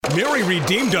Mary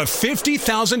redeemed a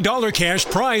 $50,000 cash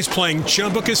prize playing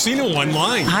Chumba Casino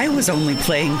online. I was only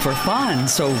playing for fun,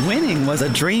 so winning was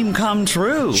a dream come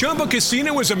true. Chumba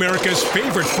Casino is America's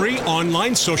favorite free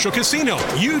online social casino.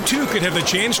 You too could have the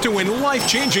chance to win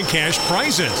life-changing cash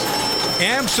prizes.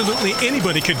 Absolutely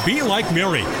anybody could be like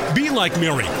Mary. Be like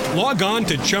Mary. Log on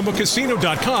to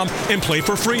ChumbaCasino.com and play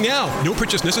for free now. No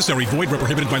purchase necessary. Void where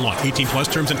prohibited by law. 18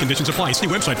 plus terms and conditions apply. See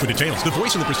website for details. The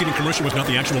voice in the preceding commercial was not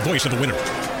the actual voice of the winner.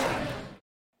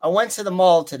 I went to the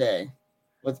mall today.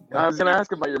 I was going to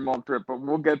ask about your mall trip, but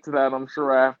we'll get to that, I'm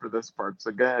sure, after this part. So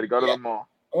go ahead. Go to the mall.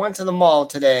 I went to the mall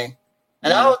today.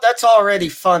 And that's already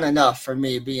fun enough for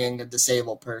me being a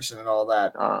disabled person and all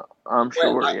that. I'm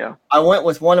sure, yeah. I went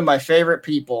with one of my favorite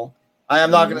people. I am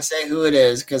not going to say who it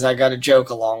is because I got a joke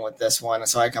along with this one.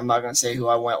 So I'm not going to say who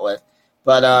I went with.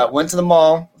 But went to the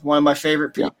mall with one of my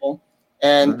favorite people.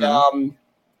 Yeah. And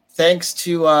thanks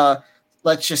to,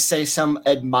 let's just say, some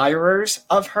admirers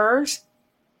of hers,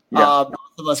 both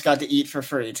of us got to eat for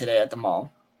free today at the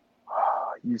mall.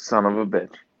 You son of a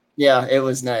bitch. Yeah, it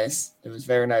was nice. It was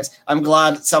very nice. I'm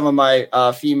glad some of my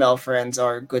female friends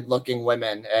are good-looking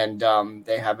women, and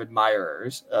they have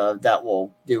admirers that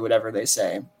will do whatever they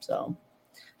say. So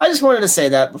I just wanted to say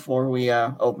that before we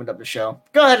opened up the show.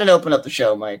 Go ahead and open up the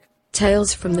show, Mike.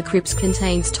 Tales from the Crips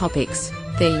contains topics,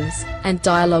 themes, and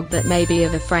dialogue that may be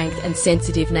of a frank and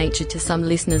sensitive nature to some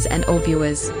listeners and or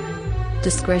viewers.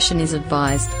 Discretion is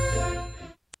advised.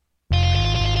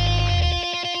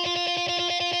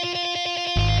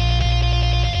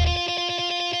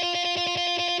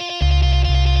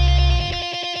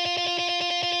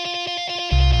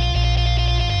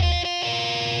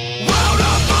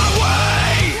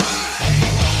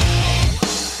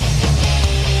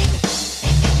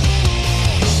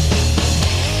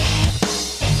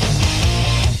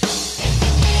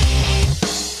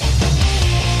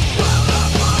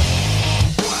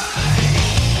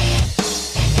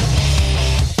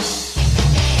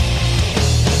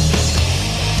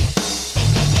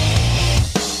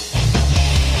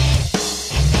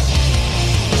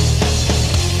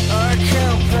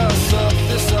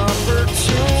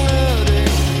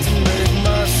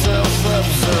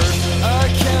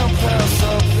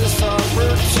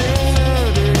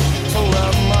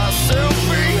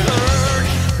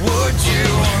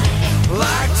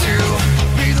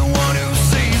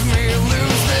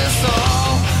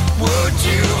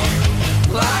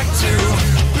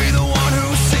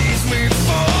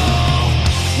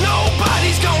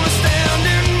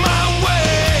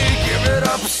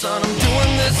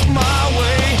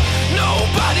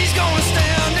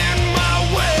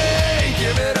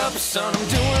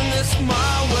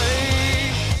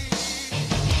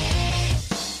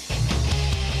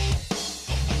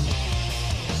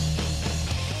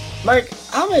 Mike,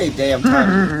 how many damn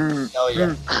times do I tell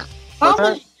you?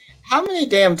 How many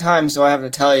damn times do I have to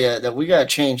tell you that we gotta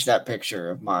change that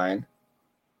picture of mine?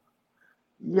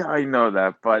 Yeah, I know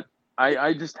that, but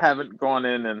I just haven't gone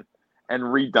in and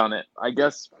redone it. I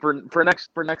guess for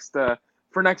next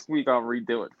week I'll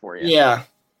redo it for you. Yeah.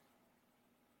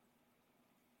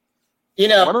 You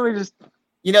know, why don't we just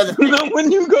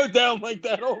when you go down like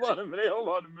that, hold on a minute.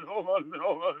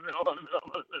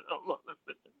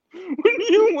 When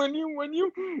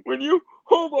you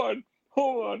hold on.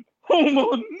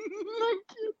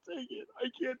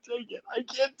 I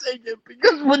can't take it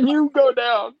because when you go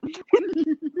down,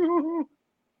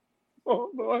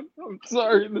 hold on. I'm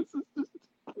sorry. This is just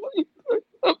plain.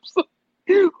 I'm sorry.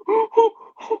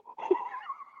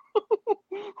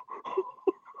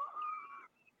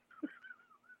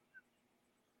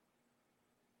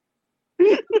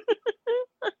 I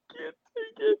can't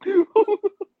take it.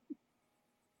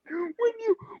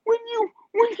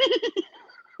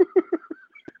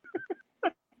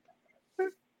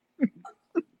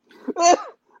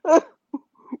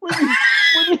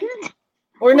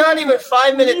 We're not even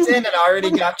 5 minutes in and I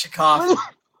already got you coffee.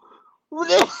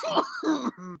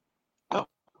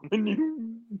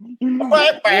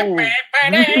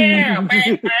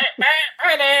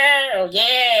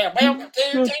 Yeah, welcome to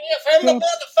Tales from the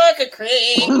Motherfucking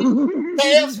Crips.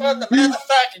 Tales from the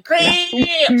Motherfucking Crips.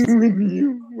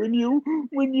 When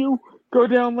you go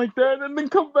down like that and then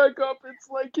come back up, it's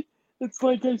like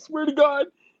I swear to God,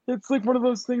 it's like one of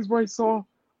those things where I saw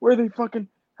where they fucking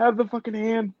have the fucking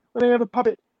hand, when they have the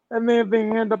puppet and they have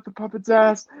their hand up the puppet's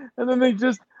ass, and then they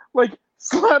just like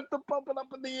slap the puppet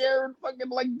up in the air and fucking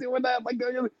like doing that,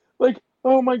 like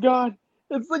oh my God,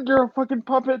 it's like you're a fucking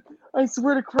puppet. I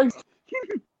swear to Christ.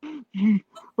 He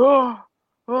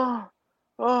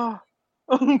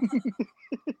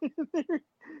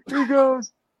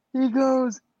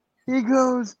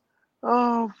goes.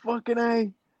 Oh, fucking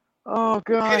A. Oh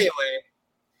God. Anyway,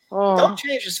 Oh. don't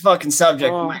change this fucking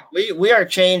subject, Oh. Mike. We are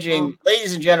changing.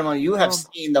 Ladies and gentlemen, you have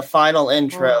seen the final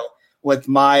intro with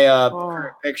my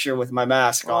current picture with my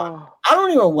mask on. I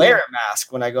don't even wear a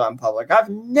mask when I go out in public. I've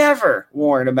never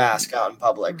worn a mask out in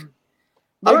public.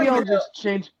 Maybe I'll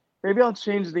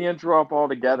change the intro up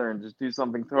altogether and just do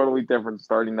something totally different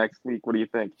starting next week. What do you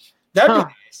think? That'd be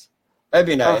nice. That'd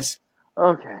be nice.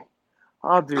 Okay.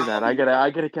 I'll do that. I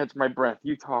gotta catch my breath.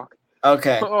 You talk.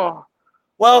 Okay.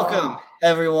 Welcome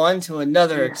everyone to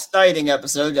another exciting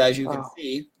episode, as you can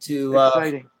see,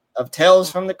 of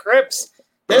Tales from the Crips.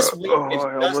 This week is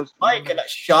just Mike, and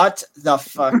shut the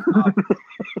fuck up.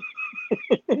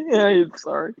 Yeah,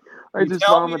 sorry. I just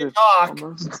tell me to talk.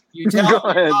 You tell me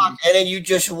to talk, and then you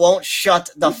just won't shut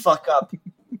the fuck up.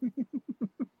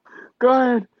 Go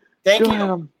ahead. Thank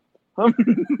you.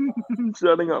 I'm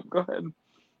shutting up. Go ahead.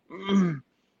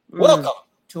 Welcome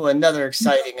to another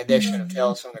exciting edition of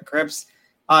Tales from the Crips.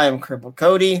 I am Cripple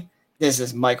Cody. This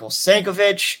is Michael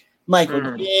Sankovic.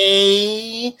 Michael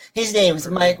J. His name is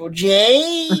Michael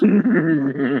J.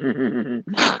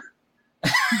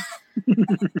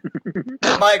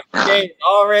 Michael J is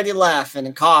already laughing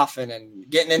and coughing and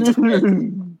getting into fits.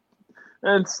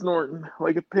 And snorting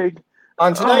like a pig.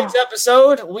 On tonight's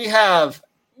episode, we have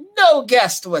no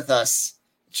guest with us.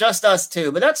 Just us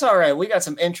two, but that's all right. We got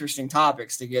some interesting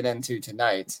topics to get into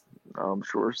tonight. I'm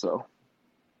sure so.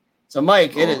 So,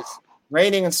 Mike, it is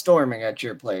raining and storming at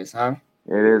your place, huh?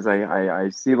 It is. I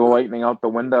see the lightning out the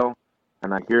window,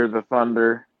 and I hear the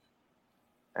thunder,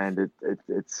 and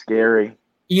it's scary.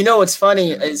 You know what's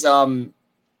funny is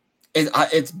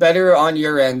it's better on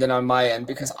your end than on my end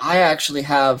because I actually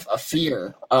have a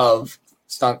fear of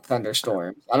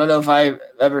thunderstorms. I don't know if I've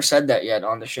ever said that yet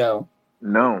on the show.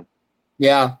 No.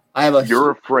 Yeah, I have a.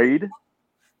 You're afraid?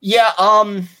 Yeah.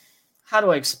 How do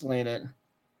I explain it?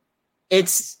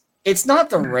 It's not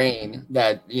the rain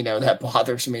that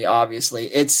bothers me. Obviously,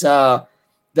 it's the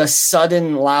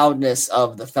sudden loudness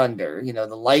of the thunder.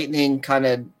 The lightning kind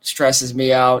of stresses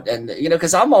me out, and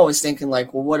because I'm always thinking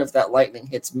like, well, what if that lightning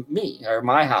hits me or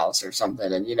my house or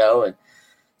something? And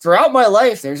throughout my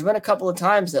life, there's been a couple of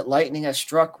times that lightning has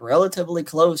struck relatively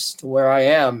close to where I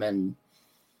am, and.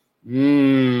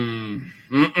 No.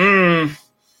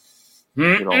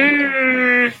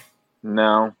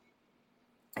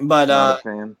 But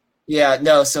yeah,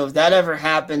 no, so if that ever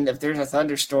happened, if there's a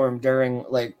thunderstorm during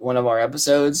like one of our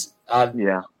episodes,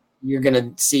 you're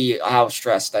gonna see how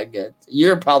stressed I get.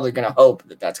 You're probably gonna hope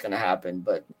that that's gonna happen,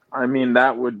 but I mean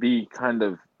that would be kind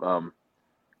of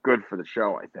good for the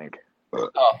show, I think.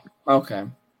 Oh, okay.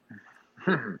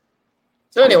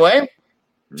 So anyway,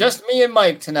 just me and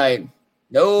Mike tonight.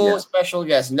 No special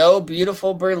guests. No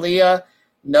beautiful Berlia.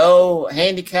 No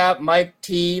handicap Mike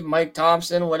T, Mike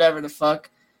Thompson, whatever the fuck.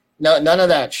 No, none of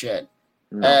that shit.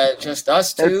 No. Just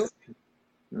us two.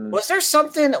 Was there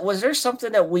something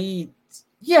that we?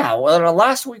 Yeah. Well, in our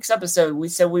last week's episode, we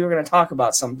said we were going to talk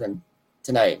about something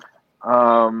tonight. Shit,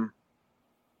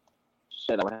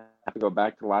 I would have to go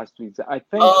back to last week's. I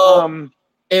think.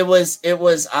 It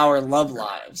was our love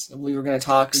lives. We were going to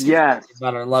talk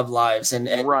about our love lives and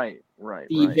right.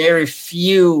 The very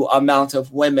few amount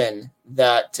of women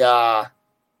that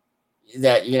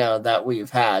we've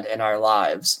had in our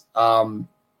lives.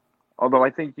 Although I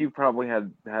think you probably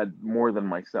had more than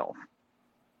myself.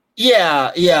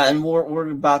 Yeah, and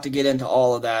we're about to get into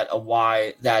all of that, of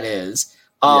why that is.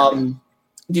 Do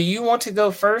you want to go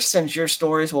first, since your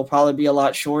stories will probably be a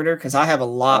lot shorter? Because I have a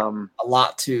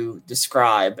lot to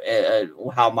describe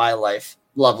how my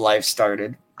love life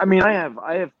started. I mean, I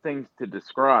have things to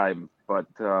describe, but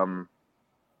I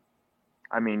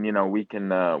mean, we can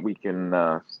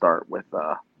start with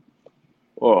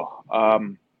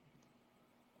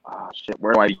shit.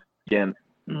 Where do I begin?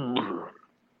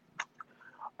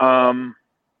 All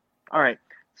right.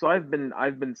 So I've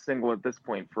been single at this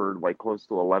point for like close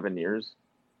to 11 years.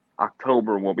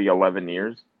 October will be 11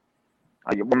 years.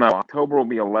 October will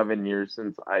be 11 years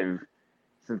since I've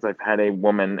had a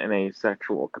woman in a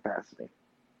sexual capacity.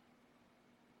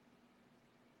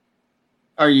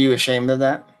 Are you ashamed of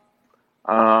that?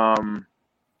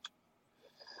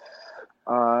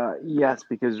 Yes,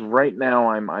 because right now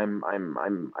I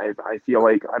feel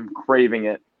like I'm craving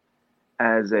it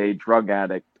as a drug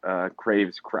addict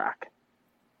craves crack.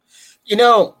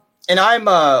 And I'm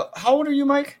how old are you,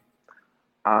 Mike?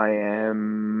 I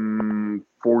am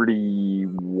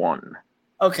 41.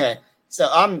 Okay. So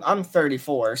I'm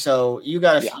 34. So you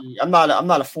got a few, I'm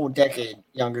not a full decade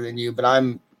younger than you, but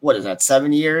I'm, what is that,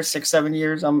 7 years, 6-7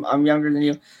 years I'm younger than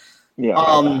you.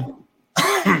 Yeah.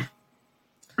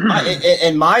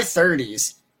 In my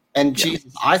 30s, And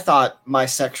Jesus, I thought my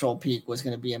sexual peak was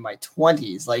going to be in my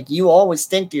 20s. Like, you always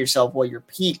think to yourself, well, your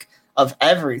peak of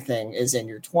everything is in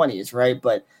your 20s, right?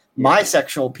 But my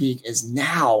sexual peak is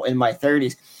now in my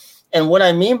 30s. And what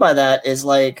I mean by that is,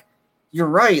 like, you're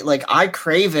right. Like, I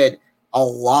crave it a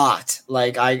lot.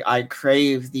 Like, I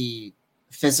crave the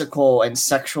physical and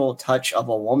sexual touch of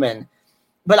a woman.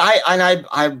 But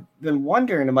I've been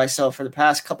wondering to myself for the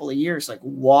past couple of years, like,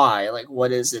 why? Like,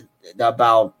 what is it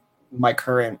about my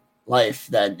current life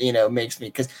that, makes me?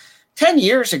 Because 10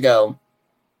 years ago,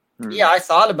 I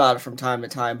thought about it from time to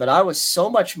time, but I was so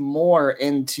much more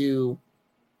into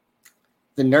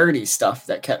the nerdy stuff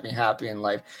that kept me happy in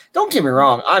life. Don't get me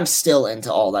wrong, I'm still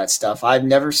into all that stuff. I've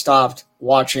never stopped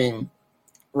watching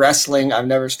wrestling. I've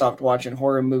never stopped watching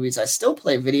horror movies. I still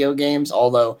play video games,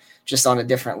 although just on a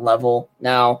different level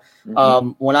now.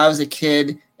 When I was a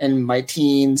kid in my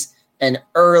teens and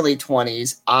early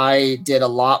 20s, I did a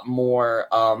lot more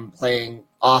playing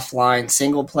offline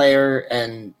single player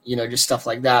and, just stuff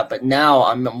like that. But now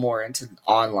I'm more into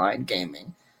online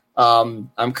gaming.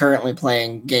 I'm currently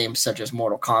playing games such as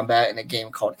Mortal Kombat and a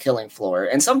game called Killing Floor.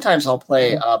 And sometimes I'll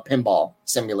play pinball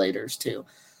simulators too.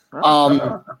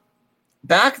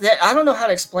 Back then, I don't know how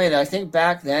to explain it. I think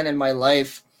back then in my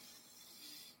life,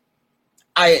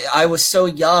 I was so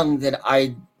young that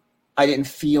I didn't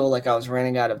feel like I was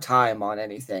running out of time on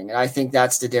anything. And I think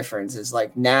that's the difference, is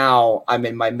like now I'm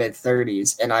in my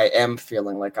mid-30s and I am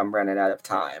feeling like I'm running out of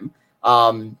time.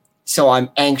 So I'm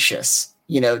anxious,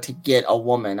 to get a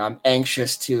woman. I'm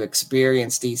anxious to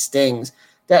experience these things.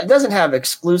 That doesn't have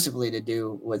exclusively to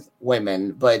do with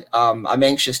women, but I'm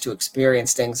anxious to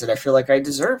experience things that I feel like I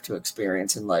deserve to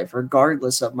experience in life,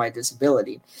 regardless of my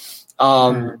disability.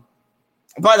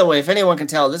 By the way, if anyone can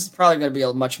tell, this is probably going to be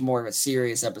a much more of a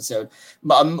serious episode.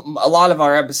 A lot of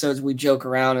our episodes, we joke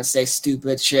around and say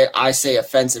stupid shit. I say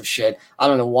offensive shit. I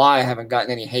don't know why I haven't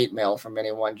gotten any hate mail from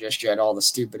anyone just yet, all the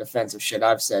stupid offensive shit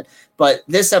I've said. But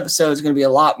this episode is going to be a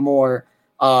lot more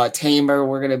tamer.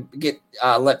 We're going to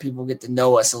let people get to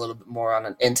know us a little bit more on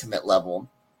an intimate level.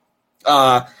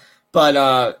 In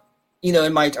my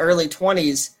early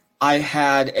 20s, I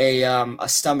had a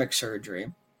stomach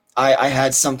surgery. I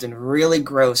had something really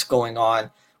gross going on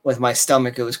with my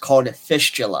stomach. It was called a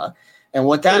fistula. And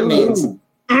what that means,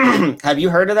 have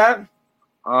you heard of that?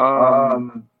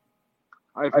 I've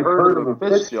heard of a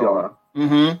fistula,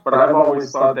 but I've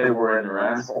always thought they were in your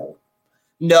asshole.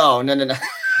 No. No.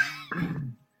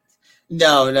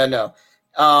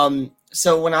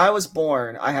 So when I was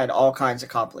born, I had all kinds of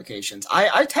complications.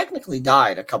 I technically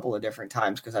died a couple of different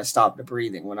times because I stopped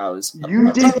breathing when I was...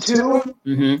 You did too?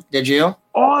 Did you?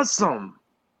 Awesome.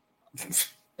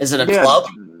 Is it a club?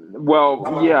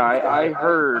 Well, yeah, I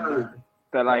heard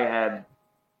that I had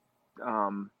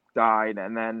died,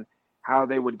 and then how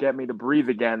they would get me to breathe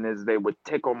again is they would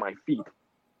tickle my feet.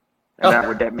 And that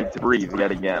would get me to breathe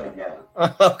yet again.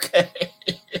 Okay.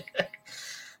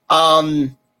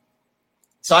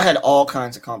 So I had all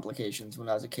kinds of complications when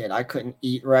I was a kid. I couldn't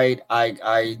eat right.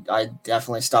 I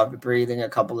definitely stopped breathing a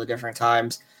couple of different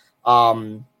times.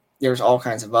 There's all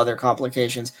kinds of other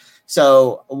complications.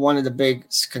 So one of the big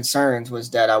concerns was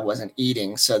that I wasn't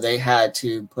eating. So they had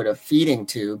to put a feeding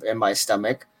tube in my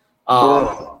stomach.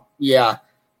 Yeah.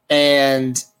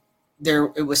 And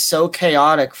it was so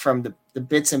chaotic from the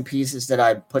bits and pieces that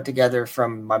I put together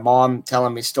from my mom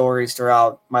telling me stories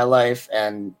throughout my life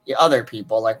and other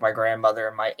people like my grandmother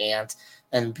and my aunt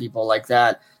and people like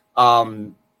that.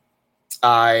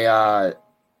 The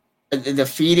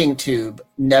feeding tube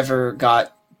never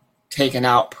got taken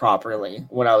out properly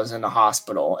when I was in the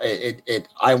hospital.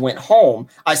 I went home.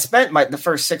 I spent the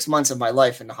first 6 months of my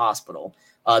life in the hospital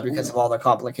because of all the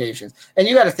complications. And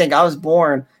you got to think, I was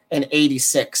born in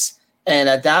 86. And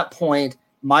at that point,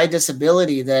 my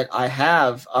disability that I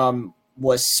have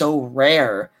was so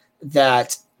rare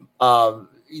that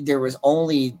there was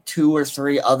only 2 or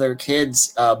 3 other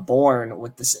kids born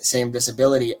with the same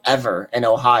disability ever in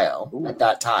Ohio at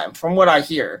that time, from what I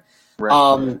hear.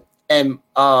 Right. And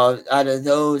out of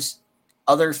those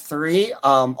other 3,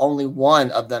 only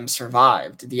one of them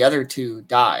survived. The other 2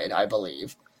 died, I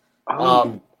believe.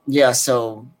 Yeah,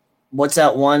 so what's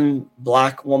that one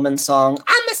black woman song?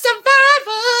 I'm a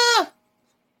survivor!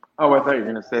 Oh, I thought you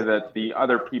were going to say that the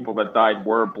other people that died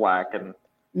were black and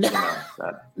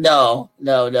No.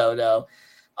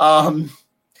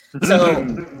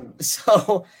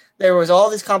 So there was all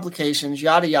these complications,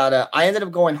 yada yada. I ended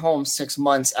up going home 6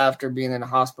 months after being in the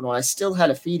hospital, and I still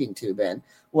had a feeding tube in.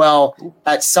 Well,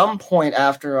 at some point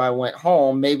after I went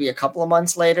home, maybe a couple of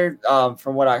months later,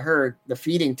 from what I heard, the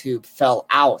feeding tube fell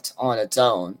out on its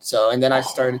own. So, and then I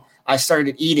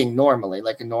started eating normally,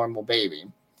 like a normal baby.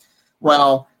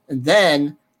 Well,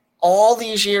 then all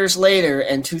these years later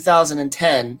in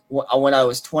 2010, when I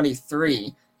was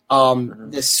 23,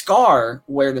 the scar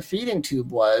where the feeding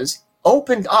tube was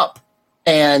opened up,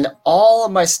 and all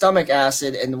of my stomach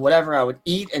acid and whatever I would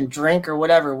eat and drink or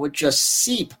whatever would just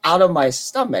seep out of my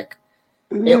stomach.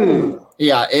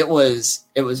 It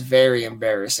was very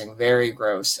embarrassing, very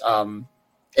gross.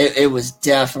 It was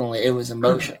definitely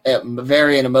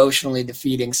very an emotionally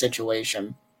defeating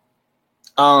situation.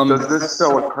 Does this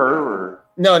still occur? Or?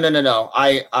 No.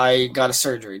 I got a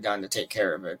surgery done to take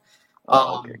care of it.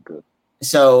 Okay, good.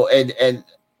 So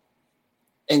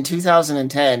in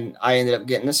 2010, I ended up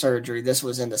getting the surgery. This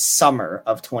was in the summer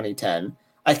of 2010.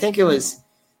 I think it was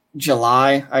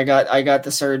July. I got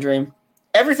the surgery.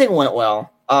 Everything went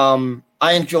well.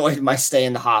 I enjoyed my stay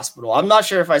in the hospital. I'm not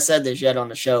sure if I said this yet on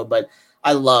the show, but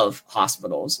I love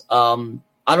hospitals.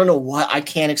 I don't know why. I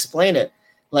can't explain it.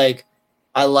 Like,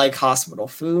 I like hospital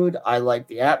food. I like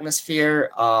the atmosphere.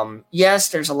 Yes,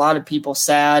 there's a lot of people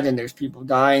sad and there's people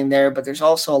dying there, but there's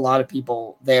also a lot of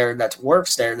people there that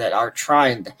works there that are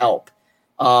trying to help.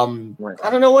 Right. I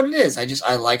don't know what it is.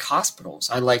 I like hospitals.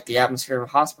 I like the atmosphere of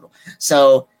a hospital.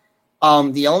 So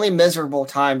the only miserable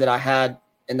time that I had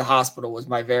in the hospital was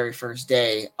my very first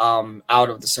day out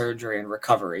of the surgery and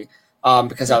recovery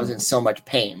because I was in so much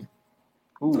pain.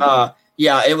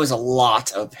 Yeah, it was a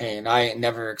lot of pain. I ain't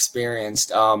never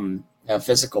experienced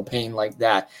physical pain like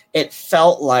that. It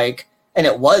felt like, and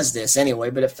it was this anyway,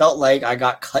 but it felt like I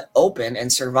got cut open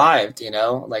and survived,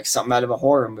 like something out of a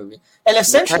horror movie. And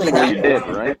essentially that, you did,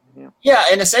 right? Yeah,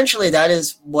 and essentially that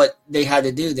is what they had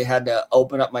to do. They had to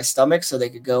open up my stomach so they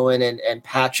could go in and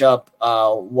patch up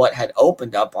what had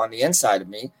opened up on the inside of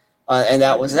me, and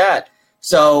that was that.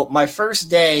 So my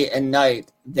first day and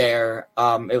night there,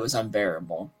 it was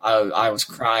unbearable. I was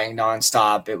crying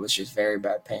nonstop. It was just very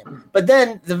bad pain. But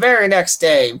then the very next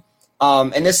day,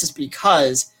 and this is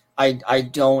because I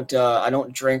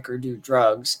don't drink or do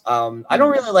drugs. I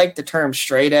don't really like the term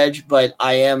straight edge, but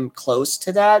I am close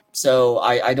to that. So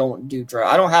I don't do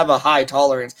drugs. I don't have a high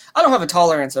tolerance. I don't have a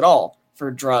tolerance at all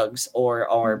for drugs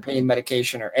or pain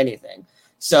medication or anything.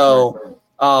 So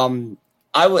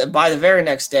by the very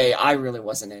next day, I really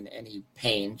wasn't in any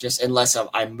pain, just unless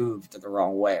I moved the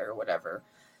wrong way or whatever.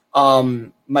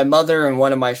 My mother and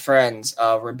one of my friends,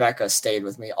 Rebecca, stayed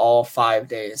with me all 5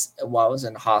 days while I was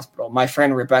in the hospital. My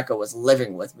friend Rebecca was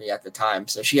living with me at the time,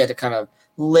 so she had to kind of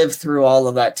live through all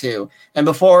of that too. And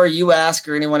before you ask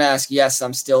or anyone asks, yes,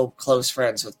 I'm still close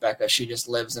friends with Becca. She just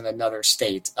lives in another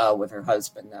state with her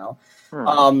husband now.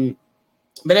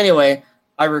 But anyway,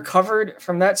 I recovered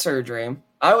from that surgery.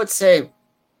 I would say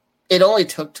it only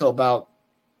took till about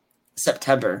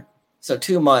September, so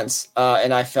 2 months,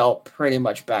 and I felt pretty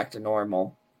much back to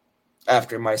normal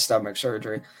after my stomach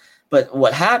surgery. But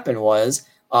what happened was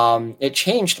it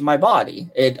changed my body.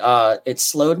 It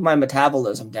slowed my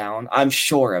metabolism down. I'm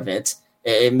sure of it.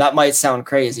 That might sound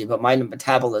crazy, but my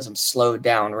metabolism slowed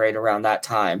down right around that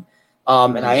time,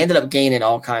 and I ended up gaining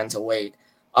all kinds of weight.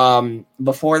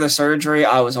 Before the surgery,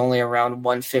 I was only around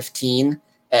 115.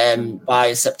 And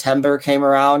by September came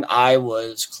around, I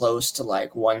was close to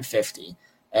like 150.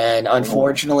 And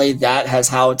unfortunately, that has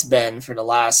how it's been for the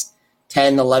last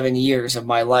 10, 11 years of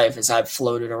my life, as I've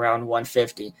floated around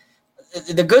 150.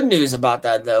 The good news about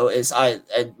that, though, is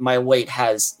my weight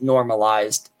has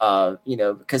normalized,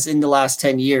 because in the last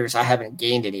 10 years, I haven't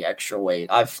gained any extra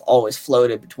weight. I've always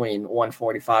floated between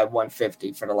 145,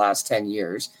 150 for the last 10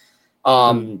 years.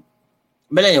 But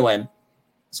anyway,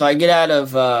 so I get out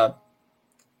of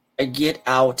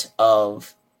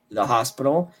the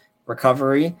hospital,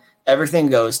 recovery, everything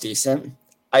goes decent.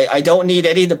 I don't need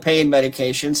any of the pain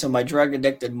medication, so my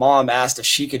drug-addicted mom asked if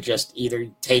she could just either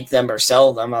take them or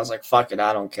sell them. I was like, fuck it,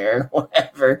 I don't care,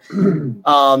 whatever.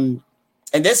 And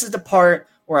this is the part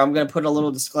where I'm going to put a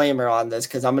little disclaimer on this,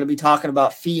 because I'm going to be talking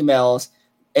about females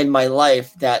in my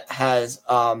life that has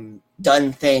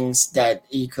done things that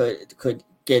he could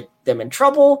get them in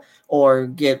trouble or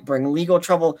bring legal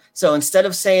trouble. So instead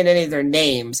of saying any of their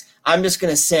names, I'm just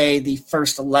going to say the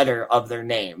first letter of their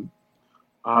name.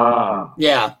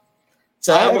 Yeah.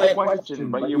 So I have a question,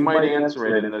 but you might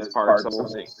answer it in this part. So we'll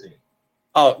see.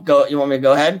 Oh, go. You want me to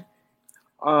go ahead?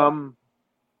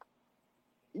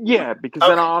 Yeah, because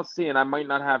then I'll see, and I might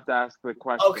not have to ask the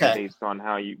question based on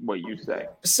what you say.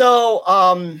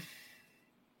 So,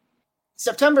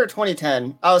 September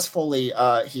 2010, I was fully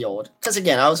healed. Because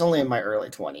again, I was only in my early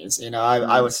 20s.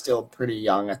 I was still pretty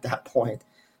young at that point.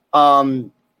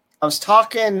 I was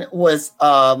talking with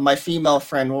my female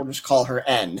friend. We'll just call her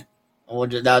N.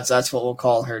 That's what we'll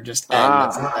call her, just N.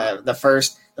 That's, the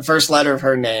first letter of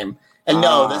her name. And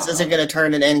no, this isn't going to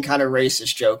turn into any kind of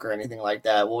racist joke or anything like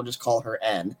that. We'll just call her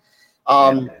N.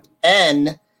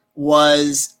 N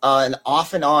was an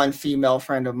off and on female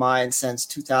friend of mine since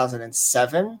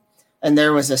 2007. And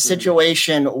there was a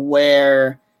situation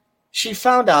where she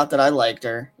found out that I liked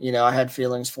her. You know, I had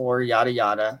feelings for her, yada,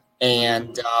 yada.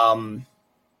 And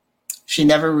she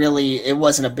never really, it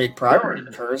wasn't a big priority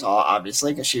of hers,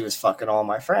 obviously, because she was fucking all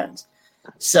my friends.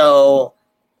 So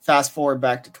fast forward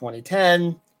back to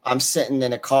 2010, I'm sitting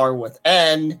in a car with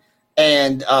N,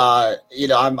 and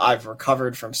I've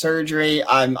recovered from surgery.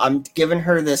 I'm giving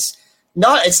her this.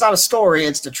 It's not a story,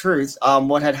 it's the truth.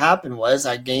 What had happened was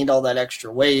I gained all that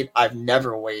extra weight. I've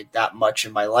never weighed that much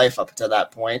in my life up to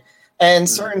that point. And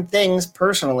certain things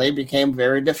personally became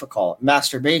very difficult.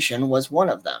 Masturbation was one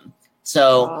of them.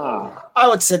 So I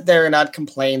would sit there and I'd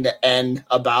complain to N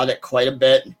about it quite a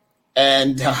bit.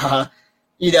 And,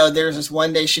 there's this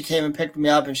one day she came and picked me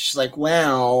up and she's like,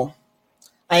 well,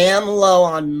 I am low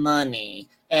on money.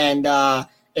 And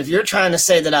if you're trying to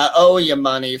say that I owe you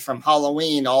money from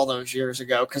Halloween all those years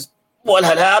ago, because what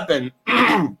had happened,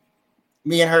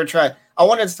 me and her I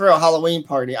wanted to throw a Halloween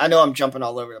party. I know I'm jumping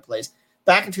all over the place.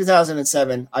 Back in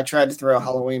 2007, I tried to throw a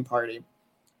Halloween party.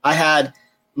 I had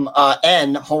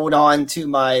N hold on to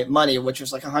my money, which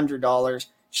was like $100.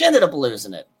 She ended up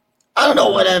losing it. I don't know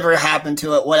whatever happened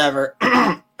to it, whatever.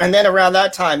 And then around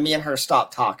that time, me and her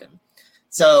stopped talking.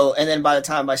 So, and then by the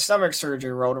time my stomach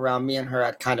surgery rolled around, me and her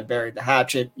had kind of buried the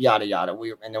hatchet, yada, yada.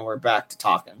 And then we're back to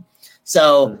talking.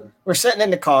 So we're sitting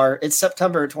in the car. It's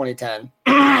September 2010.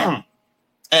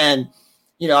 And,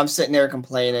 I'm sitting there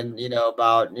complaining,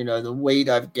 about, the weight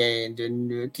I've gained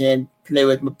and can't play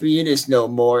with my penis no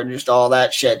more and just all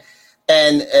that shit.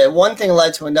 And one thing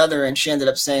led to another, and she ended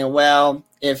up saying, well,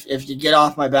 if you get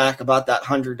off my back about that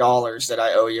 $100 that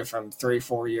I owe you from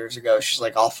 3-4 years ago, she's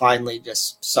like, I'll finally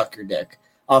just suck your dick.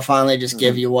 I'll finally just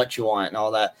give you what you want and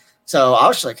all that. So I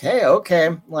was like, hey,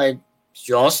 okay, like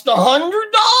just $100.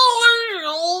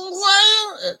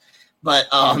 But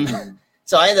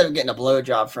so I ended up getting a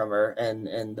blowjob from her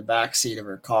in the back seat of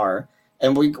her car.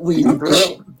 And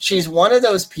she's one of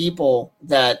those people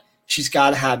that she's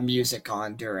got to have music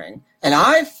on during. And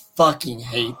I fucking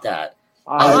hate that.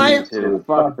 I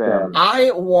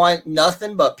want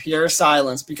nothing but pure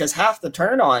silence, because half the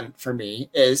turn on for me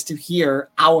is to hear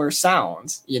our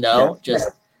sounds,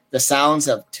 just the sounds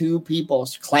of two people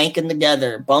clanking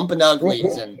together, bumping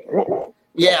uglies, and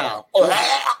yeah.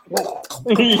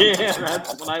 Yeah,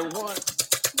 that's what I want.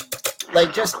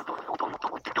 Like just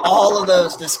all of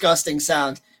those disgusting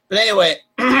sounds. But anyway,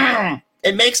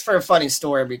 it makes for a funny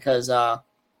story because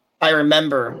I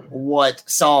remember what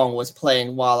song was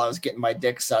playing while I was getting my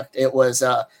dick sucked. It was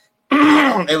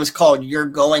it was called "You're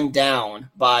Going Down"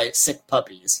 by Sick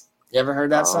Puppies. You ever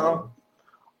heard that song?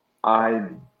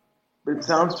 It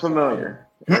sounds familiar.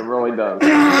 It really does.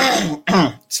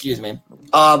 Excuse me.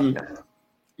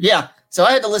 Yeah. So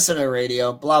I had to listen to the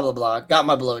radio. Blah blah blah. Got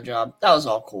my blowjob. That was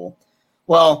all cool.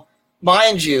 Well,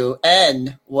 mind you,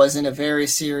 N was in a very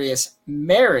serious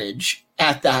marriage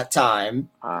at that time.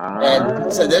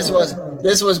 And so this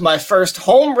was my first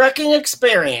home wrecking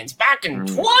experience back in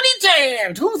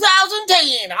 2010.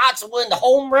 That's when the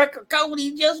home wrecker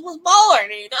Cody just was born.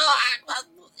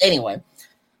 Anyway,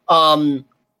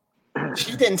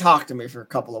 she didn't talk to me for a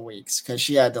couple of weeks because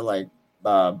she had to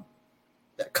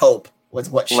cope with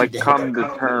what she did. Come to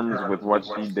terms with what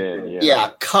she did.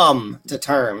 Yeah, come to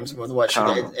terms with what she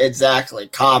did. Exactly,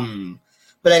 come.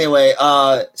 But anyway,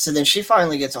 so then she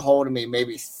finally gets a hold of me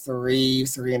maybe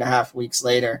 3.5 weeks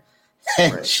later.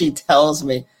 And she tells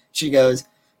me, she goes,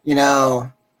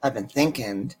 I've been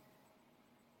thinking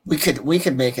we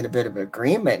could make it a bit of an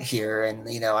agreement here. And,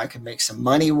 I could make some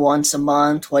money once a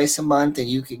month, twice a month, and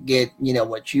you could get,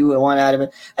 what you want out of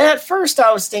it. And at first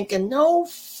I was thinking, no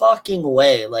fucking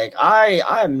way. Like, I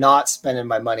am not spending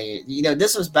my money.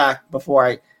 This was back before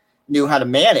I knew how to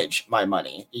manage my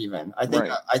money even. I think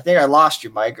I lost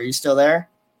you, Mike. Are you still there?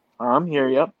 I'm here,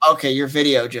 yep. Okay, your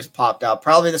video just popped out.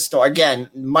 Probably the store. Again,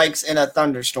 Mike's in a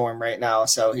thunderstorm right now,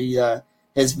 so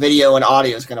his video and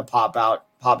audio is going to pop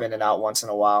in and out once in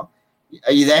a while.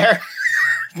 Are you there?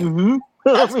 Mm-hmm.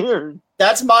 I'm here.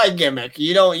 That's my gimmick.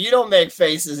 You don't make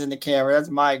faces in the camera. That's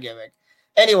my gimmick.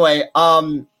 Anyway,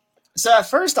 so at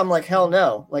first I'm like, hell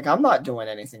no. Like, I'm not doing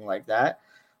anything like that.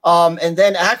 And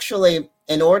then actually,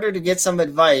 in order to get some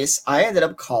advice, I ended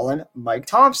up calling Mike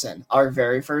Thompson, our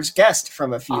very first guest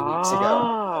from a few weeks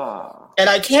ago. And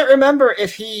I can't remember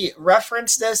if he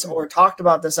referenced this or talked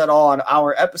about this at all on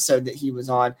our episode that he was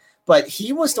on, but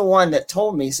he was the one that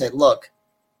told me, said, look,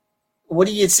 what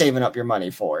are you saving up your money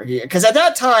for? Because at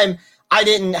that time, I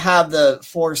didn't have the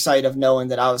foresight of knowing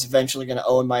that I was eventually going to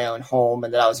own my own home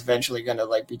and that I was eventually going to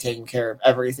like be taking care of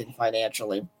everything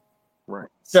financially. Right.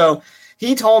 So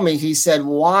he told me, he said,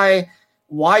 why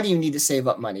do you need to save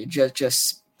up money?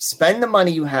 Just spend the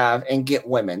money you have and get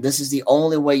women. This is the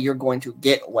only way you're going to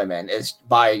get women is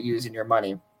by using your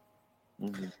money.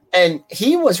 Mm-hmm. And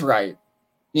he was right.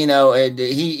 You know,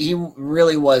 he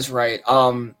really was right.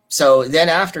 So then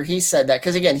after he said that,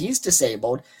 because again, he's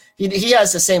disabled. He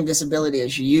has the same disability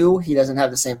as you. He doesn't have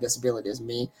the same disability as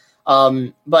me.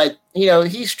 But, you know,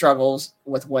 he struggles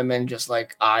with women just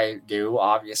like I do,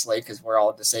 obviously, because we're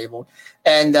all disabled.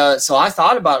 And so I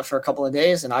thought about it for a couple of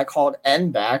days, and I called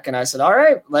N back, and I said, all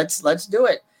right, let's do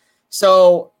it.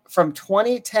 So from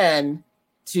 2010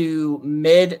 to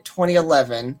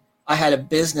mid-2011, I had a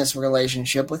business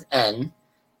relationship with N.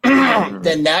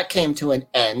 Then that came to an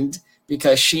end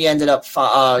because she ended up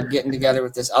getting together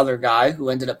with this other guy who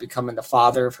ended up becoming the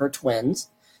father of her twins.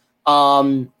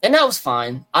 And that was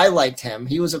fine. I liked him.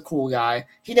 He was a cool guy.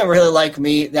 He didn't really like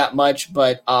me that much,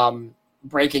 but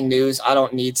breaking news, I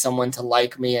don't need someone to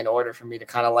like me in order for me to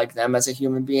kind of like them as a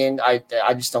human being. I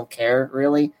just don't care,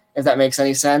 really, if that makes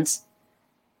any sense.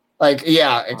 Like,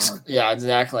 yeah,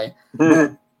 exactly.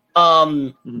 But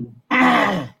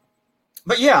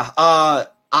yeah,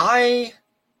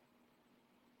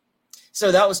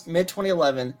 so that was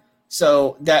mid-2011.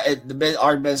 So that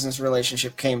our business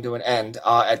relationship came to an end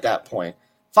at that point.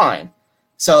 Fine.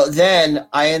 So then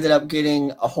I ended up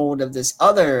getting a hold of this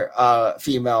other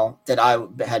female that I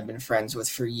had been friends with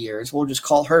for years. We'll just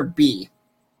call her B.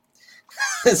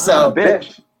 So,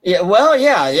 bitch. Yeah, well,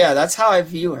 yeah, that's how I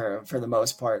view her for the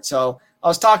most part. So I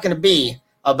was talking to B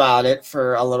about it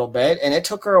for a little bit, and it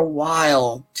took her a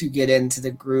while to get into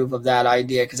the groove of that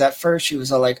idea, because at first she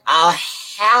was all like, oh,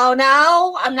 hell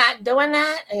no, I'm not doing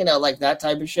that, you know, like that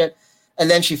type of shit. And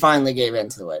then she finally gave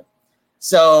into it.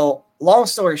 So long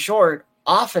story short,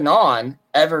 off and on,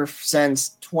 ever since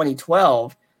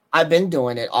 2012, I've been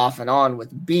doing it off and on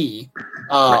with B,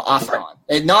 off and on.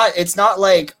 It's not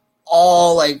like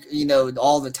all like, you know,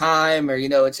 all the time, or, you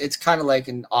know, it's kind of like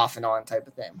an off and on type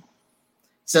of thing.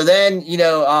 So then, you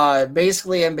know,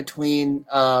 basically in between,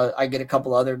 I get a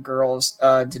couple other girls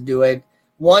to do it.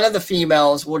 One of the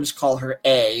females, we'll just call her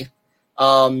A.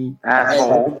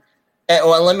 Asshole.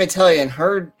 Well, let me tell you,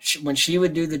 when she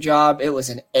would do the job, it was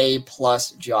an A+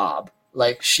 job.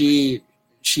 Like she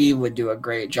would do a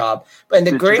great job. But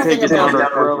the great thing about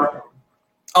her,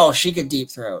 oh, she could deep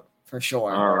throat for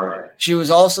sure. All right. She was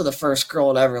also the first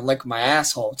girl to ever lick my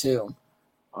asshole too.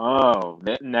 Oh,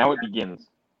 now it begins.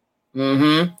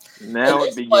 Mm-hmm. Now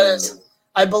it begins.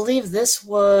 I believe this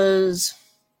was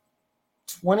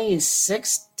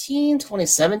 2016,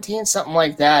 2017, something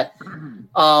like that.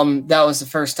 That was the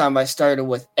first time I started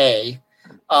with A.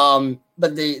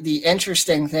 But the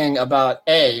interesting thing about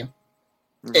A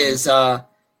is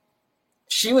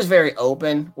she was very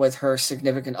open with her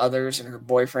significant others and her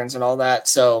boyfriends and all that.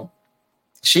 So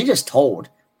she just told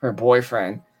her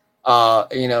boyfriend,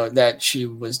 you know, that she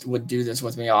would do this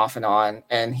with me off and on,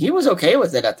 and he was okay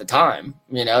with it at the time.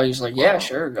 You know, he's like, yeah,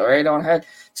 sure, go right on ahead.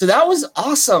 So that was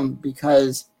awesome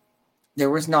because there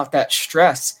was not that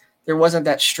stress. There wasn't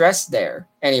that stress there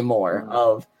anymore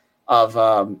of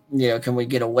you know, can we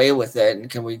get away with it, and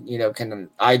can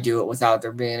I do it without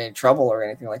there being any trouble or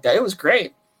anything like that? It was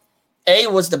great. A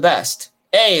was the best.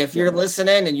 A, if you're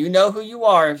listening and you know who you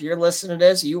are, if you're listening to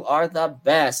this, you are the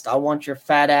best. I want your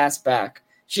fat ass back.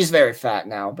 She's very fat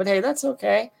now, but hey, that's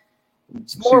okay.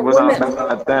 It's more she was women.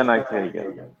 Fat then, I take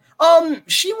it.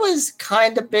 She was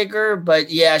kind of bigger, but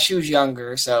yeah, she was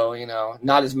younger, so you know,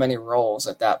 not as many rolls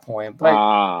at that point.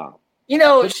 But you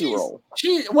know,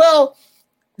 well,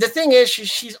 the thing is,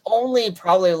 she's only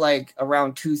probably like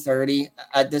around 230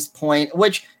 at this point,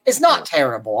 which is not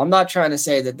terrible. I'm not trying to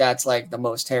say that that's like the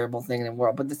most terrible thing in the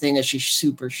world, but the thing is, she's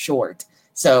super short.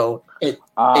 So it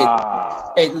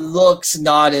looks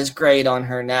not as great on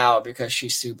her now because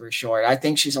she's super short. I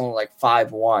think she's only like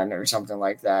 5'1" or something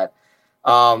like that.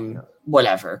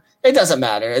 Whatever. It doesn't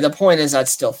matter. The point is I'd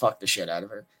still fuck the shit out of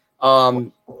her.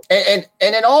 And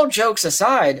in all jokes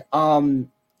aside, and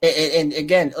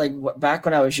again, like back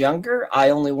when I was younger, I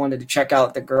only wanted to check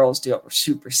out the girls that were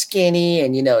super skinny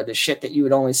and, you know, the shit that you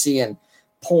would only see in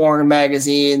porn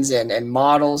magazines and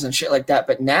models and shit like that.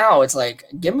 But now it's like,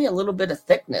 give me a little bit of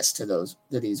thickness to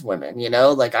these women, you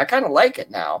know, like I kind of like it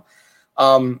now.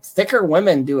 Thicker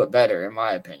women do it better, in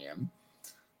my opinion.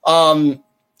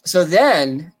 So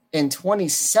then in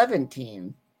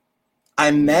 2017, I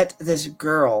met this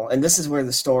girl, and this is where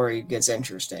the story gets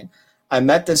interesting. I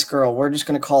met this girl. We're just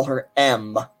going to call her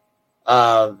M.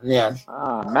 Yeah.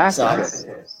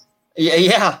 Massive.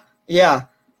 Yeah. Yeah.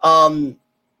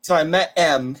 So I met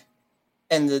M,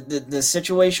 and the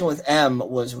situation with M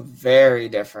was very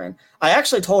different. I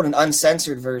actually told an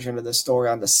uncensored version of the story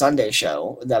on the Sunday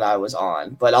show that I was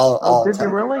on, but Did you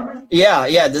really?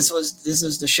 Yeah. This was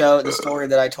the story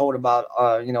that I told about,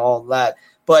 all that.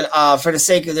 But for the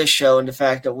sake of this show and the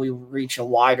fact that we reach a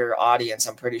wider audience,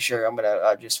 I'm pretty sure I'm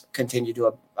gonna just continue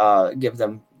to give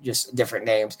them just different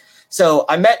names. So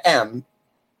I met M.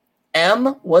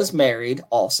 M was married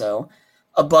also.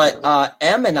 But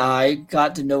M and I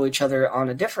got to know each other on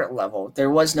a different level. There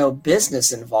was no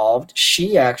business involved.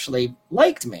 She actually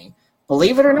liked me,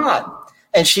 believe it or not.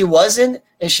 And she wasn't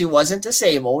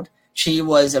disabled. She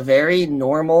was a very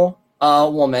normal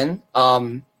woman.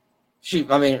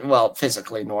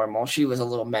 Physically normal. She was a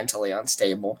little mentally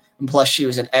unstable, and plus she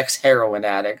was an ex-heroin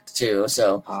addict too.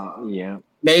 So yeah.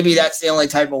 Maybe that's the only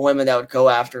type of women that would go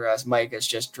after us, Mike, is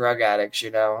just drug addicts,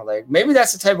 Like, maybe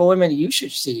that's the type of women you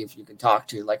should see if you can talk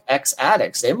to, like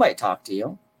ex-addicts. They might talk to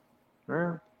you.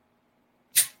 Yeah.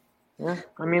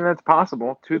 I mean, that's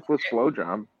possible. Toothless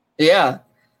blowjob. Yeah.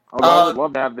 Although I would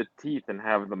love to have the teeth and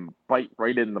have them bite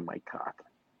right into my cock.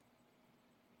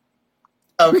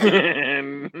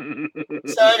 Okay.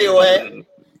 So anyway,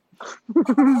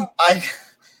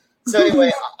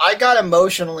 I got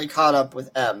emotionally caught up with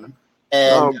M.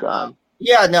 And, God.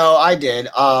 I did.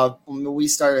 We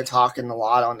started talking a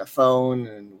lot on the phone,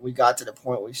 and we got to the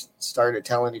point we started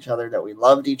telling each other that we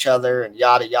loved each other, and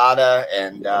yada yada.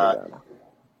 And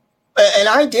and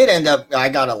I did end up. I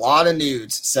got a lot of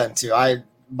nudes sent to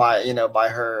by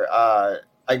her.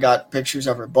 I got pictures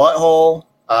of her butthole,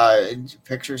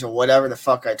 pictures of whatever the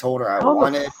fuck I told her I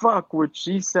wanted. How the fuck would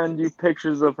she send you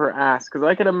pictures of her ass? Because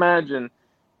I could imagine.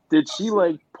 Did she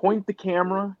point the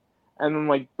camera and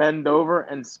then bend over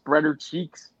and spread her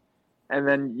cheeks, and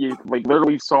then you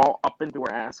literally saw up into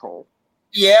her asshole?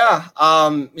 Yeah.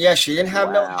 She didn't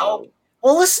have no help.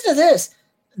 Well, listen to this.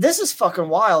 This is fucking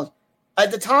wild.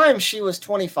 At the time, she was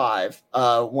 25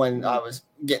 when I was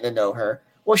getting to know her.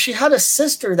 Well, she had a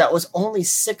sister that was only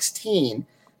 16,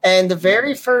 and the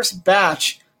very first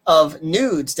batch of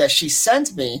nudes that she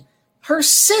sent me, her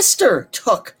sister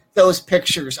took those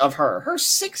pictures of her. Her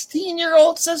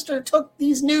 16-year-old sister took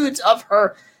these nudes of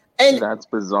her. And that's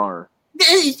bizarre.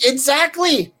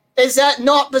 Exactly. Is that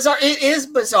not bizarre? It is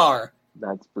bizarre.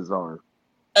 That's bizarre.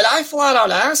 And I flat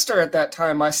out asked her at that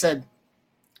time, I said,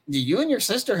 do you and your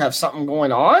sister have something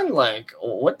going on?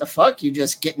 What the fuck? You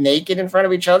just get naked in front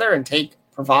of each other and take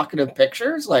provocative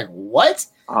pictures? What?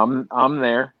 I'm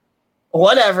there.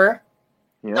 Whatever.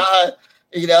 Yeah.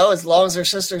 As long as her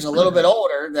sister's a little bit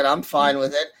older, then I'm fine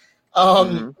with it.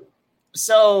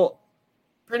 So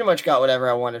pretty much got whatever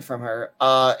I wanted from her.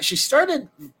 She started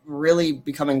really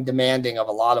becoming demanding of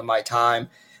a lot of my time.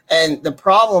 And the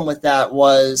problem with that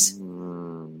was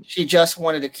she just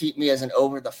wanted to keep me as an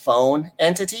over-the-phone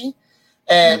entity.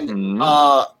 And,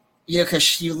 because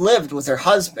she lived with her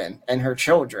husband and her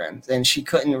children, and she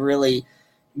couldn't really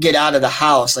get out of the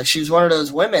house. She was one of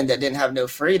those women that didn't have no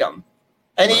freedom.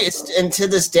 And to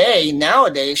this day,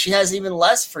 nowadays, she has even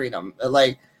less freedom.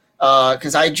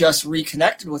 Because I just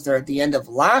reconnected with her at the end of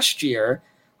last year.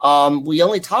 We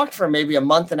only talked for maybe a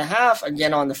month and a half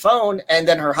again on the phone, and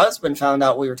then her husband found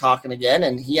out we were talking again,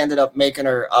 and he ended up making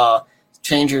her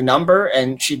change her number,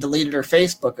 and she deleted her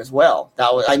Facebook as well.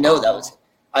 I know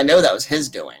that was his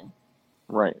doing.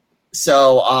 Right.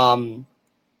 So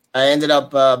I ended up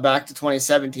back to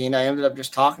 2017. I ended up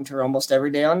just talking to her almost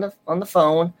every day on the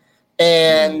phone.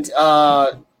 And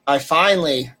I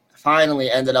finally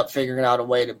ended up figuring out a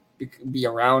way to be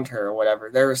around her or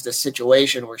whatever. There was this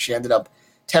situation where she ended up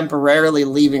temporarily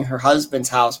leaving her husband's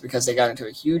house because they got into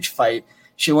a huge fight.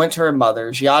 She went to her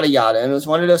mother's, yada, yada. And it was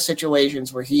one of those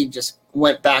situations where he just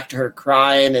went back to her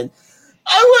crying and,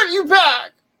 I want you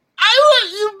back. I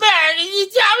want you back. And you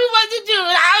tell me what to do.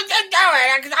 And I'll just do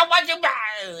it because I want you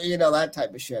back. That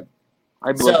type of shit.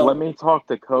 Let me talk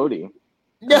to Cody.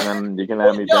 And then you can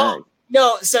have me back.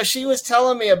 No, so she was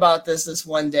telling me about this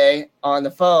one day on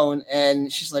the phone, and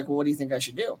she's like, well, what do you think I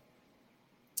should do?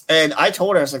 And I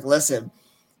told her, I was like, listen,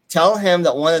 tell him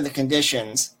that one of the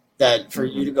conditions that for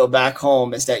you to go back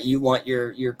home is that you want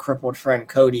your crippled friend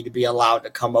Cody to be allowed to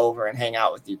come over and hang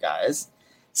out with you guys.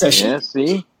 So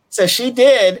she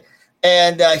did,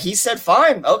 and he said,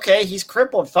 fine, okay, he's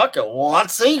crippled, fuck it,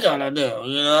 what's he gonna do,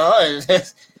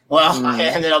 Well, I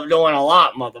ended up doing a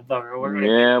lot,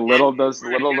 motherfucker. Little does he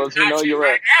know you're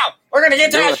right. Now we're gonna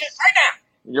get to that shit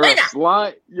right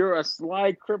now. You're a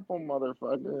sly crippled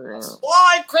motherfucker.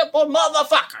 Sly crippled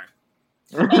motherfucker.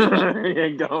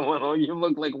 You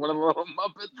look like one of the little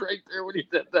Muppets right there when he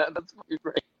said that. That's funny,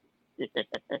 right?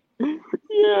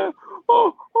 Yeah.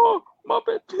 Oh,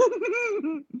 Muppet.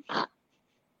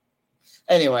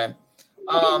 Anyway,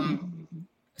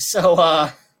 so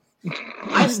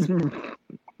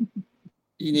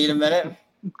you need a minute?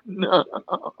 No.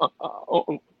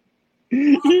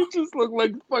 You just look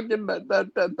like fucking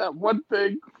that one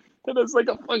thing that has like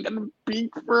a fucking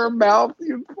beak for a mouth.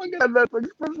 You fucking have that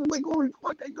expression like, holy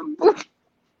fuck, I couldn't.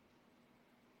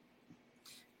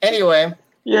 Anyway,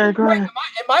 Yeah, go ahead. am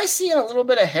I seeing a little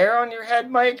bit of hair on your head,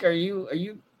 Mike? You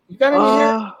got any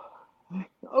hair?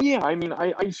 Oh yeah, I mean,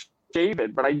 I shave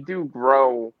it, but I do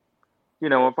grow. You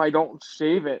know, if I don't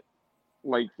shave it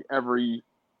like every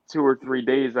 2 or 3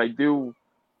 days, I do,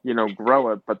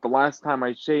 grow it. But the last time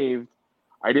I shaved,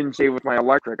 I didn't shave with my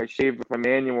electric. I shaved with my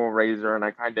manual razor, and I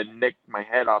kind of nicked my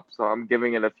head up. So I'm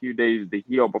giving it a few days to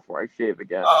heal before I shave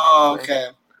again. Oh, okay.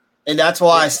 And that's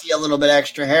why I see a little bit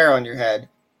extra hair on your head.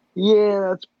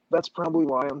 Yeah, that's probably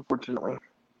why, unfortunately.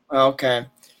 Okay.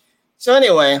 So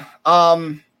anyway,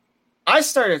 I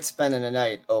started spending the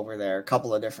night over there a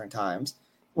couple of different times.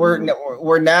 We're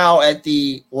now at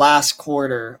the last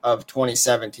quarter of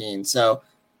 2017. So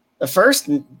the first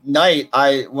night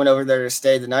I went over there to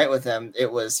stay the night with him,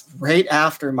 it was right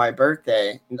after my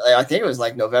birthday. I think it was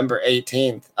like November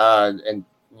 18th, in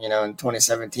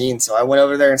 2017. So I went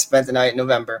over there and spent the night in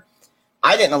November.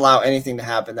 I didn't allow anything to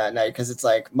happen that night because it's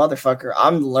like, motherfucker,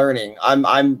 I'm learning.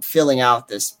 I'm filling out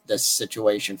this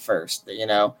situation first,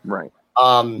 Right.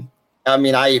 I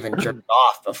mean, I even jerked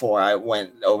off before I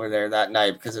went over there that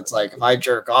night because it's like, if I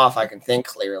jerk off, I can think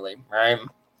clearly, right?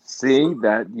 See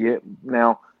that? Yeah.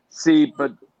 Now,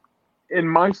 but in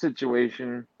my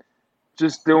situation,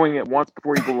 just doing it once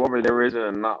before you go over there isn't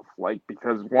enough. Like,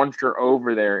 because once you're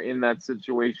over there in that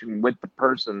situation with the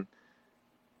person,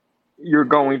 you're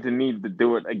going to need to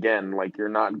do it again. Like, you're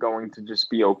not going to just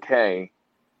be okay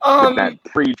with that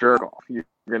pre-jerk off. You're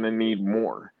going to need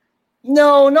more.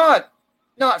 No, not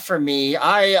for me.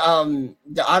 I'm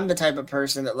the type of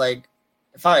person that, like,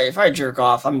 if I jerk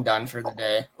off, I'm done for the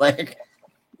day. Like,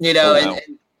 and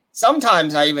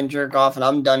sometimes I even jerk off and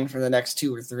I'm done for the next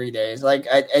 2 or 3 days. Like,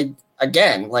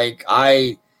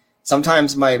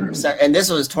 sometimes and this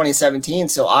was 2017,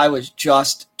 so I was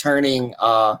just turning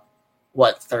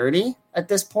 30 at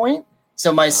this point.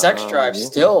 So my sex drive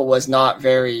still was not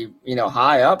very,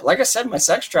 high up. Like I said, my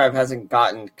sex drive hasn't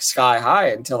gotten sky high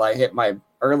until I hit my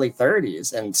early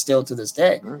 30s, and still to this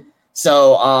day.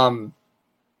 So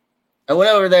I went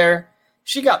over there.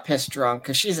 She got pissed drunk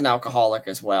because she's an alcoholic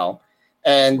as well.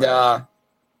 And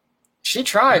she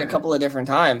tried a couple of different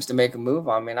times to make a move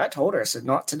on me. And I told her, I said,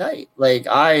 not tonight. Like,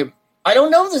 I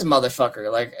don't know this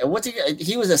motherfucker. Like,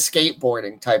 he was a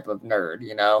skateboarding type of nerd,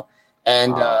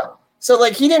 And so,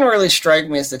 like, he didn't really strike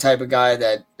me as the type of guy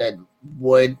that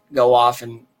would go off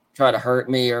and try to hurt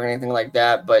me or anything like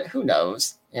that. But who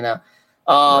knows,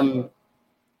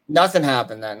 Nothing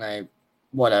happened that night.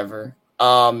 Whatever.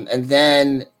 And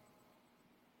then,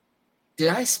 did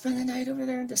I spend the night over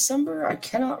there in December? I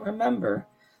cannot remember.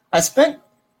 I spent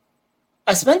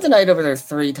the night over there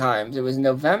 3 times. It was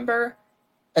November,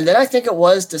 and then I think it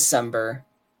was December.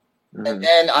 And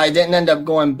then I didn't end up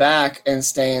going back and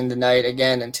staying the night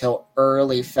again until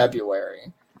early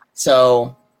February.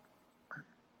 So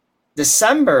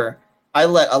December, I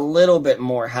let a little bit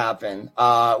more happen.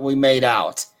 We made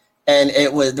out. And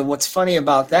what's funny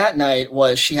about that night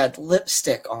was she had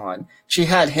lipstick on. She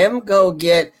had him go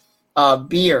get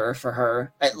beer for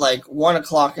her at like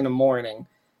 1:00 in the morning,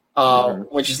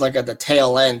 which is like at the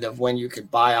tail end of when you could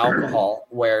buy alcohol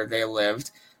where they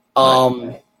lived.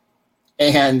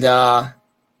 And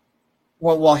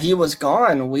while he was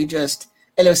gone, and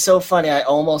it was so funny. I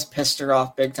almost pissed her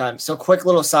off big time. So quick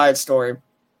little side story.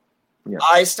 Yeah.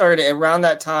 I started around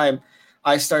that time.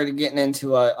 I started getting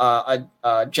into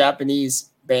a Japanese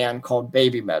band called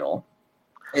Baby Metal.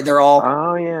 They're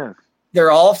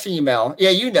all female.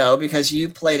 Yeah, because you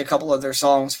played a couple of their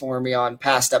songs for me on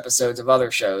past episodes of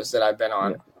other shows that I've been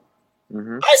on.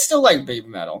 I still like Baby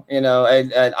Metal, and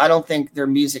I don't think their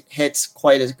music hits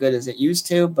quite as good as it used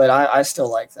to, but I still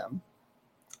like them.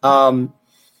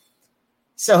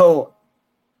 So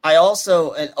I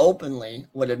also openly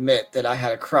would admit that I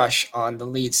had a crush on the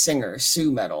lead singer,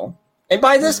 Sue Metal. And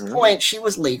by this point, she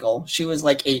was legal. She was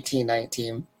like 18,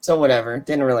 19. So whatever.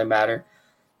 Didn't really matter.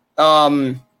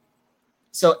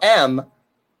 So M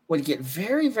would get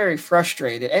very, very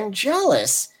frustrated and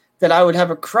jealous that I would have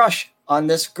a crush on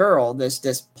this girl, this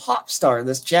pop star,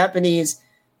 this Japanese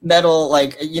metal,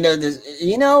 like,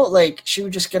 she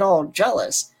would just get all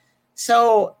jealous.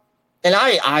 So, and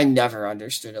I never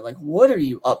understood it. Like, what are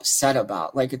you upset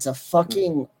about? Like, it's a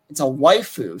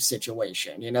waifu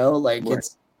situation, like, right.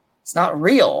 It's not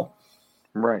real.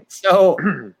 Right. So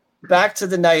back to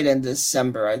the night in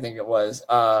December, I think it was.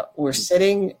 We're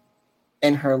sitting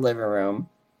in her living room.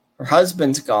 Her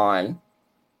husband's gone.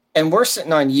 And we're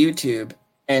sitting on YouTube.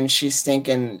 And she's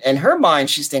thinking, in her mind,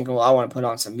 she's thinking, well, I want to put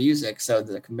on some music so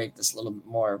that it can make this a little bit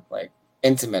more like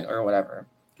intimate or whatever.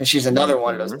 Because she's another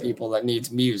one of those people that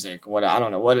needs music. I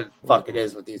don't know what the fuck it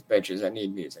is with these bitches that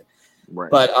need music.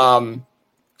 Right. But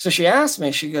so she asked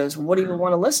me, she goes, what do you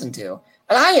want to listen to?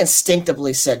 And I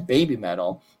instinctively said baby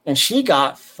metal. And she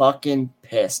got fucking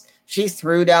pissed. She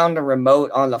threw down the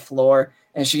remote on the floor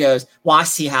and she goes, well, I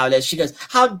see how it is. She goes,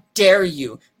 how dare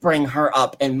you bring her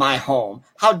up in my home?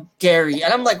 How dare you?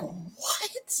 And I'm like,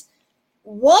 what?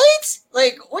 What?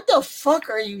 Like, what the fuck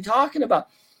are you talking about?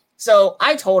 So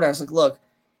I told her, I was like, look,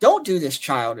 don't do this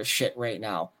childish shit right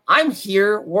now. I'm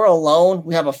here. We're alone.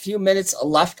 We have a few minutes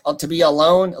left to be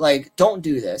alone. Like, don't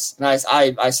do this. And I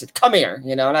said, come here,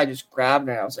 and I just grabbed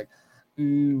her and I was like,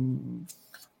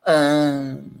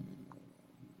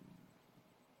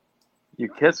 You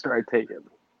kissed her, I take it.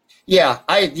 Yeah,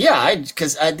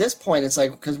 because at this point it's like,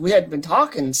 because we had been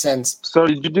talking since. So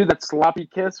did you do that sloppy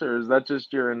kiss, or is that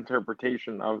just your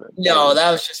interpretation of it? No, that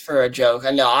was just for a joke.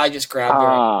 I just grabbed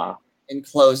her and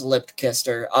closed-lipped kissed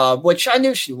her, which I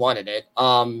knew she wanted it.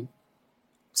 So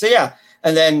yeah,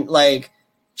 and then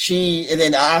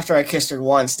after I kissed her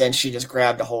once, then she just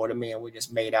grabbed a hold of me and we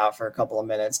just made out for a couple of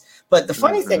minutes. But the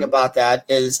funny thing about that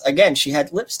is, again, she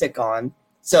had lipstick on.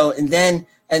 So and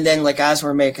then like as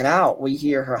we're making out, we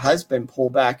hear her husband pull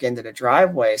back into the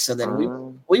driveway. So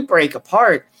then we break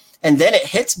apart, and then it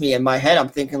hits me in my head. I'm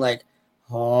thinking like,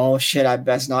 oh shit, I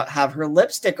best not have her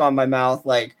lipstick on my mouth.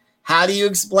 Like, how do you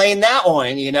explain that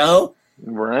one?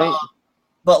 Right.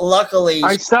 But luckily,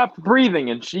 I stopped breathing,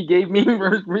 and she gave me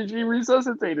she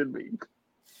resuscitated me.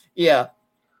 Yeah.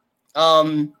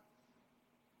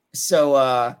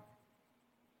 So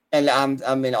and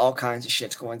I'm in all kinds of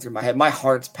shit's going through my head. My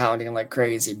heart's pounding like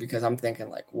crazy because I'm thinking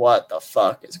like, what the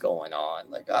fuck is going on?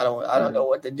 Like, I don't know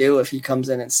what to do if he comes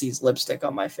in and sees lipstick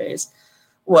on my face.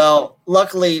 Well,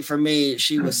 luckily for me,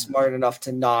 she was smart enough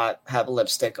to not have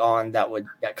lipstick on that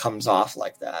comes off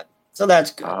like that. So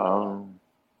that's good. Oh.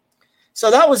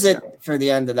 So that was it for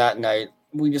the end of that night.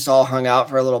 We just all hung out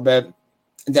for a little bit.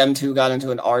 Them two got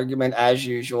into an argument as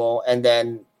usual, and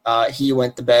then he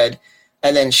went to bed.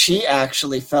 And then she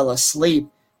actually fell asleep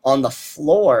on the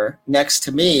floor next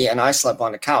to me, and I slept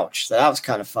on the couch. So that was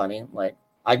kind of funny. Like,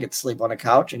 I get to sleep on the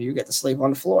couch, and you get to sleep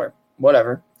on the floor.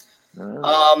 Whatever.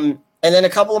 And then a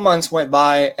couple of months went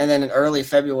by, and then in early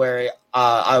February,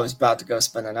 I was about to go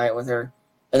spend the night with her.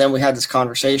 And then we had this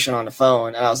conversation on the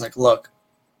phone, and I was like, look,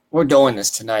 we're doing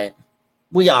this tonight.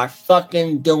 We are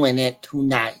fucking doing it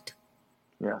tonight.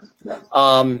 Yes.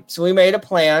 So we made a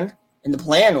plan, and the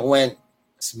plan went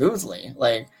smoothly.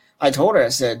 Like, I told her, I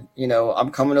said, I'm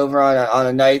coming over on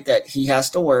a night that he has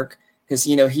to work because,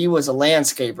 he was a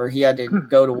landscaper. He had to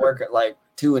go to work at like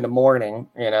 2 in the morning,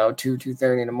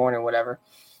 2:30 in the morning, whatever.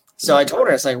 So I told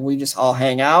her, it's like, we just all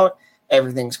hang out.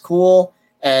 Everything's cool.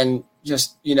 And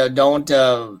just, don't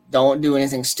do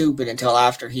anything stupid until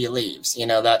after he leaves,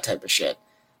 that type of shit.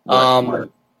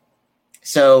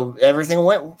 So everything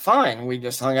went fine. We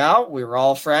just hung out. We were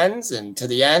all friends, and to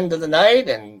the end of the night,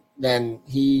 and then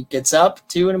he gets up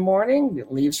 2 in the morning,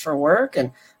 leaves for work,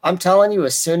 and I'm telling you,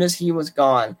 as soon as he was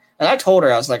gone, and I told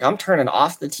her, I was like, I'm turning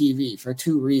off the TV for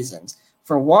 2 reasons.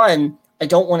 For one, I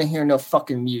don't want to hear no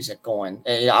fucking music going.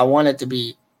 I want it to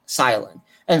be silent.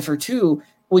 And for 2,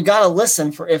 we got to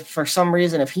listen if for some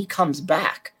reason, if he comes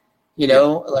back,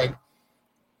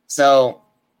 so...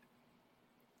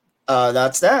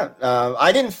 that's that.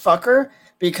 I didn't fuck her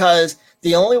because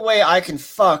the only way I can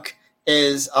fuck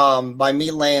is by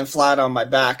me laying flat on my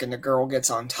back and the girl gets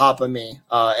on top of me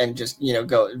and just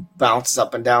bounces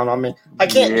up and down on me. I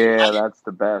can't. Yeah, that's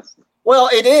the best. Well,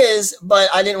 it is, but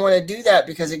I didn't want to do that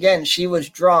because again, she was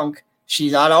drunk.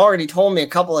 I'd already told me a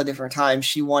couple of different times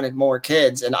she wanted more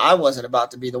kids, and I wasn't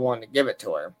about to be the one to give it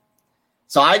to her.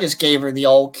 So I just gave her the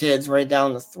old kids right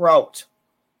down the throat.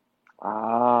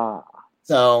 Ah.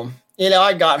 So,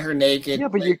 I got her naked. Yeah,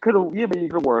 but you could have. Yeah, but you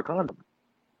could work on them.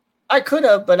 I could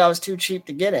have, but I was too cheap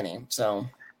to get any. So.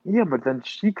 Yeah, but then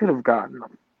she could have gotten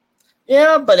them.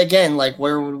 Yeah, but again, like,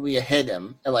 where would we have hid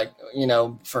him? Like,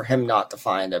 for him not to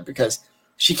find it, because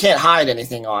she can't hide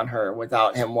anything on her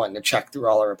without him wanting to check through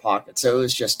all of her pockets. So it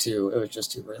was just too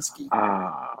risky.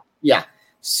 Ah. Yeah.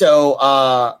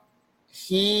 So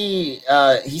he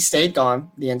stayed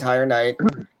gone the entire night.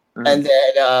 And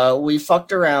then we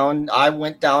fucked around. I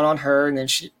went down on her, and then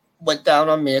she went down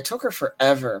on me. It took her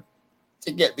forever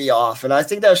to get me off, and I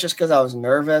think that was just because I was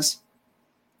nervous.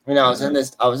 I was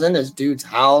in this dude's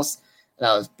house, and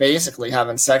I was basically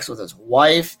having sex with his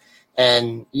wife.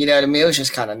 And, you know what I mean? It was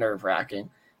just kind of nerve-wracking.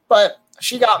 But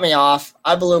she got me off.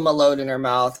 I blew my load in her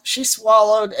mouth. She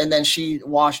swallowed, and then she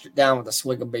washed it down with a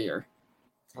swig of beer.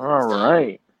 All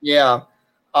right. Yeah.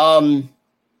 And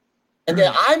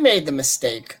then I made the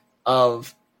mistake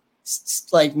of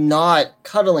like not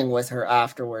cuddling with her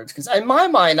afterwards, because in my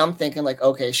mind I'm thinking like,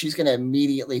 okay, she's gonna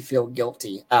immediately feel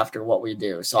guilty after what we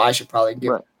do, so I should probably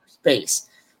give her space.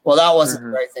 Well, that wasn't the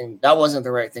right thing. That wasn't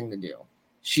the right thing to do.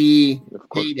 She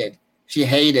hated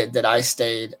that I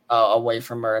stayed away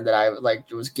from her and that I like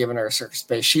was giving her a certain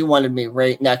space. She wanted me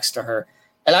right next to her,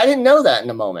 and I didn't know that in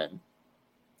the moment.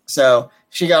 So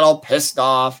she got all pissed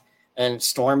off and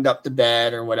stormed up to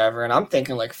bed or whatever. And I'm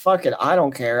thinking like, fuck it, I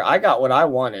don't care. I got what I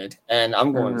wanted, and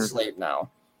I'm going to sleep now.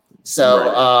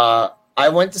 So I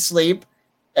went to sleep,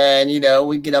 and, you know,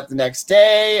 we get up the next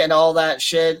day and all that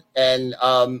shit. And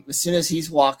as soon as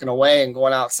he's walking away and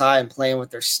going outside and playing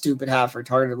with their stupid,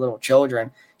 half-retarded little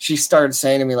children, she started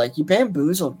saying to me, like, you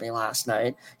bamboozled me last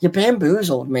night. You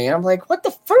bamboozled me. And I'm like, what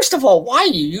the? First of all, why are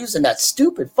you using that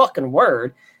stupid fucking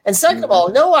word? And second of all,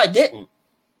 no, I didn't.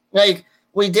 Like,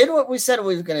 we did what we said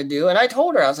we were going to do. And I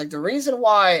told her, I was like, the reason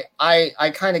why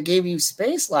I kind of gave you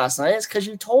space last night is because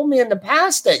you told me in the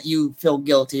past that you feel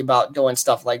guilty about doing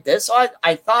stuff like this. So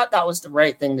I thought that was the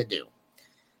right thing to do.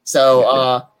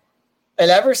 So,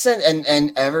 and ever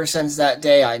since that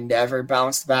day, I never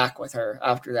bounced back with her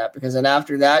after that, because then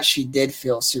after that, she did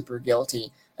feel super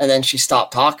guilty. And then she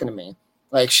stopped talking to me.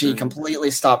 Like, she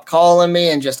completely stopped calling me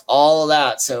and just all of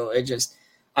that. So it just,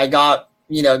 I got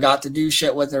to do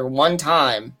shit with her one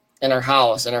time in her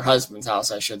house, in her husband's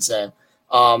house, I should say.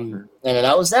 And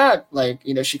that was that. Like,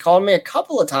 you know, she called me a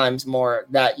couple of times more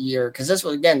that year, because this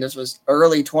was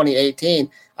early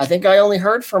 2018. I think I only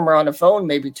heard from her on the phone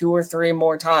maybe 2 or 3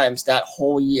 more times that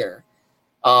whole year.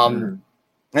 And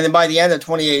then by the end of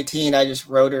 2018, I just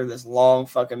wrote her this long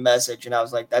fucking message, and I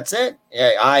was like, that's it.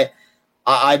 Yeah,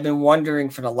 I've been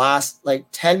wondering for the last like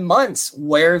 10 months,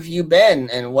 where have you been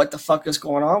and what the fuck is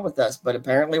going on with us? But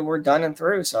apparently we're done and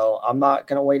through, so I'm not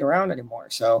going to wait around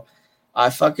anymore. So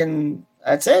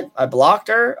that's it. I blocked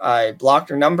her. I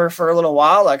blocked her number for a little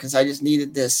while because I just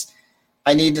needed this.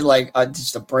 I need to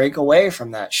just to break away from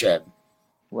that shit.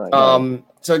 Right.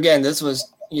 So again, this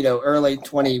was, that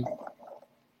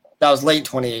was late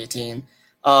 2018.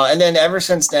 And then ever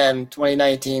since then,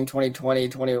 2019, 2020,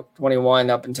 2021,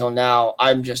 up until now,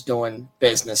 I'm just doing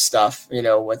business stuff,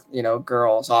 with,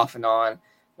 girls off and on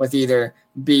with either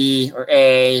B or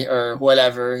A or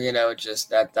whatever, just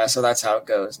that. So that's how it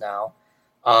goes now.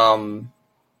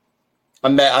 I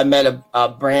met a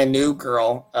brand new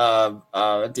girl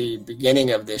at the beginning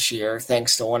of this year,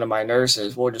 thanks to one of my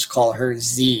nurses. We'll just call her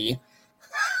Z.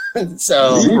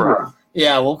 So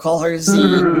yeah, we'll call her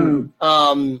Z.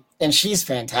 And she's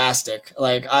fantastic.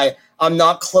 Like I'm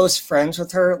not close friends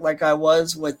with her like I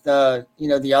was with the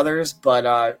others,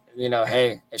 but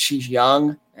hey, she's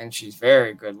young and she's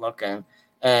very good looking,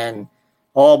 and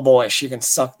oh boy, she can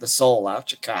suck the soul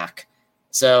out your cock.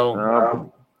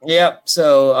 So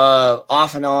so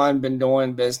off and on, been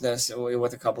doing business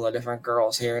with a couple of different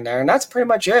girls here and there, and that's pretty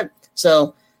much it.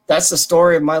 So that's the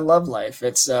story of my love life.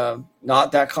 It's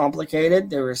not that complicated.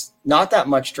 There was not that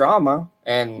much drama,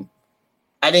 and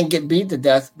I didn't get beat to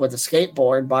death with a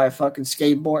skateboard by a fucking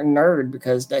skateboarding nerd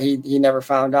because he never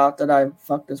found out that I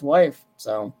fucked his wife.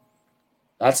 So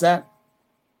that's that.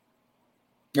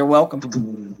 You're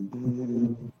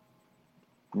welcome.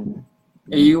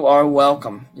 You are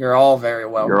welcome. You're all very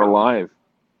welcome. You're alive.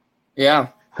 Yeah.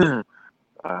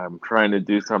 I'm trying to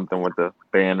do something with the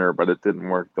banner, but it didn't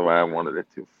work the way I wanted it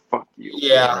to. Fuck you.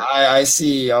 Yeah, I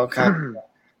see. Okay.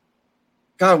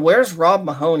 God, where's Rob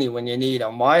Mahoney when you need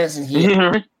him? Why isn't he?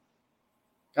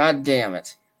 God damn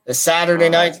it. The Saturday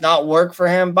nights not work for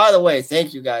him. By the way,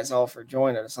 thank you guys all for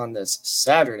joining us on this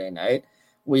Saturday night.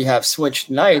 We have switched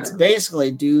nights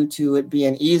basically due to it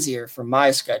being easier for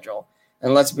my schedule.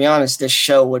 And let's be honest, this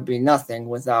show would be nothing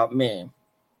without me.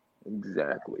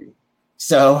 Exactly.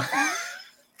 So,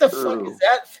 the fuck is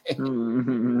that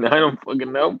thing? I don't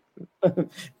fucking know.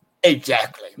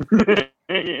 Exactly.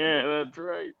 Yeah, that's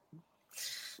right.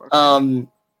 So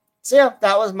yeah,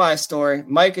 that was my story.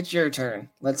 Mike, it's your turn.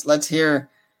 Let's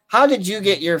hear, how did you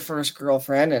get your first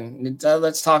girlfriend, and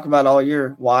let's talk about all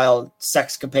your wild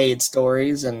sexcapade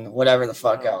stories and whatever the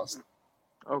fuck else.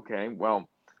 Okay, well,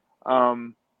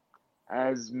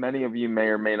 as many of you may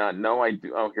or may not know, I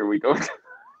do. Oh, here we go.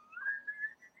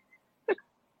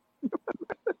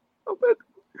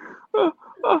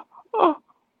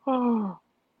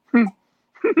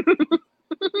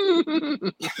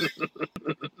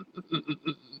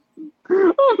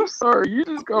 I'm sorry. sorry. You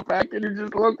just go back and you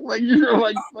just look like you're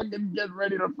like fucking getting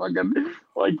ready to fucking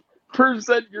like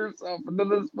present yourself into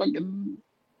this fucking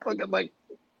like.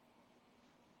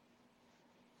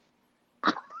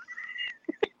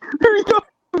 There he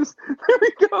goes. There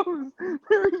he goes.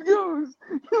 There he goes.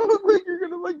 You look like you're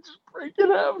gonna like just break it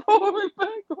half all the way back.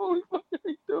 Holy fuck, are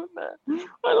you doing that?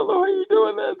 I don't know how you're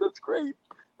doing that. That's great.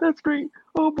 That's great.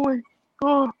 Oh boy.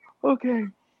 Oh, okay.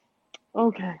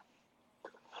 Okay.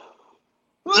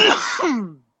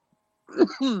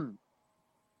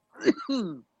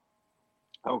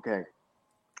 Okay.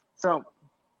 So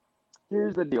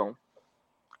here's the deal.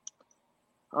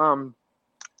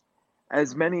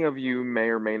 As many of you may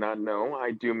or may not know,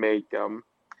 I do make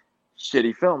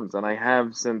shitty films, and I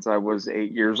have since I was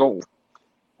 8 years old.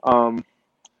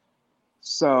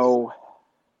 So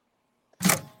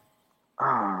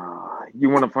you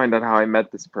want to find out how I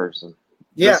met this person?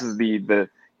 Yeah. This is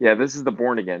this is the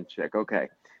born again chick. Okay,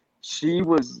 she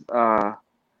was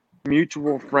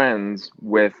mutual friends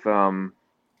with one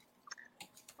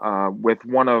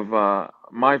of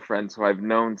my friends who I've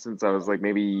known since I was like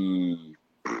maybe.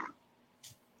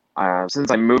 Since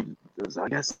I moved, I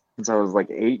guess since I was like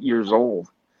 8 years old.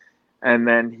 And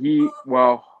then he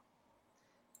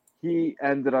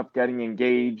ended up getting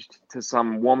engaged to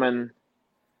some woman,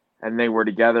 and they were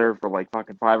together for like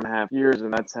fucking 5.5 years,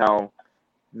 and that's how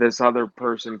this other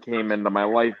person came into my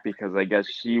life, because I guess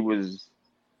she was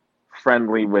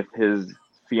friendly with his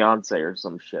fiance or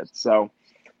some shit. So,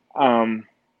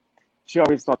 she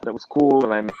always thought that it was cool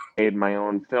that I made my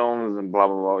own films and blah,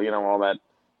 blah, blah, you know, all that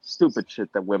stupid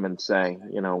shit that women say,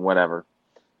 you know, whatever.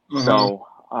 Mm-hmm. So,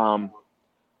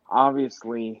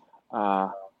 obviously,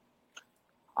 I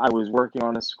was working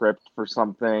on a script for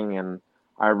something, and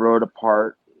I wrote a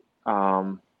part,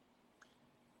 and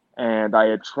I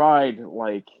had tried,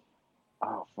 like,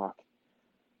 oh, fuck.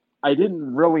 I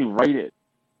didn't really write it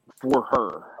for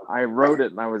her. I wrote it,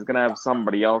 and I was going to have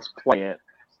somebody else play it.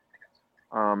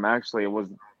 Actually, it was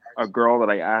a girl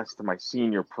that I asked to my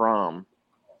senior prom,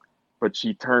 but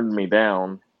she turned me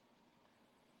down,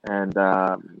 and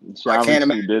she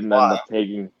obviously didn't end up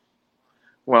taking.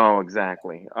 Well,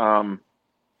 exactly.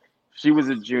 She was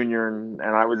a junior, and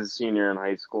I was a senior in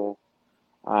high school.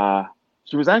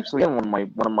 She was actually in one of my.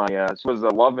 She was a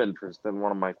love interest in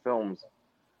one of my films.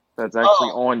 That's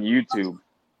actually on YouTube.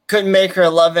 Couldn't make her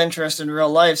a love interest in real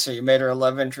life, so you made her a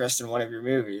love interest in one of your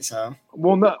movies, huh?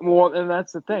 Well, and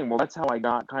that's the thing. Well, that's how I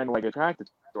got kind of like attracted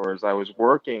to her. Is I was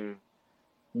working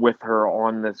with her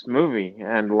on this movie,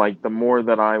 and like the more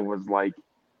that I was like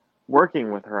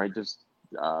working with her, I just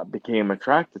became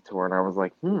attracted to her, and I was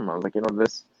like, I was like, you know,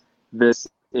 this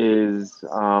is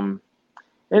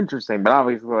interesting, but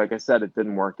obviously, like I said, it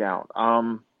didn't work out.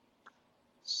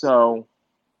 So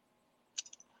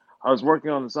I was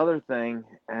working on this other thing,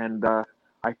 and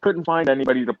I couldn't find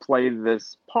anybody to play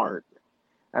this part,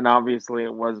 and obviously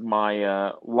it was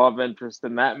my love interest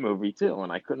in that movie too,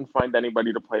 and I couldn't find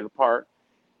anybody to play the part.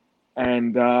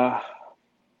 And I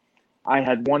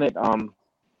had wanted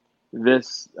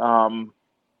this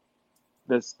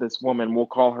woman, we'll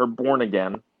call her Born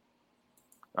Again,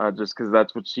 just because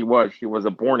that's what she was. She was a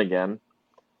born again,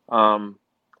 and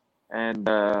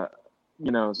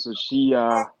you know, so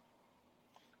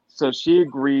she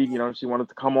agreed. You know, she wanted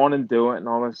to come on and do it and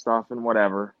all this stuff and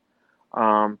whatever.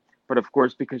 But of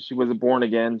course, because she was a born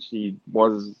again, she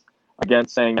was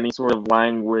against saying any sort of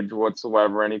language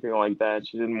whatsoever, anything like that.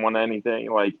 She didn't want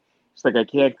anything like, she's like, I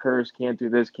can't curse, can't do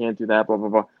this, can't do that, blah, blah,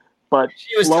 blah. But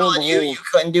she was telling you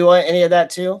couldn't do any of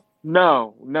that too?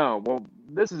 No. Well,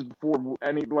 this is before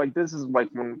this is like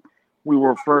when we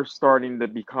were first starting to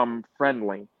become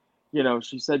friendly. You know,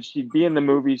 she said she'd be in the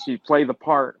movie, she'd play the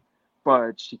part,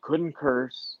 but she couldn't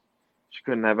curse. She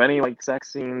couldn't have any like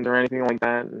sex scenes or anything like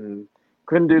that, and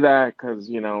couldn't do that because,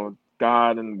 you know,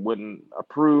 God and wouldn't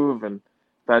approve, and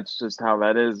that's just how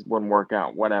that is, wouldn't work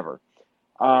out, whatever.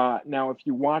 Now, if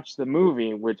you watch the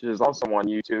movie, which is also on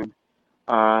YouTube,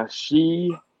 I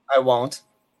won't.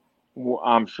 Well,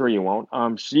 I'm sure you won't.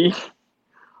 She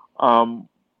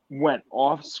went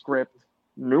off script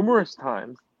numerous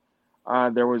times.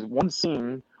 There was one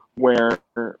scene where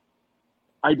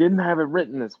I didn't have it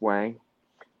written this way,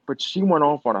 but she went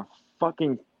off on a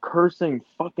fucking cursing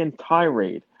fucking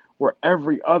tirade where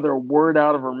every other word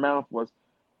out of her mouth was,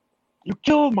 "You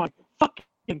killed my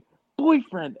fucking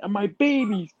boyfriend and my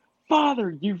baby's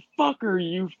father, you fucker,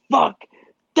 you fuck.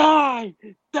 Die,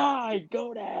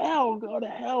 go to hell.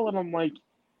 And I'm like,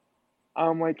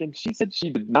 and she said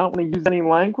she did not want to use any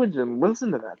language, and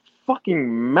listen to that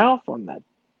fucking mouth on that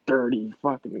dirty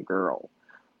fucking girl.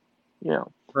 You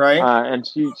know. Right. And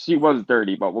she was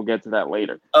dirty, but we'll get to that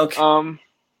later. Okay.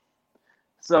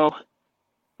 So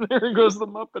there goes the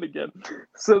Muppet again.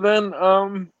 So then,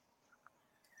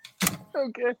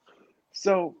 okay.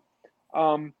 So,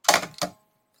 as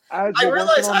I we're working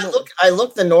realize on the I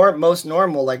look the most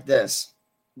normal like this.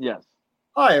 yes,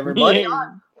 Hi everybody,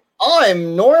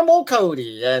 I'm Normal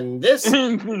Cody, and this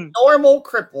Normal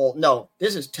Cripple. No,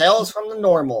 this is Tales from the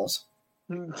Normals.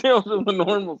 Tales from the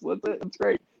Normals. That's it. That's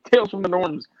great. Tales from the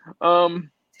Norms.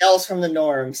 Tales from the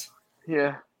Norms.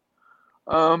 Yeah.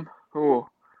 Cool.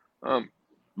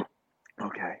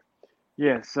 Okay.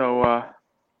 Yeah. So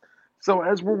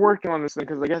as we're working on this thing,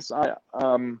 because I guess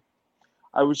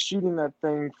I was shooting that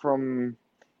thing from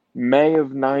May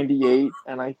of '98,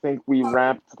 and I think we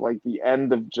wrapped like the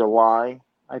end of July.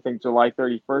 I think July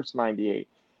 31st, '98.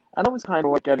 And I was kind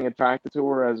of like getting attracted to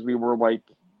her as we were like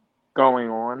going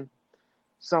on.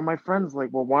 So my friend's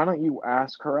like, well, why don't you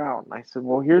ask her out? And I said,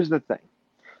 well, here's the thing.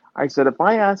 I said, if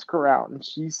I ask her out and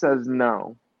she says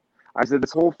no, I said,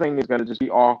 this whole thing is going to just be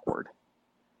awkward.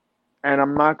 And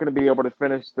I'm not going to be able to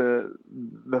finish the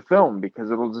film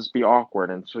because it'll just be awkward.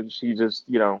 And so she just,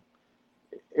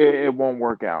 it won't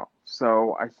work out.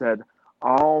 So I said,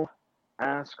 I'll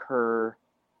ask her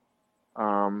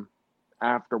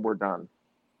after we're done.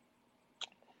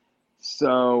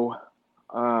 So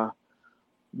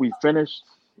we finished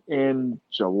in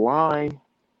July.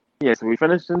 Yeah, so we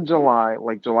finished in July,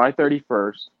 like July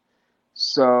 31st.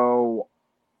 So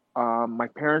my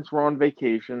parents were on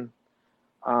vacation.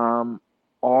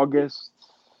 August,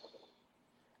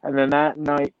 and then that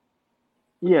night,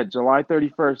 yeah, July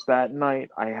 31st, that night,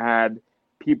 I had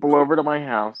people over to my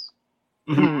house.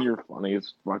 You're funny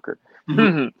as fucker.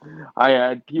 I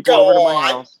had people over to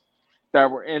my house that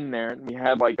were in there, and we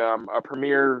had like a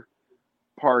premiere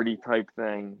party type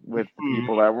thing with the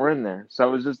people that were in there. So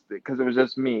it was just because it was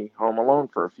just me home alone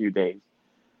for a few days.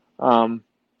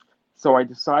 So I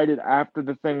decided after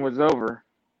the thing was over,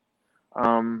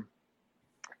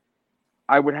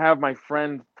 I would have my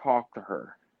friend talk to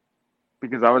her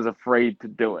because I was afraid to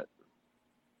do it.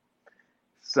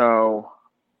 So,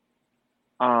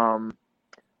 oh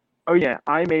yeah,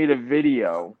 I made a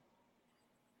video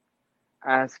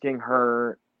asking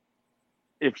her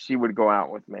if she would go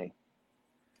out with me.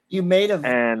 You made a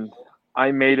And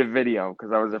I made a video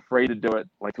because I was afraid to do it,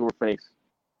 like to her face.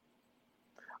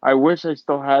 I wish I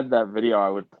still had that video. I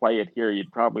would play it here.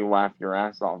 You'd probably laugh your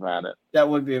ass off at it. That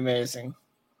would be amazing.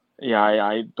 Yeah,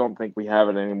 I don't think we have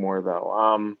it anymore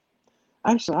though.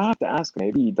 Actually, I'll have to ask.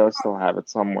 Maybe he does still have it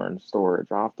somewhere in storage.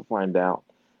 I'll have to find out.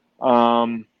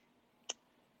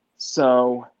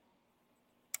 So,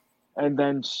 and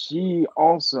then she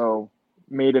also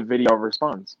made a video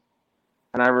response.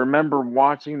 And I remember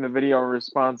watching the video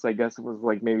response, I guess it was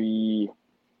like maybe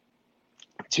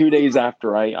 2 days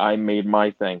after I made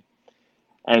my thing.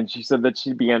 And she said that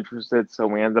she'd be interested, so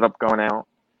we ended up going out.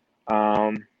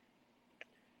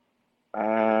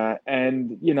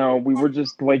 And, we were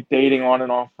just like dating on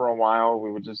and off for a while.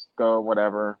 We would just go,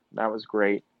 whatever. That was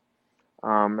great.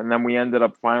 And then we ended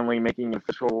up finally making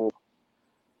official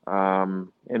in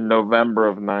November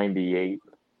of '98.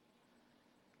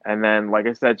 And then, like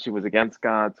I said, she was against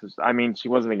God. I mean, she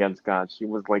wasn't against God. She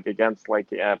was like against like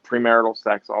premarital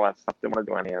sex, all that stuff. Didn't want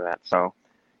to do any of that. So,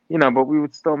 but we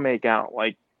would still make out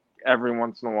like every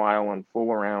once in a while and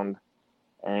fool around.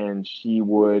 And she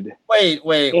would wait.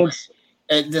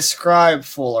 Describe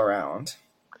fool around.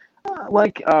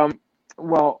 Like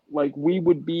we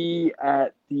would be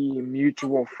at the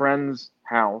mutual friend's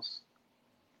house,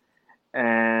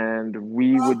 and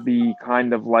we would be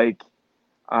kind of like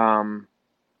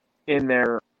in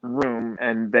their room,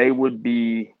 and we'd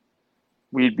be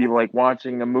like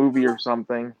watching a movie or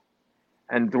something,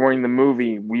 and during the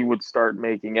movie we would start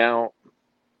making out,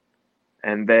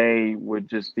 and they would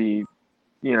just be,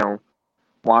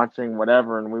 watching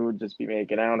whatever, and we would just be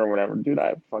making out or whatever. Dude,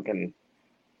 I'd fucking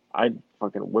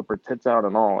whip her tits out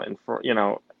and all, and for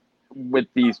with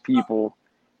these people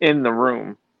in the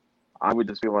room, I would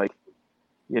just be like,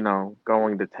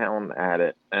 going to town at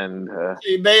it, and so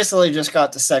you basically just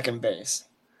got to second base.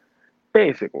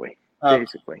 Basically.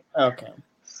 Okay.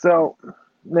 So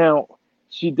now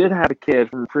she did have a kid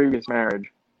from a previous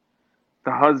marriage.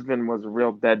 The husband was a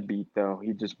real deadbeat, though.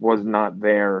 He just was not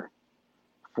there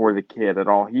for the kid at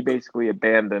all. He basically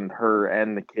abandoned her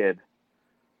and the kid.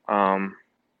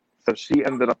 So she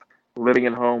ended up living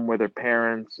at home with her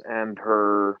parents and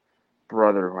her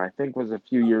brother, who I think was a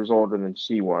few years older than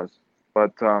she was.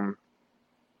 But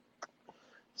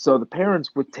so the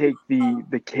parents would take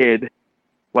the kid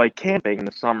like camping in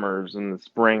the summers and the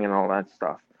spring and all that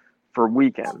stuff for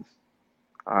weekends,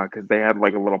 because they had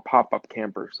like a little pop-up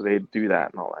camper, so they'd do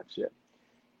that and all that shit.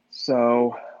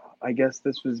 So I guess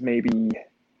this was maybe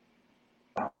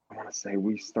to say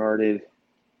we started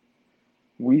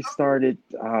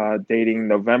dating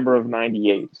November of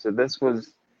 98. So this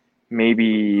was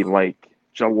maybe like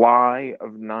July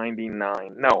of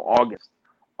 99. No,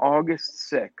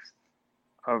 August 6th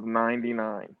of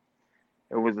 99.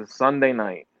 It was a Sunday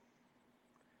night.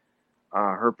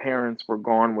 Her parents were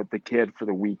gone with the kid for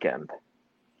the weekend.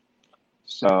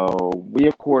 So we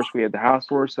had the house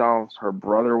to ourselves. Her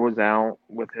brother was out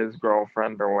with his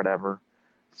girlfriend or whatever.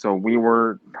 So we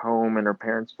were home in her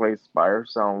parents' place by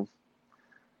ourselves.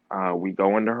 We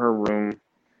go into her room.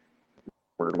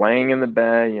 We're laying in the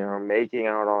bed, making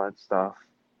out, all that stuff.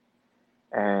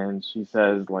 And she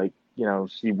says, like,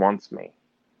 she wants me.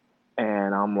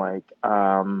 And I'm like,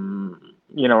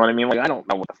 you know what I mean? Like, I don't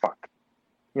know what the fuck.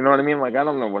 You know what I mean? Like, I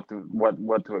don't know what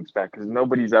to expect, because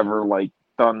nobody's ever, like,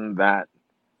 done that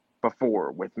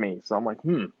before with me. So I'm like,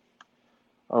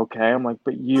 okay. I'm like,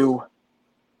 but you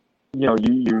didn't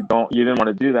want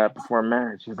to do that before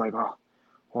marriage. She's like, oh,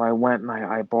 well, I went and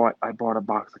I bought a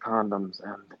box of condoms,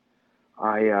 and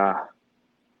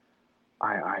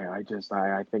I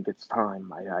think it's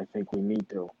time. I think we need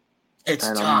to. It's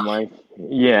And time. I'm like,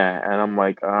 yeah. And I'm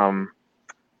like,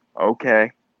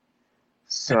 okay.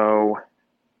 So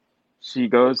she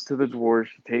goes to the drawer.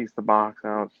 She takes the box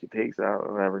out. She takes out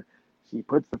whatever. She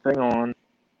puts the thing on.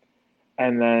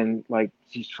 And then, like,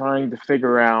 she's trying to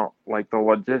figure out, like, the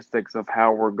logistics of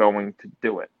how we're going to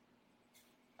do it.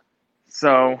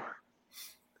 So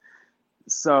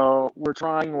we're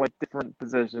trying, like, different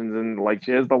positions, and, like,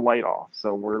 she has the light off,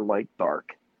 so we're, like,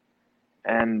 dark.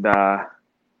 And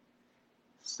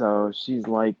so she's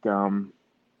like, what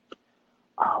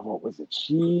was it?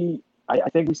 I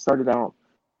think we started out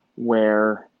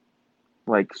where,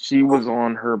 like, she was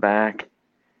on her back,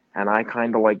 and I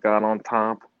kind of, like, got on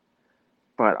top.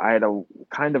 But I had a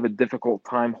kind of a difficult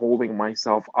time holding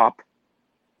myself up.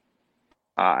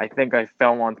 I think I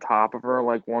fell on top of her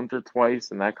like once or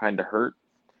twice, and that kind of hurt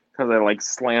because I like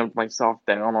slammed myself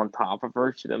down on top of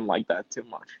her. She didn't like that too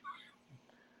much.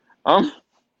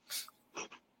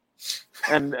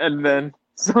 And then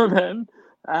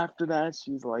after that,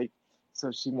 she's like,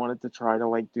 so she wanted to try to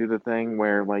like do the thing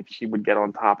where like she would get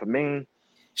on top of me.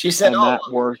 She said, and that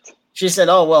worked. She said,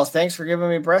 "Oh well, thanks for giving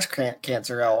me breast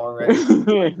cancer already."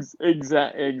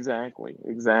 Exactly.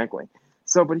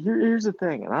 So, but here's the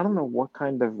thing, and I don't know what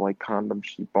kind of like condom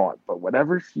she bought, but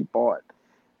whatever she bought,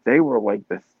 they were like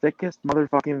the thickest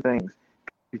motherfucking things,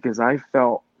 because I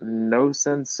felt no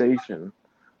sensation.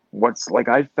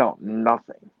 I felt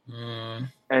nothing,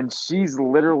 and she's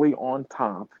literally on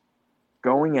top,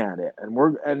 going at it,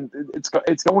 and it's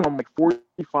going on like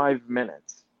 45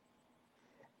 minutes.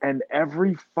 And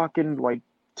every fucking, like,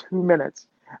 2 minutes,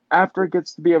 after it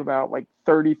gets to be about, like,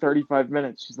 35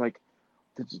 minutes, she's like,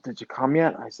 did you come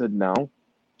yet? I said, no.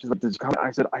 She's like, did you come? I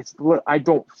said, look, I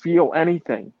don't feel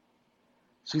anything.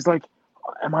 She's like,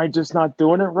 am I just not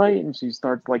doing it right? And she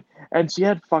starts, like, and she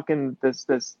had fucking this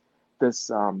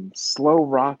slow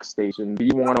rock station,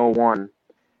 B101,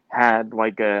 had,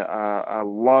 like,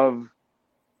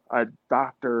 a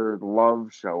doctor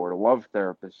love show or love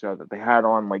therapist show that they had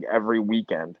on like every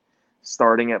weekend,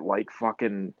 starting at like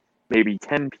fucking maybe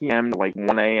 10 p.m. to like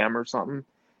 1 a.m. or something.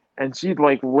 And she'd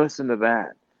like listen to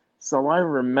that. So I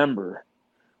remember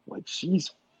like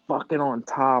she's fucking on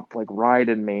top, like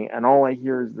riding me, and all I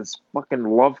hear is this fucking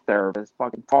love therapist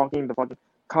fucking talking to fucking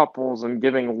couples and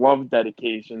giving love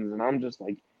dedications, and I'm just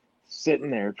like sitting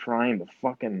there trying to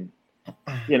fucking,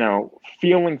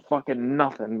 feeling fucking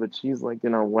nothing, but she's like,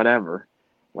 whatever,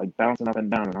 like bouncing up and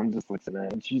down, and I'm just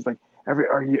listening, and she's like,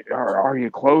 are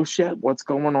you close yet? What's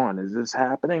going on? Is this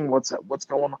happening? What's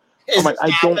going on? I'm like,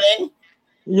 I don't.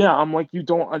 Yeah, I'm like, you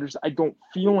don't understand. I don't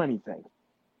feel anything.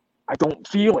 I don't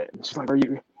feel it. And she's like,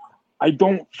 I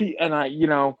don't feel,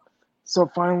 and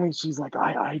so finally she's like,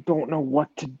 I don't know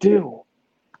what to do.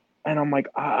 And I'm like,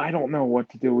 I don't know what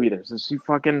to do either. So she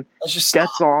fucking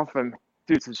gets off, and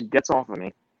dude, so she gets off of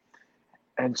me,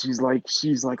 and she's like,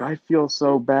 I feel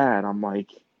so bad. I'm like,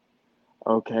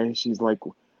 okay. She's like,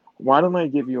 why don't I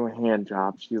give you a hand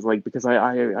job? She's like, because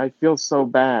I feel so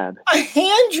bad. A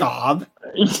hand job?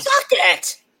 Suck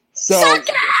it! Suck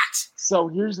it! So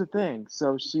here's the thing.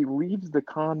 So she leaves the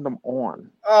condom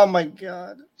on. Oh my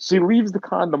god. She leaves the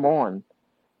condom on,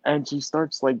 and she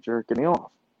starts like jerking me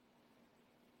off.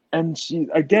 And she,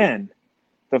 again,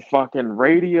 the fucking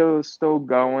radio's still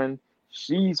going.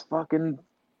 She's fucking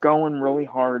going really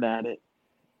hard at it.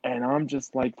 And I'm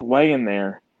just like laying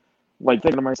there, like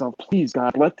thinking to myself, please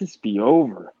God, let this be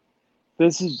over.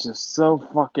 This is just so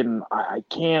fucking, I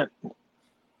can't.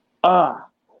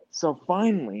 So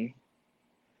finally,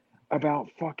 about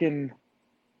fucking,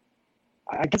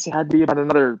 I guess it had to be about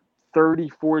another 30,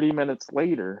 40 minutes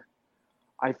later,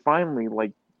 I finally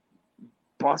like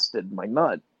busted my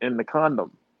nut in the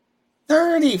condom.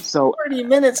 30, So 40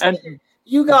 minutes and later,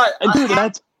 you got and dude,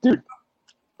 that's dude,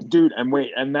 and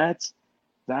wait, and that's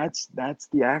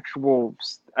the actual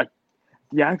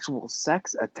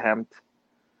sex attempt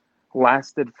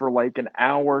lasted for like an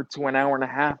hour to an hour and a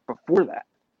half before that.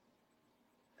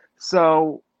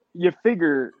 So you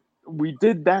figure we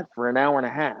did that for an hour and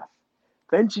a half.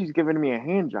 Then she's giving me a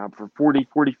hand job for 40,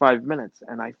 45 minutes,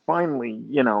 and I finally,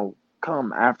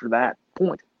 come after that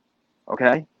point.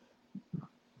 Okay?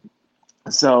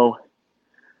 So,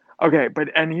 okay,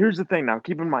 and here's the thing now.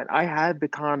 Keep in mind, I had the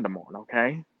condom on,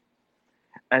 okay?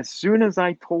 As soon as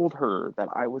I told her that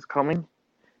I was coming,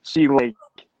 she, like,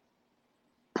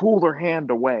 pulled her hand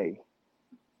away.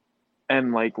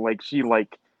 And, she,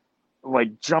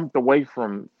 jumped away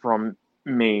from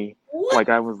me what? like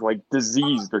I was, like,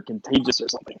 diseased or contagious or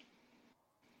something.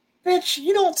 Bitch,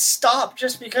 you don't stop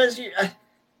just because you.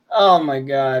 Oh my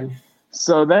god.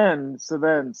 So then she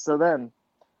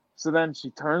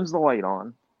turns the light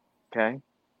on, okay?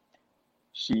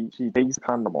 She takes the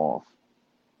condom off.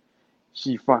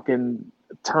 She fucking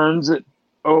turns it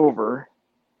over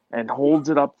and holds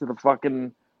it up to the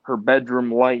fucking her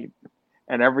bedroom light,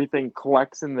 and everything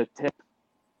collects in the tip.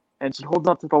 And she holds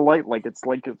up to the light like it's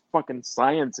like a fucking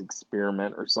science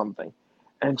experiment or something.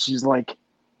 And she's like,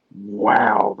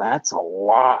 "Wow, that's a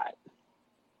lot."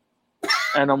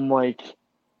 And I'm like,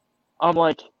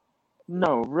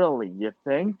 "No, really, you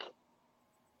think?"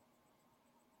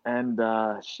 And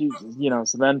she's,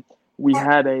 so then we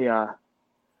had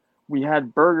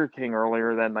Burger King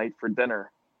earlier that night for dinner.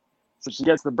 So she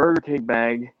gets the Burger King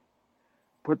bag,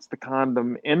 puts the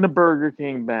condom in the Burger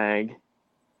King bag,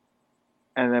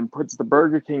 and then puts the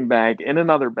Burger King bag in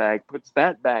another bag, puts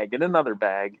that bag in another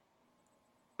bag,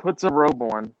 puts a robe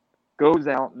on, goes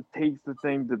out and takes the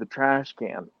thing to the trash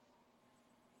can.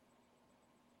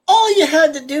 All you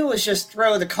had to do was just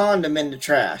throw the condom in the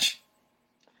trash.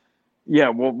 Yeah,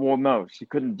 well, no, she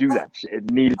couldn't do that.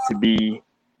 It needed to be,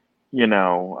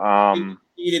 It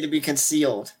needed to be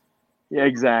concealed. Yeah,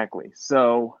 exactly.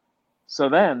 So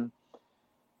that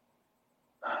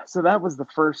was the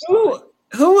first time.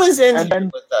 Who is in here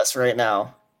with us right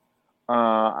now?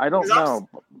 I don't know.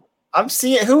 I'm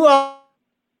seeing who else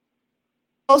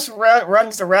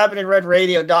runs the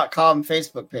rabbitandredradio.com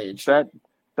Facebook page.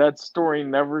 That story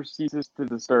never ceases to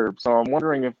disturb. So I'm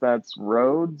wondering if that's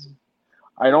Rhodes.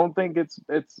 I don't think it's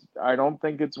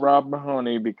Rob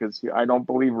Mahoney, because I don't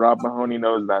believe Rob Mahoney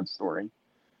knows that story.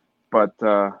 But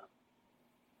I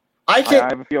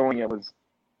have a feeling it was.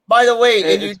 By the way,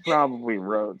 it's probably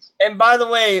Rhodes. And by the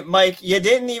way, Mike, you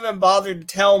didn't even bother to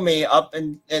tell me up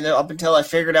until I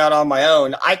figured out on my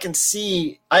own. I can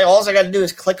see. All I got to do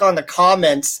is click on the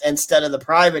comments instead of the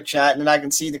private chat, and then I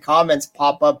can see the comments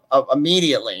pop up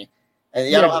immediately. And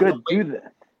do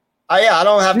that. I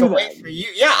don't have to wait for you.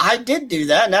 Yeah, I did do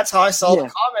that, and that's how I saw the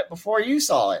comment before you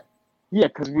saw it. Yeah,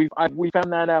 because we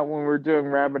found that out when we were doing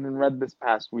Rabbit and Red this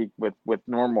past week with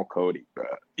normal Cody.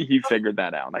 He figured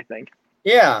that out, I think.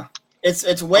 Yeah,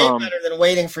 it's way better than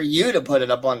waiting for you to put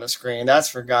it up on the screen. That's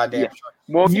for goddamn sure.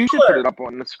 Well, you should put it up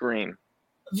on the screen.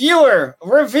 Viewer,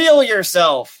 reveal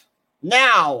yourself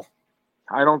now.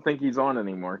 I don't think he's on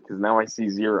anymore because now I see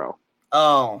 0.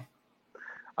 Oh.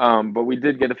 But we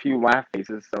did get a few laugh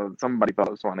faces, so somebody thought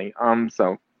it was funny.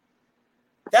 So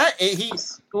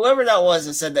whoever that was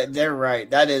that said that, they're right.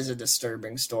 That is a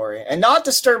disturbing story, and not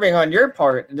disturbing on your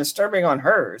part, disturbing on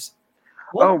hers.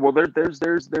 What? Oh well, there's.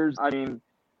 I mean,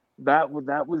 that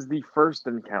was the first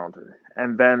encounter,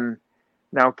 and then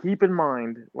now keep in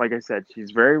mind, like I said,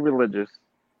 she's very religious,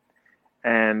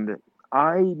 and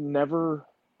I never.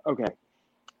 Okay,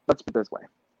 let's put it this way.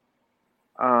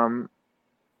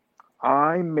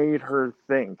 I made her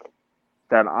think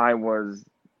that I was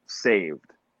saved.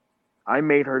 I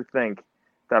made her think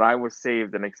that I was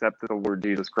saved and accepted the Lord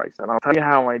Jesus Christ. And I'll tell you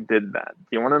how I did that. Do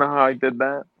you want to know how I did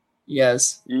that?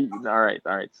 Yes. All right.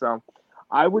 So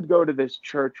I would go to this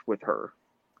church with her,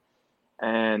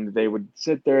 and they would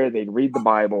sit there, they'd read the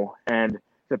Bible, and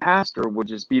the pastor would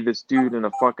just be this dude in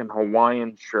a fucking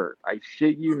Hawaiian shirt. I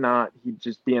shit you not, he'd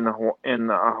just be in a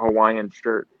Hawaiian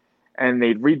shirt. And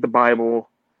they'd read the Bible,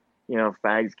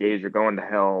 fags, gays, you're going to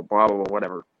hell, blah, blah, blah,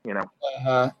 whatever,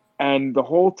 Uh-huh. And the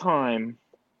whole time,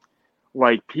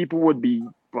 like, people would be,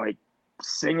 like,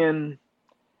 singing,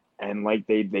 and, like,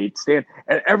 they'd stand.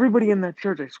 And everybody in that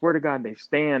church, I swear to God, they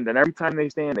stand. And every time they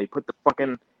stand, they put the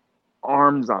fucking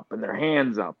arms up and their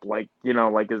hands up, like,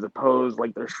 like as opposed,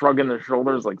 like, they're shrugging their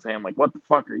shoulders, like, saying, like, what the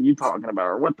fuck are you talking about?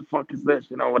 Or what the fuck is this?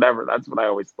 Whatever. That's what I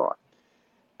always thought.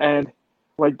 And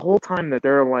like the whole time that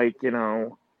they're like,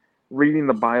 reading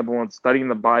the Bible and studying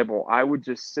the Bible, I would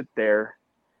just sit there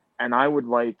and I would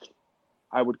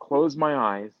close my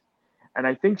eyes, and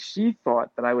I think she thought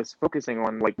that I was focusing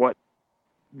on like what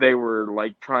they were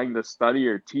like trying to study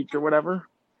or teach or whatever.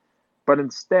 But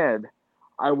instead,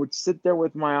 I would sit there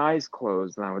with my eyes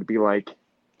closed and I would be like,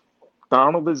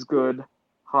 Donald is good,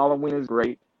 Halloween is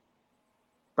great.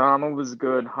 Donald is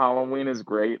good, Halloween is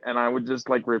great. And I would just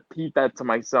like repeat that to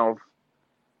myself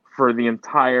for the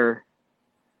entire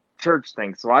church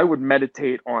thing. So I would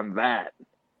meditate on that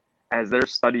as they're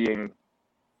studying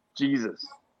Jesus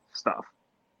stuff.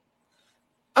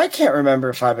 I can't remember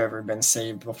if I've ever been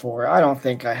saved before. I don't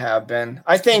think I have been.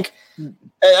 I think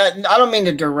I don't mean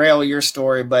to derail your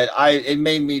story, but it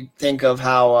made me think of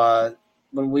how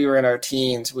when we were in our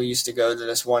teens, we used to go to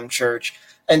this one church,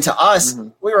 and to us,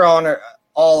 we were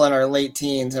all in our late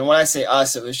teens. And when I say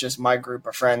us, it was just my group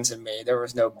of friends and me. There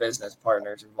was no business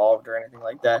partners involved or anything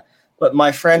like that. But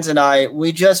my friends and I,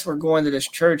 we just were going to this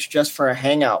church just for a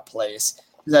hangout place.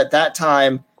 Because at that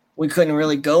time, we couldn't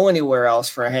really go anywhere else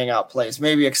for a hangout place,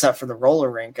 maybe except for the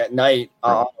roller rink at night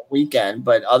on the weekend.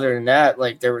 But other than that,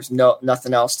 like there was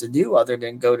nothing else to do other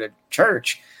than go to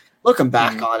church. Looking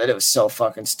back on it, it was so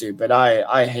fucking stupid.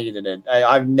 I hated it.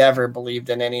 I've never believed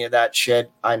in any of that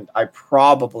shit. I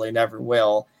probably never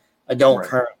will. I don't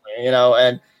currently,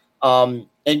 and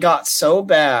it got so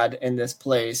bad in this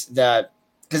place that,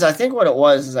 because I think what it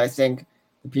was is I think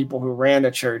the people who ran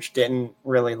the church didn't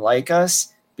really like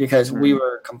us, because we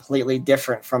were completely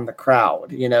different from the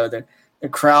crowd. The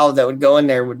crowd that would go in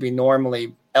there would be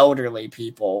normally elderly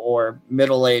people or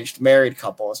middle-aged married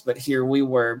couples. But here we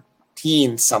were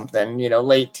teens something,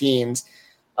 late teens.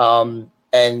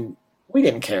 And we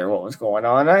didn't care what was going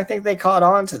on. And I think they caught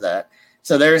on to that.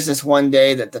 So there's this one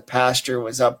day that the pastor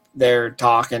was up there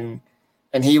talking,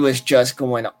 and he was just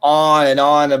going on and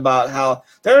on about how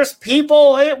there's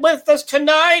people with us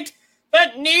tonight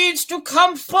that needs to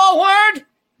come forward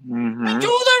and do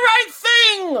the right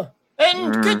thing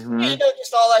and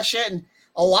just all that shit. And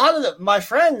a lot of my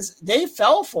friends, they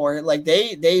fell for it. Like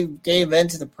they gave in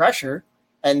to the pressure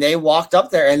and they walked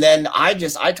up there. And then I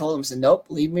told them, nope,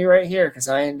 leave me right here because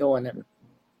I ain't doing it.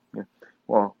 Yeah.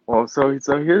 Well, so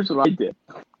here's what I did.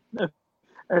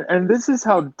 And this is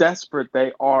how desperate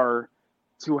they are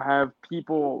to have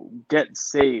people get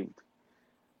saved.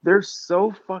 They're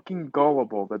so fucking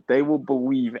gullible that they will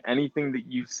believe anything that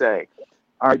you say.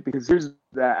 All right, because here's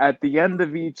that. At the end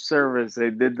of each service, they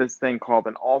did this thing called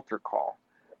an altar call,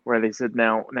 where they said,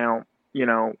 now,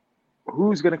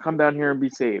 who's going to come down here and be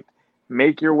saved?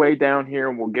 Make your way down here,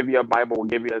 and we'll give you a Bible, we'll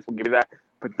give you this, we'll give you that.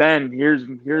 But then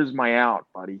here's my out,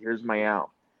 buddy. Here's my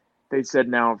out. They said,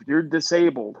 now, if you're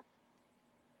disabled,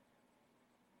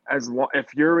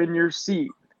 if you're in your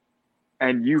seat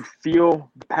and you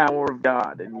feel the power of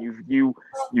God, and you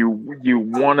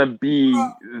want to be,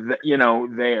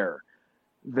 there,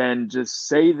 then just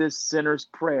say this sinner's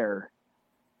prayer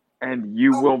and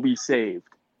you will be saved.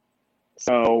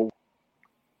 So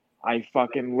I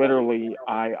fucking literally,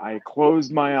 I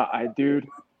closed my eye, dude.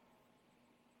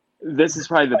 This is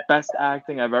probably the best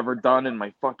acting I've ever done in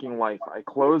my fucking life. I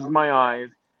closed my eyes.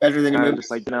 Better than you. I'm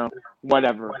just like,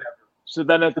 whatever. So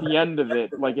then at the end of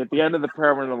it, like at the end of the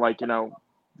prayer, when they're like,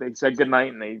 they said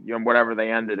goodnight and they, whatever,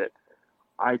 they ended it.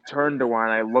 I turned to her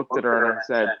and I looked at her and I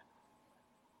said,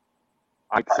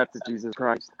 I accepted Jesus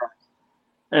Christ.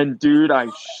 And dude, I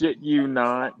shit you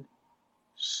not,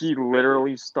 she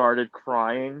literally started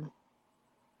crying.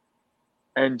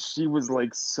 And she was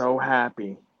like so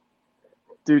happy.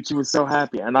 Dude, she was so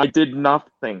happy. And I did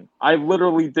nothing. I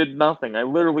literally did nothing. I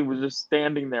literally was just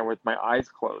standing there with my eyes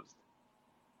closed.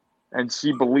 And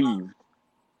she believed.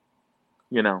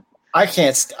 I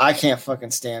can't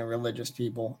fucking stand religious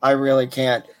people. I really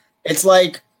can't. It's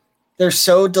like they're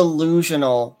so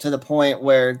delusional to the point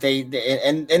where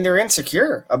they're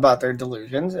insecure about their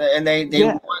delusions, and they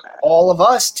want all of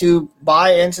us to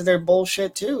buy into their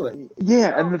bullshit too.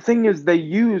 And the thing is, they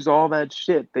use all that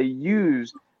shit. They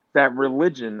use that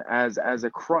religion as a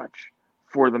crutch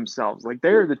for themselves. Like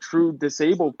they're the true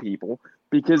disabled people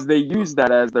because they use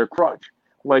that as their crutch.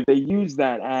 Like they use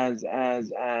that as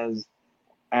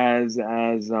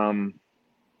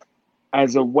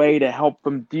a way to help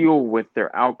them deal with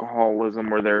their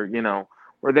alcoholism or their,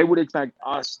 where they would expect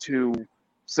us to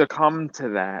succumb to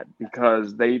that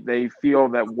because they feel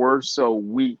that we're so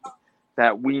weak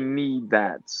that we need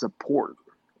that support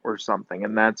or something.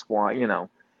 And that's why,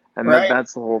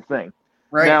 that's the whole thing.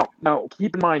 Right. Now,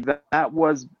 keep in mind that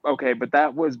was, okay, but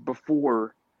that was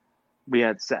before we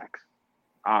had sex.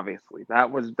 Obviously, that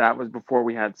was before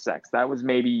we had sex. That was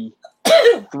maybe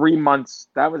like 3 months.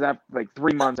 That was after like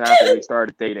 3 months after we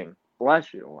started dating.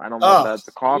 Bless you. I don't know if that's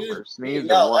a cough or a sneeze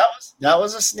or what. That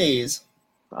was a sneeze.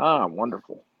 Ah,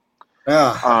 wonderful.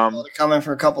 Yeah, I felt it coming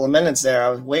for a couple of minutes there. I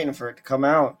was waiting for it to come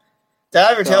out. Did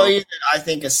I ever tell you that I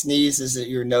think a sneeze is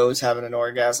your nose having an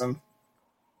orgasm?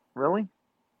 Really?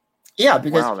 Yeah,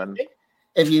 because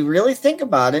if you really think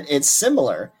about it, it's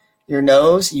similar. Your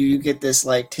nose, you get this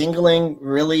like tingling,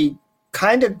 really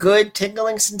kind of good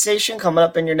tingling sensation coming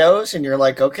up in your nose, and you're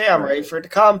like, okay, I'm ready for it to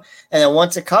come. And then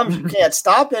once it comes, you can't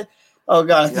stop it. Oh,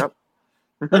 God. Yep.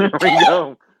 There we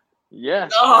go.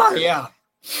 Yes. Oh, yeah.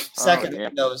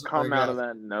 Second nose. Come out of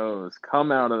that nose.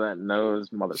 Come out of that nose,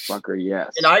 motherfucker,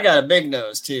 yes. And I got a big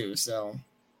nose, too, so.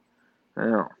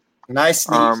 Yeah. And I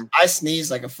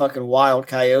sneeze like a fucking wild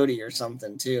coyote or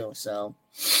something, too, so.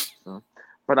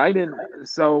 But I didn't.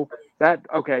 So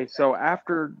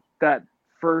after that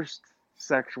first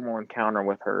sexual encounter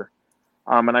with her,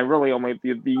 and I really only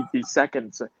the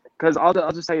second, because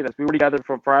I'll just say this: we were together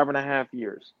for 5.5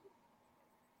 years,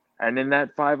 and in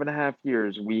that 5.5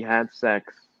 years, we had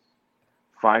sex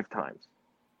 5 times.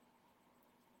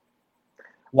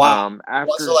 Wow!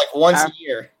 So like once a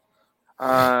year.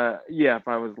 Yeah, if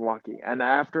I was lucky. And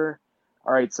after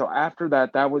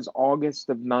that was August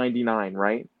of '99,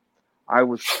 right? I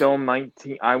was still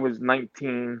 19. I was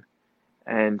 19,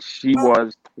 and she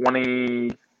was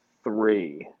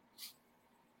 23,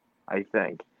 I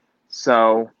think.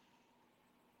 So,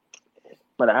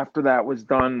 but after that was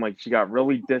done, like she got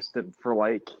really distant for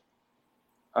like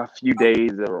a few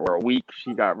days or a week.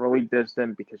 She got really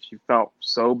distant because she felt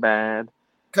so bad.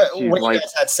 When you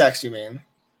guys had sex, you mean?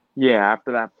 Yeah,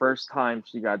 after that first time,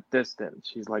 she got distant.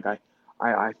 She's like,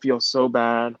 I feel so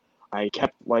bad. I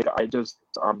kept like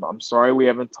I'm sorry we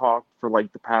haven't talked for like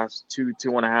the past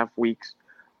 2.5 weeks.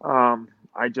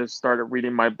 I just started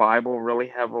reading my Bible really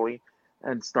heavily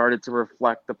and started to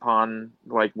reflect upon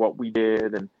like what we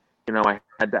did, and I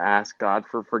had to ask God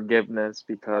for forgiveness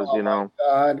because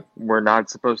we're not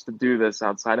supposed to do this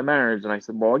outside of marriage. And I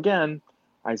said, well, again,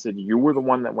 you were the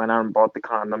one that went out and bought the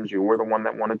condoms. You were the one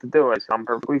that wanted to do it. I said, I'm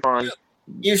perfectly fine.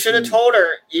 You should have told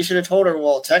her.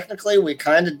 Well, technically, we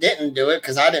kind of didn't do it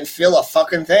because I didn't feel a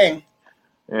fucking thing.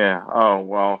 Yeah. Oh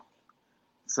well.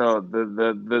 So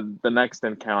the next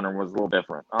encounter was a little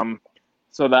different.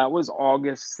 So that was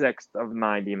August 6th of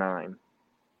 '99.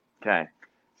 Okay.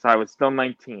 So I was still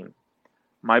 19.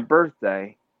 My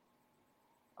birthday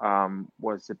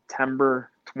was September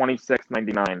 26th,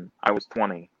 '99. I was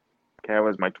 20. Okay, it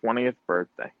was my 20th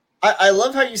birthday. I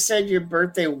love how you said your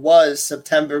birthday was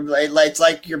September. It's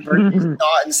like your birthday's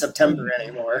not in September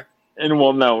anymore. And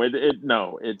well, no,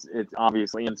 it's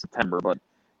obviously in September, but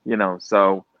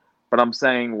but I'm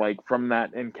saying like from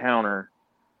that encounter,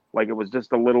 like it was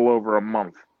just a little over a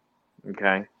month.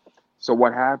 Okay, so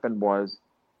what happened was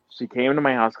she came to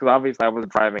my house because obviously I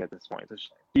wasn't driving at this point, so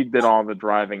she did all the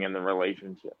driving in the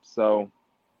relationship. So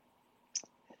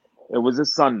it was a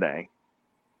Sunday.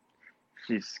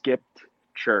 She skipped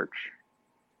church.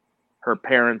 Her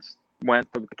parents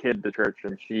took the kid to church,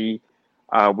 and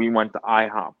we went to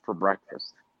IHOP for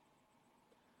breakfast.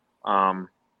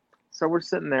 So we're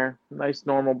sitting there, nice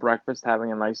normal breakfast,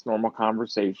 having a nice normal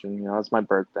conversation. It's my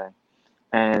birthday.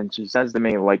 And she says to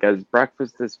me, like as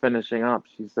breakfast is finishing up,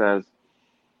 she says,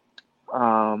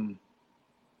 how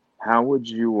would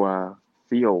you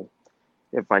feel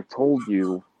if I told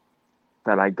you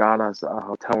that I got us a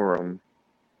hotel room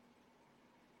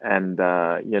and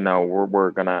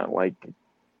we're gonna like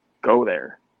go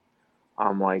there?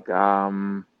 I'm like,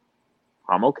 I'm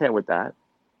okay with that.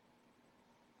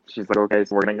 She's like, okay,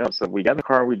 so we're gonna go. So we get in the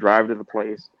car, we drive to the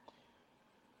place.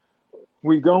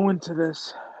 We go into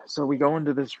this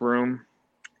room,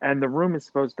 and the room is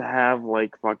supposed to have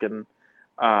like fucking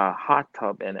hot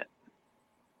tub in it.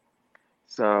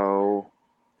 So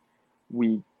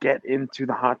we get into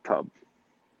the hot tub.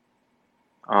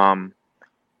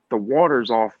 The water's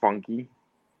all funky,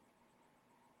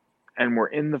 and we're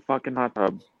in the fucking hot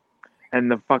tub,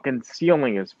 and the fucking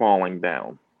ceiling is falling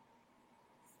down.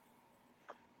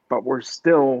 But we're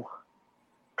still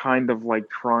kind of like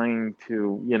trying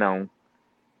to,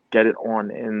 get it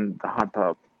on in the hot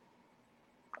tub.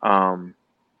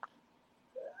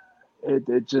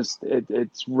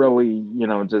 It's really,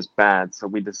 just bad. So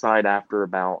we decide after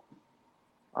about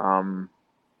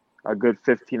a good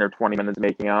 15 or 20 minutes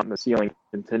making out and the ceiling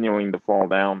continuing to fall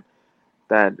down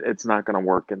that it's not going to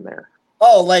work in there.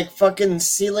 Oh, like fucking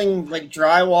ceiling, like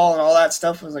drywall and all that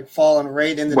stuff was like falling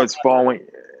right into what's falling.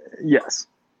 Yes.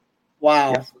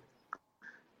 Wow. Yes.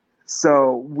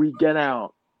 So we get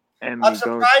out and I'm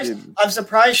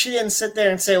surprised she didn't sit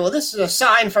there and say, well, this is a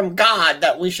sign from God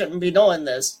that we shouldn't be doing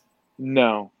this.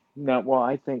 No, no. Well,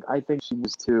 I think she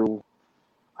was too.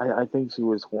 I think she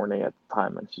was horny at the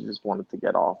time, and she just wanted to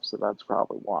get off. So that's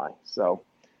probably why.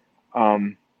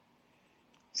 Um,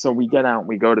 so we get out, and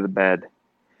we go to the bed,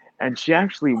 and she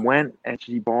actually went and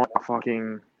she bought a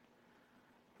fucking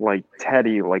like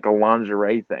teddy, like a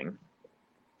lingerie thing,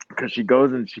 because she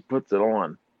goes and she puts it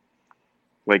on,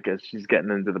 like as she's getting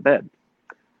into the bed.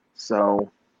 So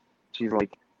she's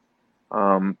like,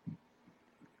 um,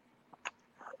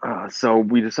 so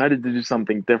we decided to do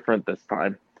something different this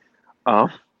time.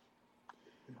 Um,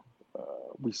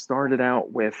 we started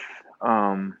out with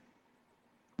um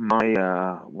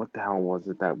my what the hell was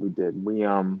it that we did? We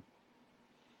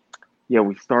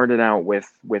started out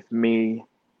with me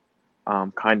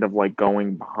kind of like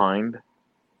going behind,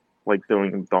 like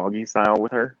doing doggy style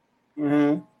with her.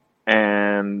 Mm-hmm.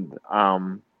 And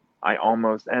I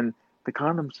almost and the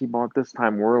condoms she bought this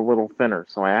time were a little thinner,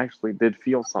 so I actually did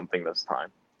feel something this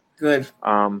time. Good.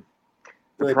 Um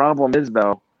the Good. problem is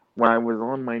though, when I was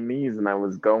on my knees and I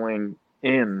was going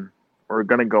in or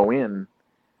gonna go in,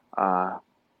 uh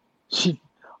she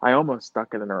I almost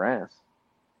stuck it in her ass.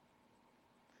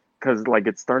 Because like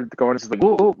it started to go and it's like,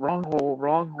 whoa, wrong hole,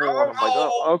 wrong hole, and I'm like,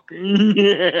 oh, okay,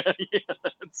 yeah,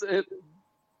 that's it.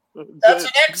 That's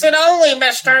an exit only,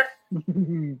 mister.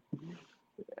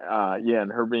 Yeah,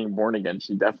 and her being born again,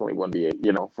 she definitely wouldn't be,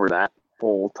 for that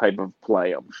whole type of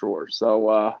play, I'm sure.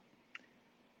 So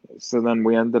then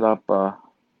we ended up.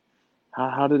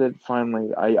 How did it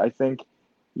finally? I think,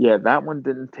 yeah, that one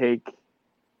didn't take,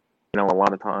 a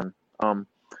lot of time.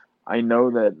 I know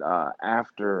that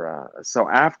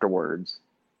afterwards,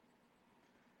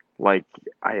 like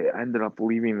I ended up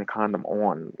leaving the condom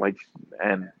on, like,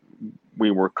 and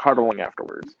we were cuddling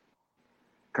afterwards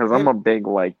because I'm a big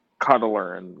like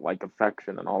cuddler and like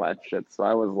affection and all that shit. So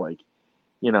I was like,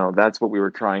 that's what we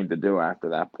were trying to do after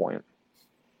that point.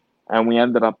 And we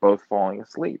ended up both falling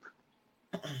asleep.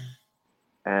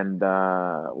 And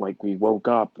like we woke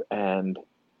up and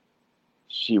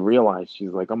she realized,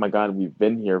 she's like, oh my God, we've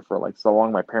been here for like so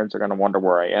long. My parents are going to wonder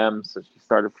where I am. So she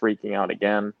started freaking out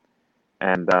again.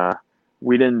 And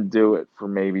we didn't do it for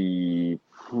maybe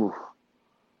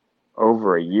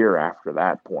over a year after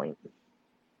that point.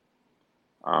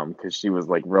 Because she was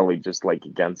like really just like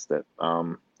against it.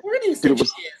 Where do you think she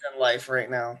is in life right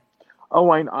now? Oh,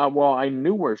 I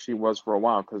knew where she was for a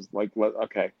while because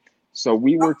okay, so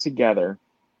we were together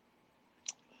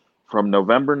from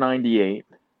November '98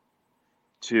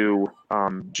 to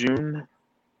June,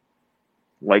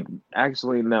 like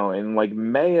actually no, in like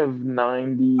May of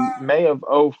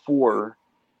 '04,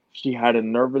 she had a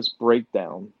nervous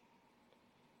breakdown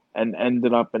and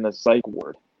ended up in a psych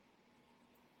ward.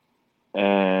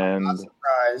 And I'm not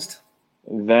surprised.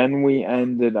 then we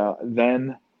ended up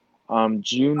June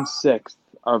 6th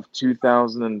of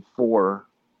 2004.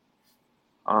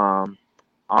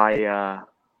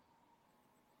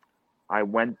 I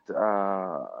went.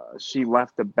 She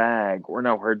left a bag, or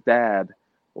no, her dad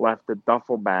left a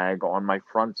duffel bag on my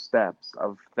front steps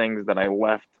of things that I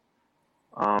left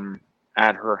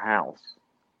at her house,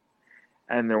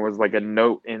 and there was like a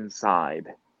note inside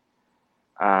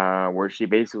where she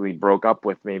basically broke up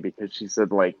with me because she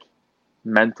said like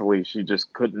mentally she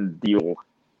just couldn't deal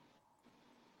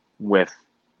with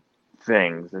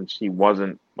things and she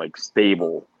wasn't like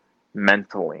stable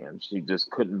mentally and she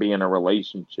just couldn't be in a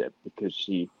relationship because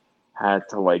she had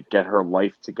to like get her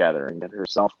life together and get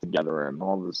herself together and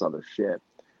all this other shit.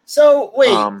 So wait,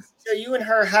 so you and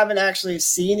her haven't actually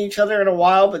seen each other in a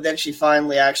while, but then she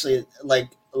finally actually like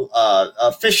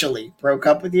officially broke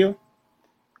up with you?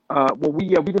 Well, we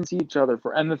didn't see each other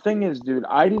and the thing is, dude,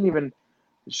 I didn't even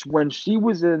when she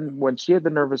had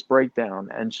the nervous breakdown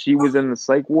and she was in the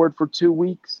psych ward for 2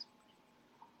 weeks.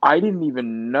 I didn't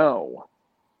even know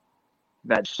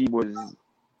that she was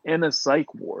in a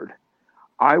psych ward.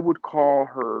 I would call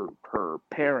her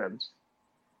parents'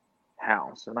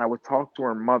 house and I would talk to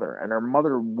her mother, and her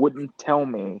mother wouldn't tell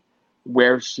me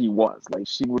where she was. Like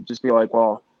she would just be like,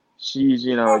 "Well, she's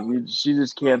she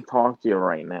just can't talk to you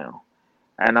right now."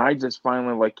 And I just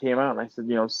finally like came out and I said,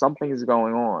 something is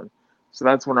going on. So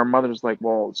that's when her mother's like,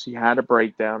 "Well, she had a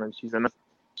breakdown and she's in a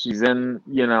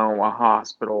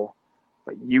hospital,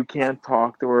 but you can't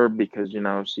talk to her because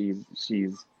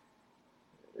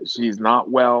she's not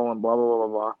well and blah blah blah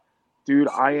blah." Dude,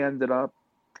 I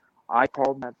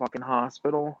called that fucking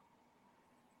hospital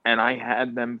and I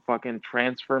had them fucking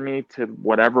transfer me to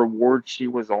whatever ward she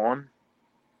was on,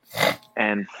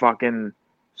 and fucking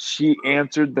she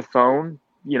answered the phone.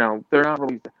 They're not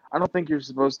really, I don't think you're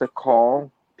supposed to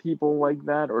call people like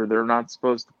that, or they're not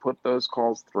supposed to put those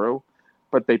calls through,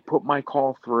 but they put my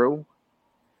call through.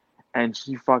 and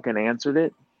she fucking answered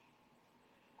it.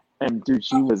 And dude,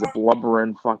 she was a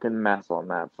blubbering fucking mess on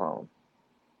that phone.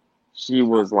 She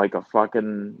was like a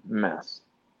fucking mess.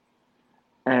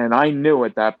 And I knew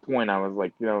at that point, I was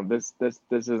like, this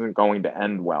isn't going to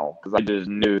end well, because I just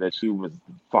knew that she was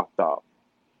fucked up.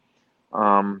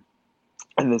 And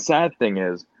the sad thing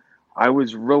is, I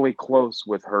was really close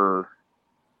with her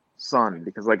son,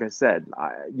 because like I said,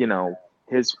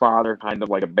 his father kind of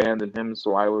like abandoned him,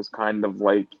 so I was kind of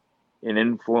like an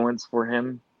influence for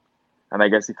him. And I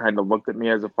guess he kind of looked at me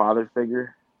as a father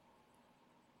figure.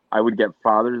 I would get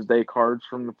Father's Day cards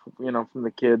from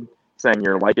the kid saying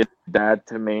you're like a dad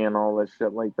to me and all this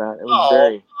shit like that. It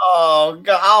was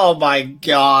oh my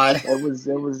God. It was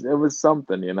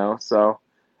something, So,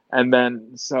 and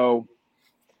then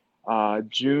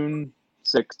June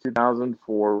 6,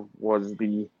 2004 was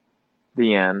the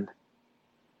end,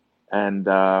 and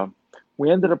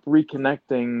we ended up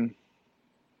reconnecting,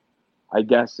 I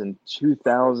guess, in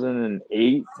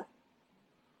 2008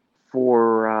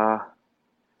 for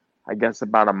I guess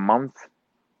about a month.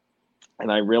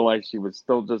 And I realized she was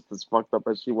still just as fucked up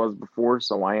as she was before,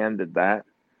 so I ended that.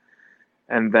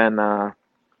 And then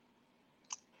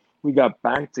we got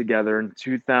back together in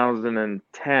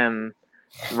 2010,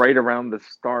 right around the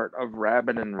start of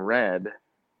Rabbit and Red.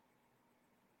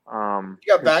 You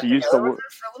got back together with her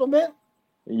for a little bit?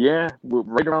 Yeah,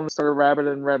 right around the start of Rabbit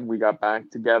and Red, we got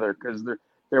back together, because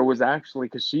there was actually,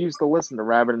 because she used to listen to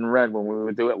Rabbit and Red when we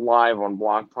would do it live on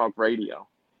Blog Talk Radio.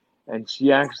 And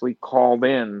she actually called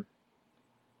in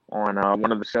on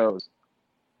one of the shows,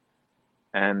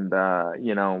 and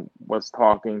was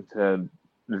talking to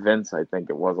Vince, I think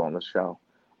it was, on the show,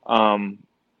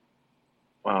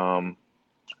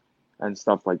 and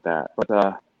stuff like that.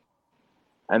 But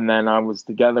and then I was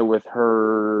together with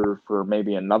her for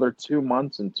maybe another 2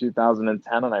 months in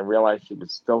 2010, and I realized she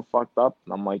was still fucked up,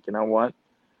 and I'm like, you know what?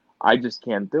 I just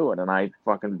can't do it, and I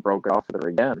fucking broke it off with her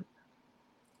again.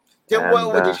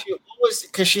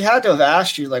 Because she had to have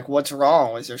asked you, like, what's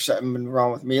wrong? Was there something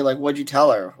wrong with me? Like, what'd you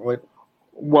tell her?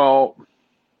 Well,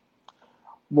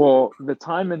 the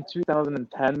time in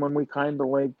 2010 when we kind of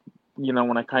like,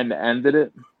 when I kind of ended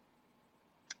it,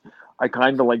 I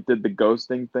kind of like did the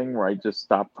ghosting thing where I just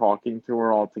stopped talking to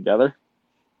her altogether.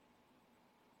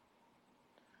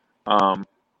 And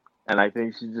I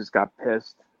think she just got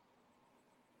pissed.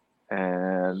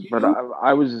 But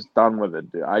I was just done with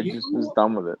it, dude. I just was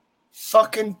done with it.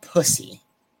 Fucking pussy.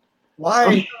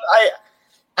 Why?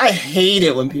 I hate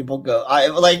it when people go.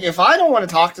 If I don't want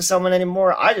to talk to someone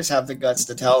anymore, I just have the guts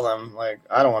to tell them, like,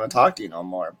 I don't want to talk to you no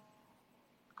more.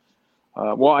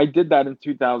 Well, I did that in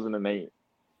 2008.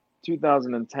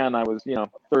 2010, I was,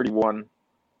 31.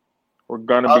 We're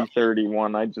gonna be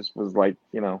 31. I just was like,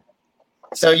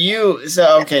 So you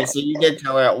did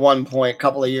tell her at one point, a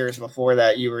couple of years before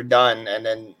that, you were done, and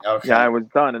then Yeah, I was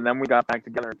done, and then we got back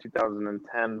together in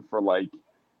 2010 for like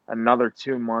another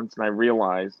 2 months, and I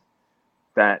realized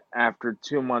that after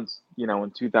 2 months,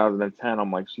 in 2010,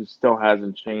 I'm like, she still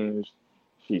hasn't changed.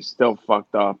 She's still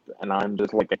fucked up, and I'm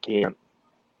just like, I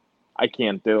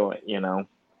can't do it,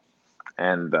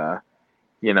 and that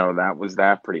was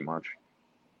that pretty much.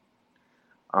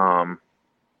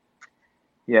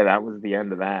 Yeah, that was the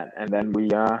end of that. And then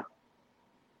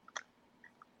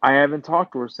I haven't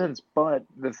talked to her since, but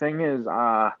the thing is,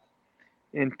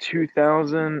 in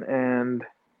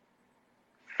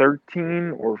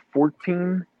 2013 or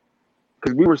 14,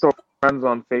 because we were still friends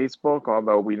on Facebook,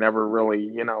 although we never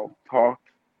really, talked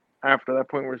after that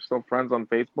point. We were still friends on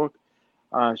Facebook.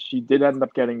 She did end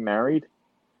up getting married,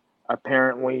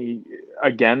 apparently,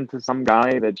 again, to some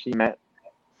guy that she met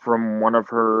from one of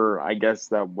her, I guess,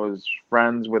 that was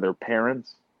friends with her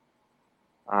parents.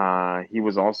 He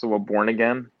was also a born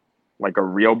again, like a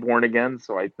real born again.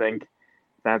 So I think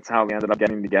that's how they ended up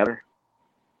getting together.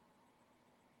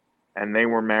 And they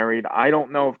were married. I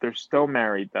don't know if they're still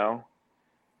married, though,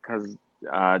 because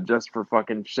just for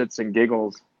fucking shits and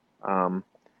giggles,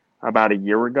 about a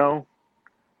year ago,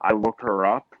 I looked her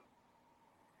up,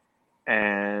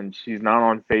 and she's not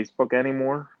on Facebook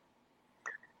anymore.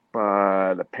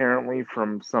 But apparently,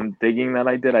 from some digging that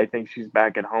I did, I think she's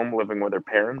back at home living with her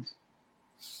parents.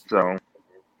 So,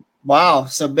 wow.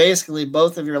 So basically,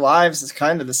 both of your lives is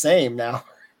kind of the same now.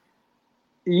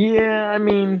 Yeah, I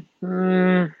mean,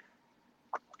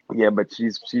 yeah, but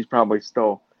she's probably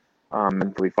still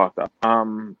mentally fucked up.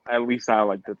 At least I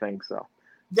like to think so.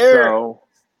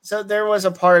 So there was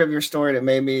a part of your story that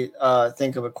made me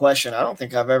think of a question I don't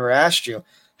think I've ever asked you.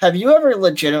 Have you ever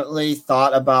legitimately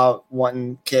thought about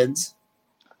wanting kids?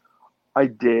 I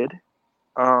did.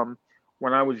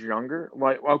 When I was younger,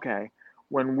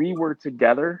 when we were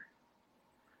together,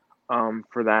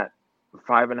 for that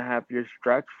 5.5 year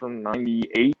stretch from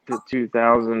 98 to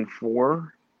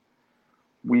 2004.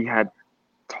 We had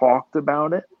talked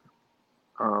about it,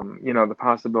 the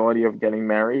possibility of getting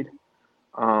married.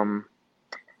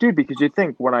 Dude, because you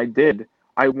think what I did,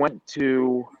 I went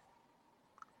to,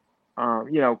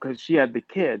 because she had the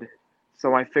kid.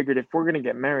 So I figured if we're going to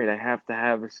get married, I have to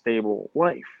have a stable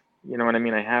life. You know what I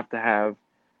mean? I have to have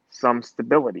some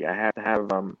stability. I have to have,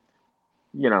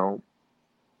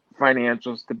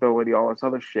 financial stability, all this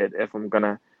other shit if I'm going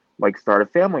to like start a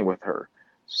family with her.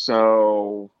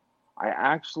 So I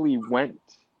actually went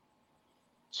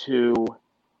to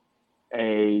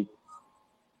a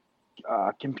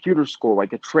computer school,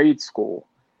 like a trade school,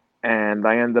 and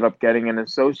I ended up getting an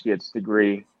associate's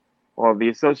degree. Well, the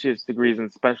associate's degree is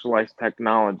in specialized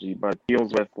technology, but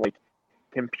deals with like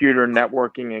computer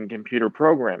networking and computer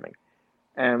programming.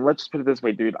 And let's put it this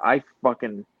way, dude, I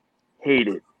fucking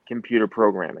hated computer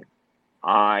programming.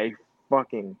 I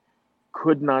fucking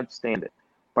could not stand it.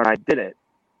 But I did it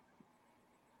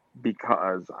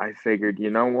because I figured,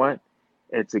 you know what?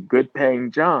 It's a good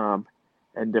paying job.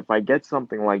 And if I get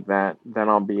something like that, then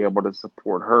I'll be able to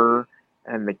support her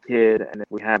and the kid. And if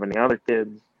we have any other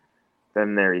kids,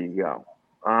 then there you go.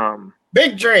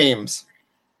 Big dreams.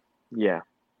 Yeah.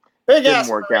 Big Didn't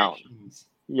work out. aspirations.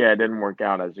 Yeah, it didn't work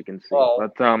out, as you can see. Well,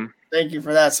 but thank you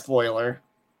for that spoiler.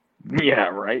 yeah,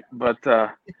 right. But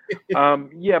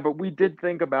yeah, but we did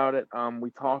think about it. We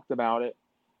talked about it,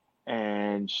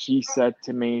 and she said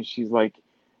to me, she's like,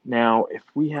 now if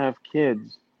we have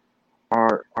kids,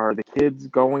 are the kids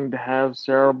going to have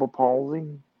cerebral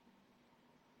palsy?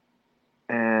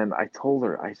 And I told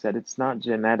her, I said, it's not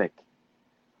genetic.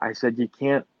 I said,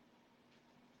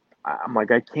 I'm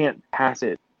like, I can't pass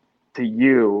it to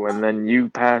you and then you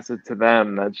pass it to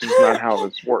them. That's just not how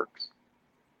this works.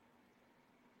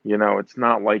 It's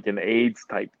not like an AIDS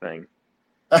type thing.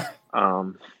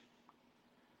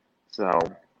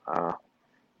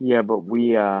 Yeah, but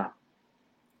we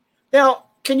Now,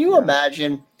 can you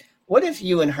imagine what if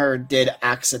you and her did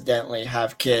accidentally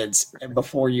have kids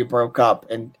before you broke up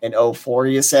in 04,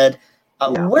 you said?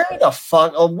 Yeah. Where the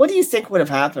fuck, what do you think would have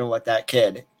happened with that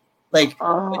kid? Like,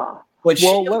 let's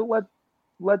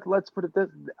put it this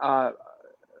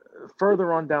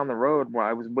further on down the road where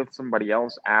I was with somebody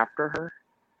else after her,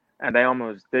 and I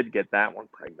almost did get that one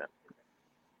pregnant.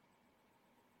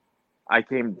 I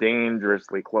came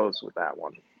dangerously close with that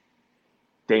one.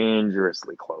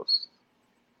 Dangerously close.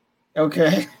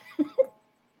 Okay.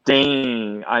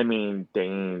 Dangerously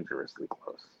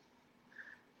close.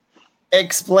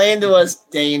 Explain to us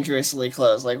dangerously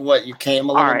close. Like what, you came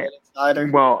a little bit inside her?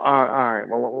 Well, all right.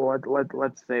 Well,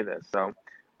 let's say this. So,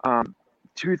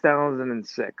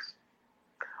 2006,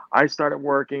 I started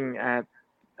working at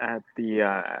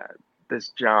the this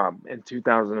job in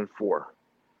 2004,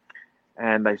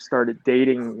 and I started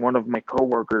dating one of my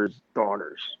coworkers'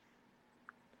 daughters.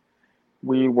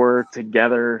 We were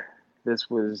together. This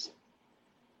was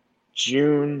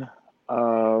June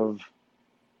of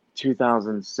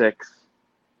 2006.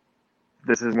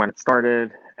 This is when it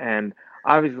started, and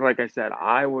obviously, like I said,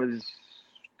 I was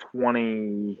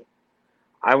 20.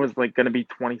 I was like going to be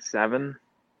 27,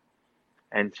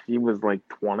 and she was like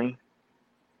 20.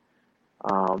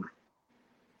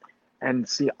 And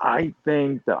see, I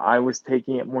think that I was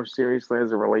taking it more seriously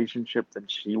as a relationship than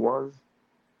she was.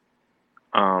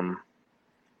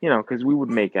 Because we would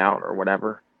make out or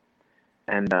whatever.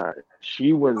 And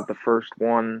she was the first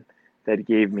one that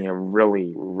gave me a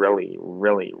really, really,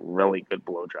 really, really good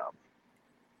blowjob.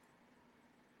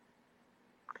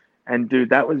 And dude,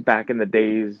 that was back in the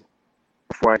days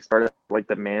before I started like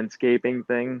the manscaping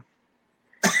thing.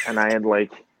 And I had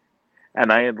like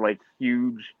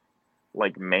huge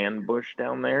like man bush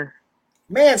down there.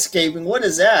 Manscaping, what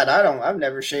is that? I've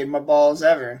never shaved my balls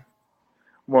ever.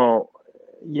 Well,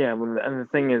 yeah, and the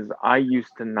thing is, I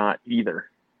used to not either.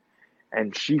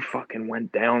 And she fucking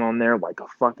went down on there like a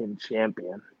fucking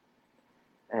champion.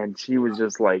 And she was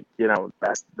just like, the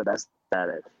best at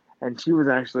it. And she was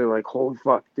actually like, holy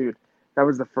fuck, dude. That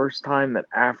was the first time that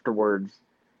afterwards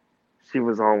she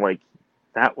was all like,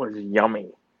 that was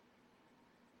yummy.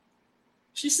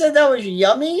 She said that was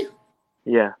yummy?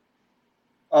 Yeah.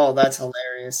 Oh, that's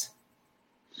hilarious.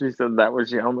 She said that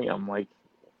was yummy. I'm like,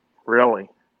 really?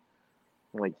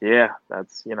 I'm like, yeah,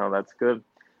 that's good.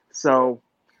 So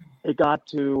it got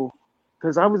to,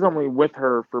 because I was only with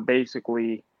her for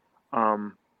basically,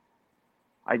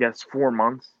 I guess 4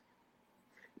 months,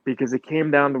 because it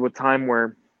came down to a time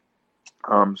where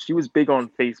she was big on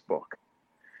Facebook.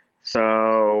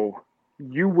 So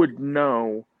you would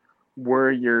know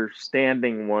where your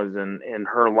standing was in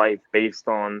her life based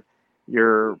on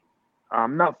your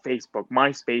not Facebook,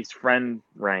 MySpace friend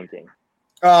ranking.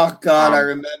 Oh God, I Um,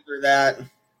 remember that.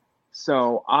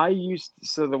 So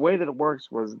the way that it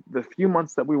works was the few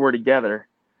months that we were together,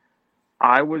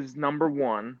 I was number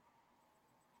one,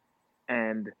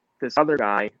 and this other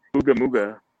guy, Ooga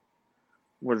Mooga,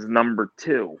 was number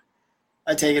two.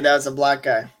 I take it that was a black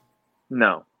guy.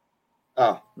 No,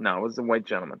 Oh. no, it was a white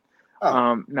gentleman.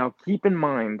 Oh. Now keep in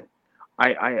mind,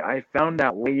 I found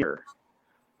out later,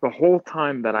 the whole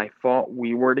time that I thought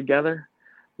we were together,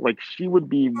 like she would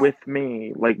be with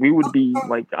me, like we would be,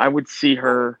 like I would see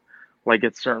her, like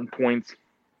at certain points,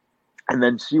 and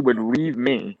then she would leave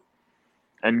me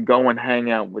and go and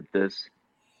hang out with this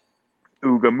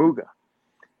Ooga Mooga.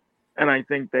 And I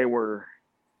think they were,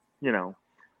 you know,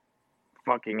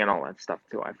 fucking and all that stuff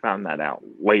too. I found that out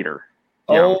later,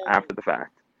 after the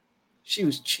fact. She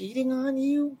was cheating on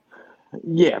you?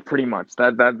 Yeah, pretty much.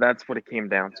 That's what it came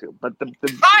down to. But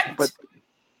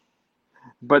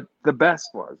but the best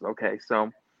was, okay,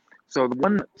 so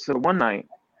the one night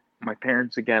my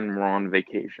parents again were on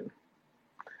vacation.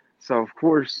 So of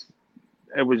course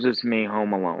it was just me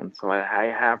home alone. So I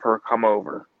have her come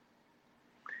over.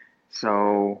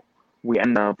 So we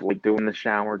end up like doing the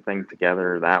shower thing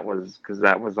together. That was because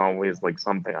that was always like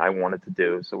something I wanted to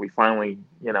do. So we finally,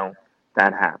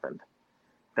 that happened.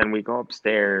 Then we go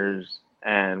upstairs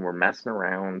and we're messing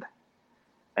around.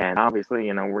 And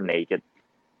obviously, we're naked.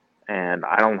 And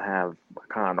I don't have a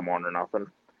condom on or nothing.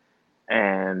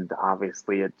 And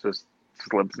obviously it just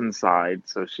slips inside.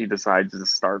 So she decides to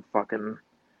start fucking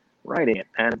writing it.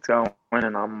 And it's going,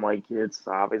 and I'm like, it's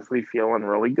obviously feeling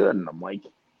really good. And I'm like,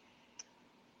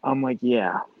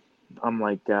 yeah. I'm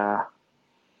like, you're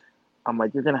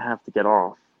gonna have to get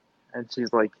off. And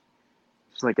she's like,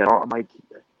 get off.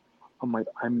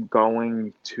 I'm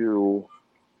going to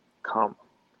come.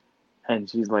 And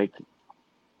she's like,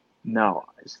 no.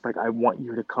 It's like, I want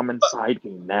you to come inside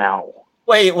me now.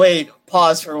 Wait.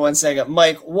 Pause for 1 second.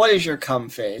 Mike, what is your cum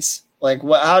face? Like,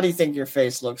 how do you think your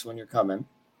face looks when you're coming?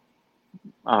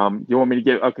 You want me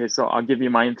to okay, so I'll give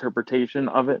you my interpretation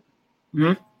of it.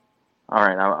 Hmm? All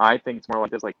right, I think it's more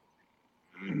like this, like.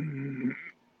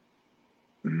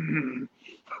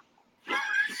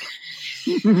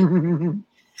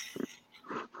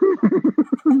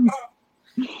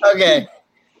 Okay,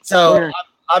 so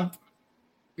I'm.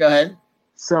 Go ahead.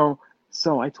 So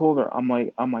I told her, I'm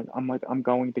going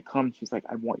to come. She's like,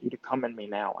 I want you to come in me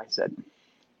now. I said,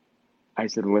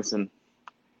 listen.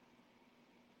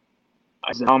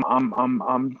 I said,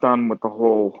 I'm done with the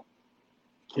whole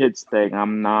kids thing.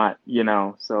 I'm not,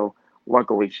 so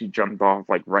luckily she jumped off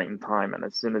like right in time. And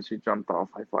as soon as she jumped off,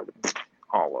 I fucking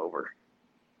all over.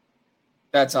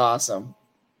 That's awesome.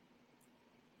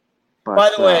 But,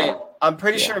 by the way, I'm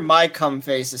pretty sure my cum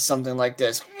face is something like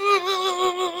this.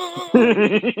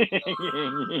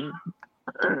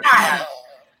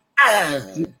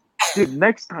 Dude,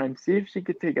 next time, see if she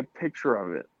could take a picture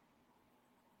of it.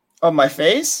 Of my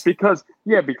face? Because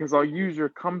I'll use your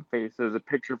cum face as a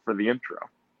picture for the intro.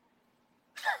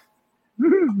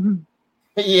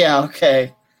 Yeah,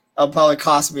 okay. That'll probably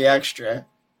cost me extra.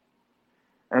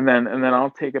 And then I'll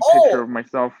take a picture of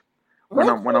myself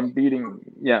when I'm beating.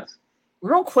 Yes.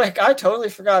 Real quick, I totally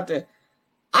forgot to.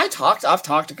 I've talked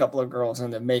a couple of girls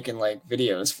into making like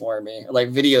videos for me, like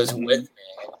videos with me,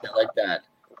 and shit like that.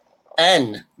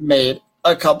 And made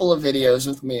a couple of videos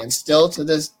with me, and still to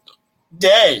this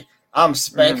day, I'm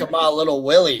spanking my little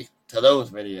willy to those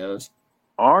videos.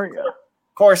 Are you?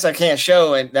 Of course, I can't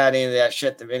show any of that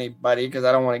shit to anybody because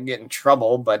I don't want to get in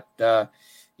trouble. But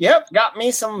yep, got me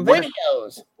some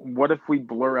videos. What if we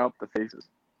blur out the faces?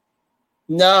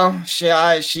 No,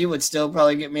 she would still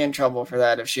probably get me in trouble for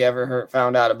that if she ever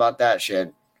found out about that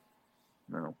shit.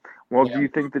 No. Well, do you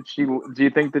think that she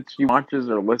watches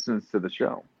or listens to the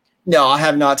show? No, I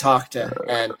have not talked to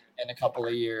N in a couple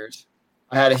of years.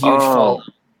 I had a huge fall.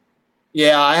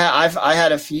 Yeah, I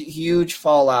had a huge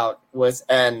fallout with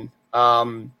N.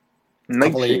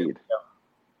 Nightshade.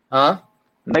 Huh?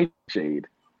 Nightshade.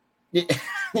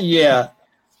 Yeah.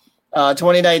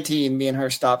 2019, me and her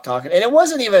stopped talking, and it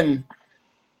wasn't even.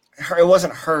 It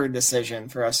wasn't her decision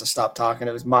for us to stop talking.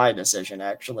 It was my decision,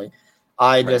 actually.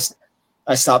 I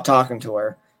stopped talking to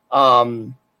her.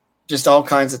 Just all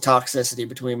kinds of toxicity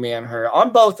between me and her on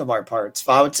both of our parts.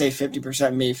 I would say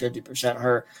 50% me, 50%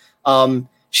 her.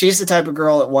 She's the type of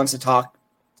girl that wants to talk,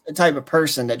 the type of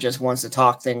person that just wants to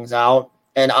talk things out.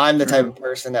 And I'm the type of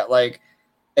person that, like,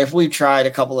 if we've tried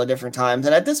a couple of different times,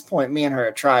 and at this point, me and her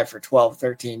have tried for 12,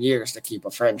 13 years to keep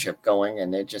a friendship going,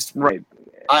 and it just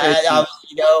I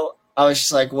was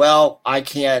just like, well, I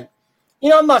can't.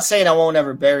 I'm not saying I won't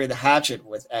ever bury the hatchet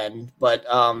with N, but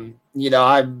I'm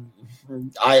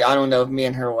I don't know if me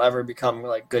and her will ever become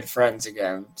like good friends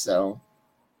again. So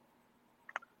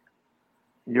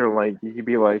you'd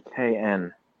be like, hey,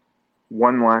 N,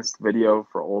 one last video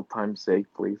for old time's sake,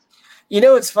 please. You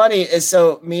know what's funny is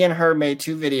so me and her made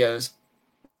 2 videos.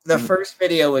 The first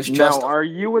video was just. Now, are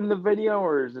you in the video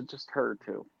or is it just her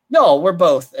too? No, we're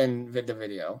both in the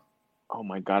video. Oh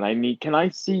my god! Can I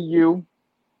see you?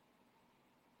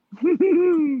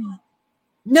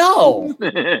 No.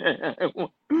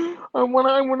 I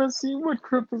want to see what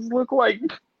Crips look like.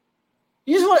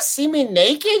 You just want to see me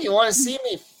naked? You want to see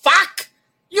me fuck?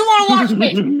 You want to watch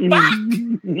me fuck?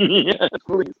 Yes,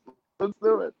 please. Let's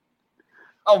do it.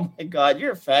 Oh my god,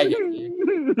 you're a faggot.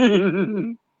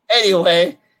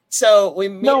 Anyway, so we.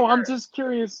 No, I'm just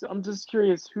curious.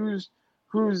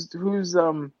 Who's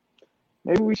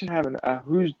maybe we should have an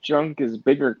whose junk is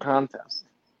bigger contest.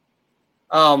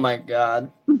 Oh my god.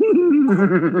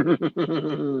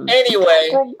 Anyway,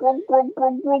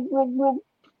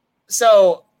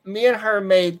 so me and her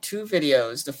made 2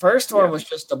 videos. The first one was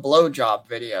just a blowjob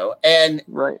video, and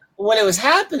when it was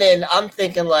happening, I'm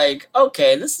thinking like,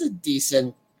 okay, this is a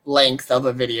decent length of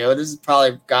a video. This has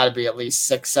probably got to be at least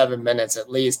 6-7 minutes at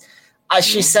least.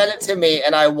 She sent it to me,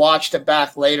 and I watched it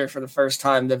back later for the first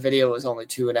time. The video was only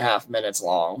 2.5 minutes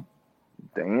long.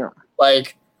 Damn.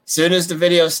 Like, soon as the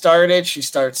video started, she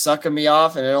started sucking me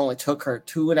off, and it only took her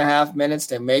 2.5 minutes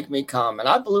to make me come. And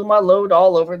I blew my load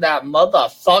all over that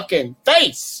motherfucking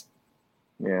face.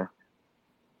 Yeah.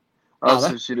 Oh,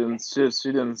 so she didn't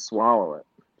swallow it.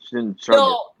 She didn't chug it.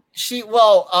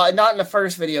 Not in the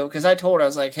first video, because I told her, I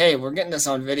was like, hey, we're getting this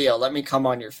on video. Let me come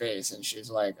on your face. And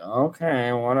she's like,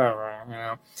 okay, whatever. You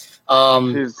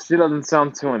know. She doesn't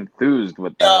sound too enthused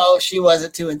with that. No, she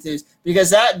wasn't too enthused.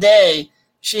 Because that day,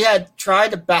 she had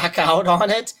tried to back out on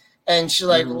it. And she's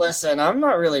like, listen, I'm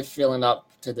not really feeling up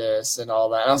to this and all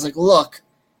that. And I was like, look,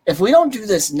 if we don't do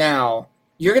this now,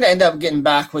 you're going to end up getting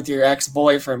back with your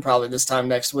ex-boyfriend probably this time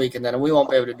next week. And then we won't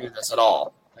be able to do this at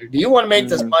all. Like, do you want to make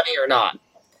this money or not?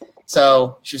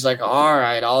 So she's like, all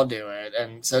right, I'll do it.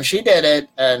 And so she did it.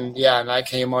 And I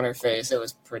came on her face. It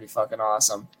was pretty fucking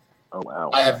awesome. Oh, wow.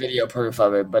 I have video proof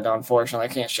of it, but unfortunately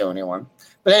I can't show anyone.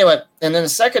 But anyway, and then the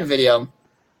second video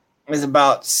is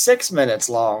about 6 minutes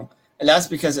long. And that's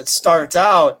because it starts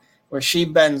out where she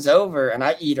bends over and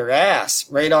I eat her ass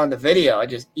right on the video. I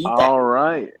just eat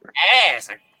that ass.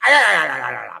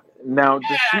 Now,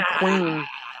 does she clean...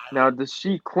 does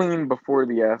she clean before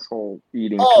the asshole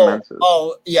eating commences?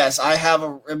 Oh, yes. I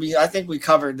think we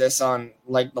covered this on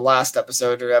like the last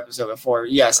episode or episode before.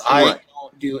 Yes, I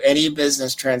don't do any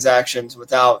business transactions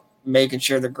without making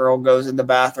sure the girl goes in the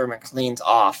bathroom and cleans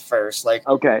off first. Like,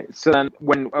 so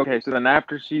then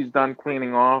after she's done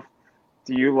cleaning off,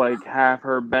 do you like have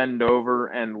her bend over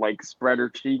and like spread her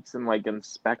cheeks and like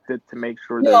inspect it to make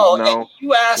sure there's no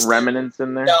remnants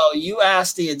in there? No, you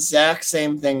asked the exact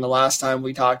same thing the last time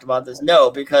we talked about this.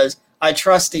 No, because I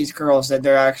trust these girls that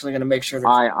they're actually going to make sure.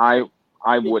 I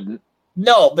wouldn't.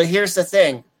 No, but here's the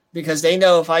thing: because they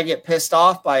know if I get pissed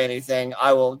off by anything,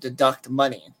 I will deduct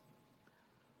money.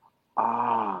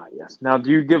 Ah, yes. Now, do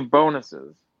you give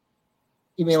bonuses?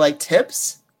 You mean like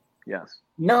tips? Yes.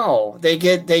 No, they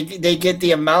get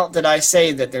the amount that I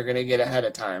say that they're going to get ahead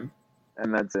of time.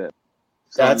 And that's it.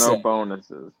 So no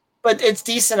bonuses. But it's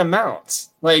decent amounts.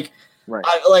 Like,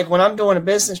 when I'm doing a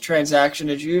business transaction,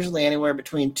 it's usually anywhere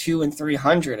between $200 and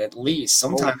 $300 at least.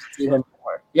 Sometimes it's even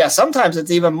more. Yeah, sometimes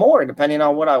it's even more depending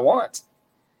on what I want.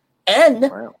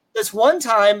 And this one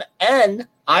time,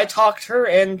 I talked her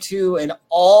into an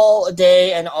all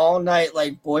day and all night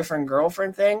like boyfriend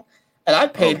girlfriend thing. And I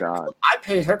paid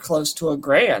her close to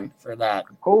 $1,000 for that.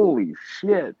 Holy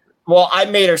shit. Well, I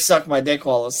made her suck my dick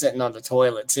while I was sitting on the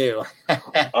toilet, too.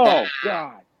 Oh,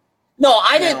 God. No,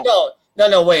 I didn't know.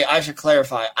 No, wait, I should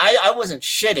clarify. I wasn't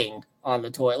shitting on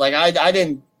the toilet. Like, I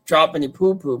didn't drop any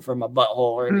poo-poo from my butthole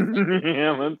or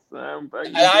anything.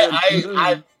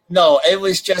 No, it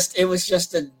was just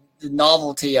the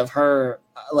novelty of her,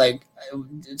 like,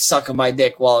 sucking my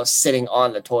dick while I was sitting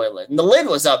on the toilet. And the lid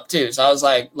was up, too. So I was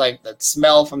like the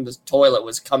smell from the toilet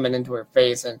was coming into her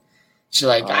face. And she's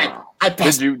like, I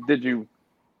passed. Did you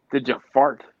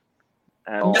fart?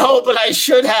 No, but I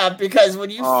should have, because when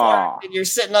you fart and you're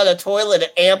sitting on the toilet,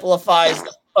 it amplifies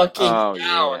the fucking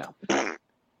sound.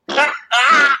 Yeah.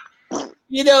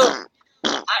 You know,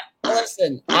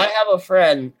 listen, I have a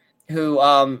friend who,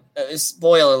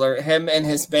 spoiler alert, him and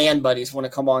his band buddies want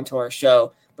to come on to our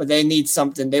show, but they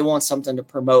want something to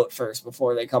promote first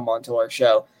before they come on to our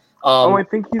show. I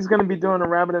think he's going to be doing a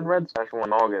Rabbit and Red special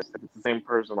in August. If it's the same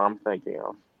person I'm thinking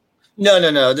of.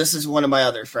 No. This is one of my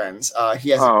other friends. He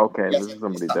hasn't. Oh, okay. He This is hasn't,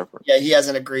 somebody different. yeah, he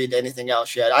hasn't agreed to anything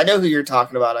else yet. I know who you're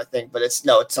talking about, I think, but it's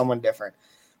someone different.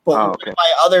 But one of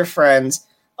my other friends,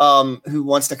 who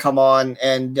wants to come on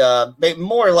and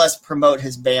more or less promote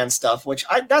his band stuff, which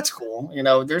that's cool. You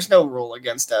know, there's no rule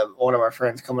against one of our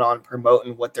friends coming on and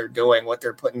promoting what they're doing, what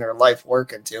they're putting their life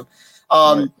work into.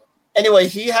 Right. Anyway,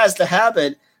 he has the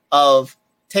habit of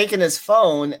taking his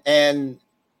phone and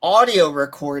audio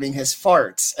recording his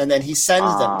farts, and then he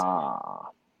sends them.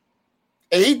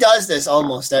 And he does this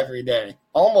almost every day.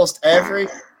 Almost every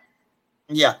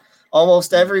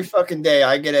fucking day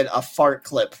I get a fart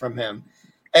clip from him.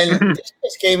 And this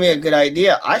just gave me a good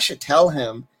idea. I should tell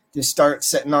him to start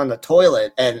sitting on the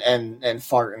toilet and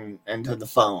farting into the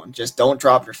phone. Just don't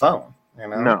drop your phone, you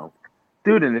know? No.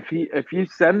 Dude, and if you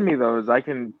send me those, I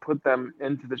can put them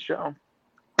into the show.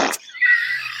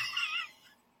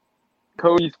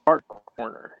 Cody's Fart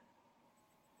Corner.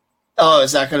 Oh,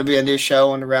 is that going to be a new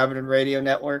show on the Rabbited Radio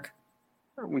Network?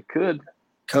 We could.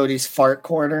 Cody's Fart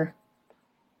Corner.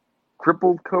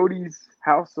 Crippled Cody's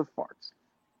House of Farts.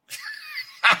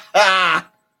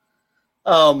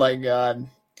 Oh my God.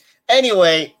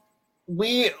 Anyway,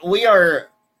 we are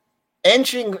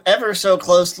inching ever so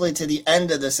closely to the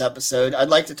end of this episode. I'd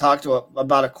like to talk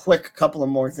about a quick couple of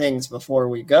more things before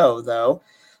we go, though.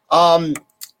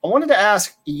 I wanted to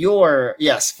ask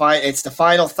it's the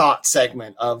final thought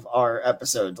segment of our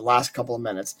episode, the last couple of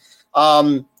minutes.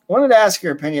 I wanted to ask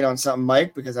your opinion on something,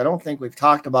 Mike, because I don't think we've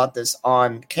talked about this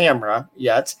on camera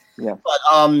yet. Yeah.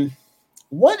 But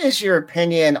what is your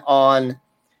opinion on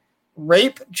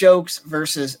rape jokes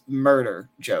versus murder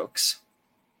jokes?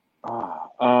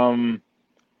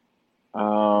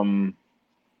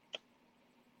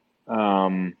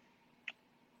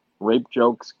 Rape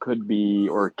jokes could be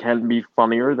or can be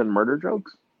funnier than murder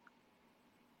jokes.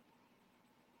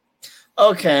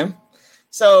 Okay.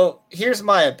 So here's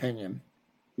my opinion.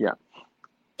 Yeah.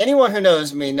 Anyone who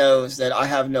knows me knows that I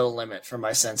have no limit for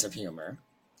my sense of humor.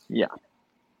 Yeah.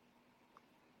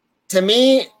 To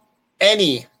me,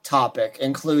 any topic,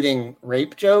 including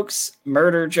rape jokes,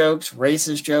 murder jokes,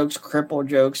 racist jokes, cripple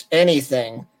jokes,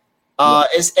 anything,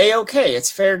 is A-okay. It's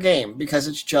fair game because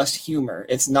it's just humor.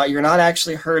 You're not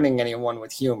actually hurting anyone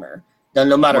with humor,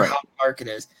 no matter how dark it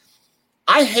is.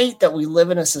 I hate that we live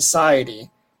in a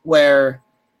society where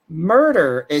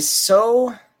murder is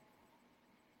so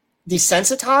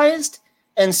desensitized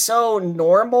and so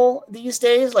normal these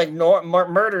days. Like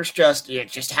murder's it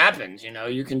just happens, you know.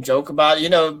 You can joke about it. You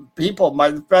know, people,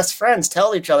 my best friends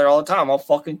tell each other all the time, I'll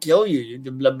fucking kill you, you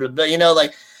blah blah blah, you know,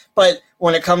 like. But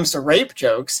when it comes to rape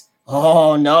jokes,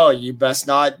 oh no, you best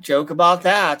not joke about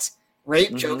that.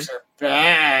 Rape jokes are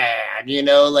bad, you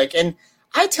know, like. And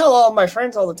I tell all my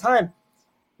friends all the time,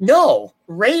 no,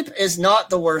 rape is not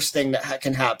the worst thing that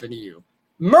can happen to you.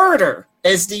 Murder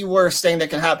is the worst thing that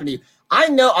can happen to you. I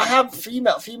know I have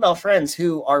female friends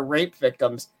who are rape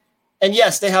victims, and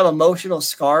yes, they have emotional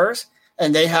scars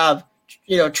and they have,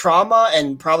 you know, trauma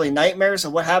and probably nightmares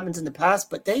of what happens in the past,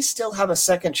 but they still have a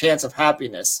second chance of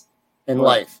happiness in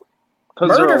life.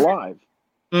 Because they're alive.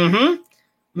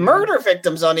 Murder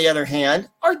victims, on the other hand,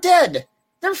 are dead.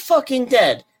 They're fucking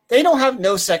dead. They don't have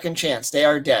no second chance. They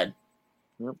are dead.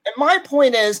 Yep. And my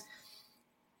point is,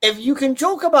 if you can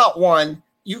joke about one,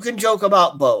 you can joke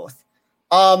about both.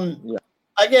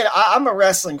 Again, I'm a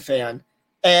wrestling fan,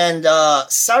 and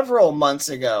several months,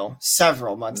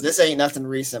 this ain't nothing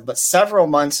recent, but several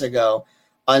months ago,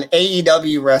 an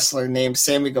AEW wrestler named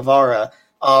Sammy Guevara,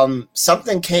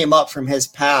 something came up from his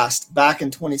past. Back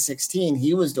in 2016,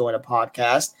 he was doing a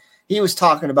podcast. He was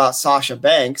talking about Sasha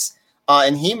Banks,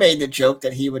 and he made the joke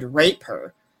that he would rape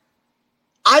her.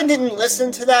 I didn't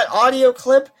listen to that audio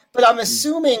clip, but I'm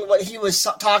assuming what he was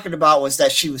talking about was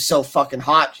that she was so fucking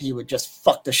hot, he would just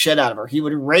fuck the shit out of her. He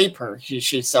would rape her.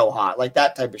 She's so hot, like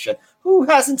that type of shit. Who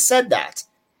hasn't said that?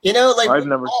 You know, like I've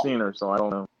never seen her, so I don't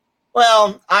know.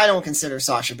 Well, I don't consider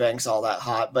Sasha Banks all that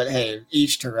hot, but hey, to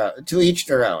each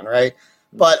their own, right?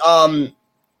 But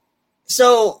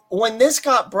so when this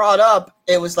got brought up,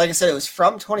 it was like I said, it was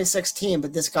from 2016,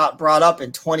 but this got brought up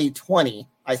in 2020,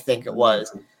 I think it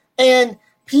was, and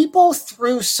people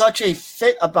threw such a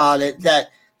fit about it that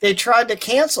they tried to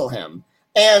cancel him.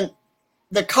 And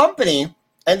the company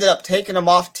ended up taking him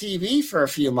off TV for a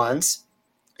few months,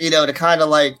 you know, to kind of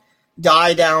like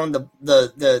die down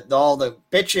the all the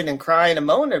bitching and crying and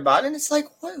moaning about it. And it's like,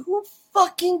 who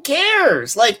fucking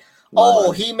cares? Like,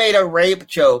 oh, he made a rape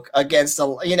joke against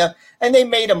you know, and they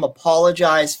made him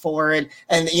apologize for it.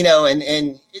 And, you know, and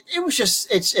it was just,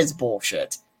 it's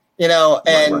bullshit, you know,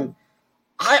 and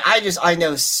I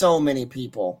know so many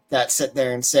people that sit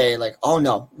there and say like, oh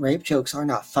no, rape jokes are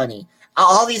not funny.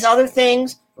 All these other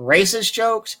things, racist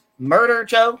jokes, murder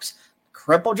jokes,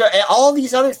 cripple jokes, all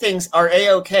these other things are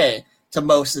A-okay to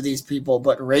most of these people,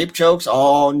 but rape jokes,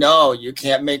 oh no, you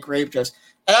can't make rape jokes.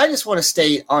 And I just want to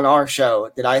state on our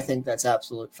show that I think that's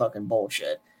absolute fucking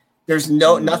bullshit. There's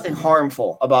nothing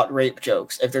harmful about rape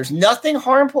jokes. If there's nothing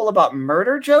harmful about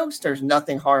murder jokes, there's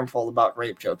nothing harmful about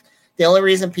rape jokes. The only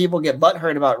reason people get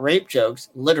butthurt about rape jokes,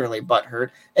 literally butthurt,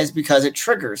 is because it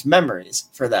triggers memories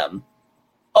for them.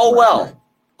 Oh well.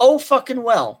 Oh fucking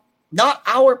well. Not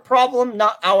our problem,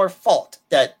 not our fault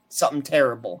that something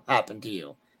terrible happened to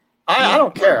you. I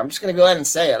don't care. I'm just going to go ahead and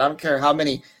say it. I don't care how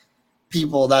many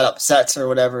people that upsets or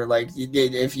whatever. Like,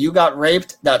 if you got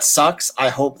raped, that sucks. I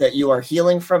hope that you are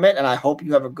healing from it, and I hope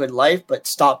you have a good life, but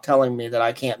stop telling me that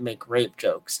I can't make rape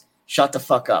jokes. Shut the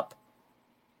fuck up.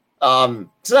 So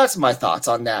that's my thoughts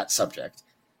on that subject.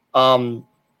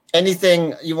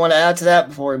 Anything you want to add to that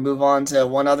before we move on to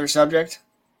one other subject?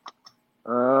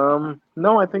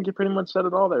 No, I think you pretty much said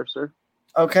it all there, sir.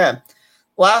 Okay.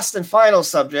 Last and final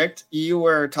subject. You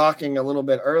were talking a little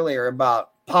bit earlier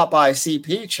about Popeye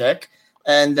CP chick,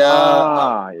 and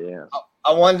yeah.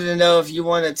 I wanted to know if you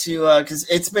wanted to, because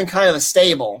it's been kind of a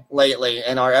staple lately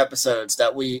in our episodes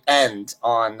that we end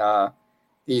on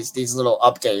these little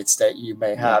updates that you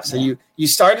may have. So you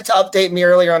started to update me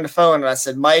earlier on the phone, and I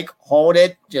said, Mike, hold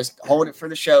it. Just hold it for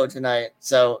the show tonight.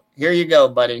 So here you go,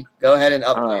 buddy. Go ahead and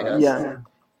update us. Yeah,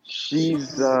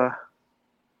 she's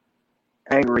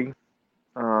angry.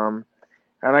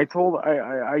 And I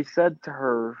said to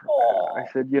her, I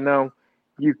said,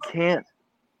 you can't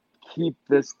keep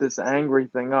this angry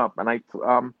thing up. And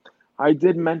I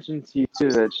did mention to you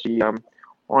too that she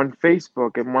on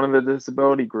Facebook in one of the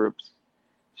disability groups,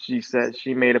 she said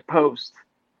she made a post,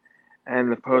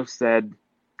 and the post said,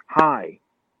 "Hi,"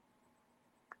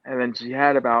 and then she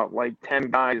had about like 10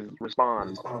 guys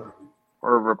respond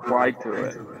or reply to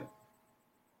it,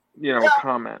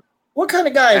 comment. What kind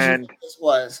of guys you think this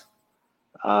was?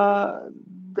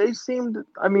 They seemed,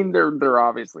 I mean, they're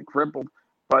obviously crippled,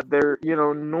 but they're,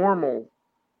 normal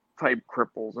type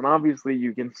cripples. And obviously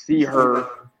you can see her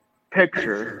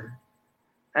picture,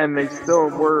 and they still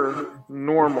were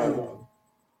normal,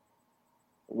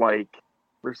 like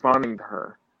responding to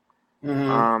her.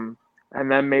 Mm-hmm. And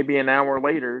then maybe an hour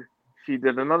later, she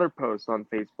did another post on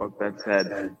Facebook that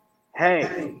said,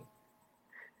 "Hey,"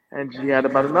 and she had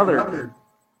about another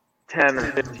 10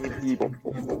 or 15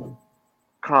 people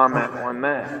comment on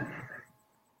that.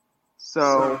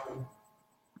 So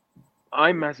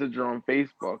I messaged her on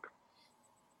Facebook,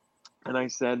 and I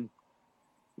said,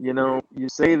 you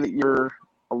say that you're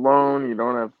alone, you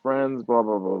don't have friends, blah,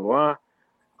 blah, blah, blah.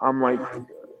 I'm like,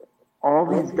 all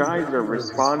these guys are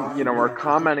responding, are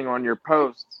commenting on your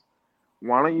posts.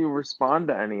 Why don't you respond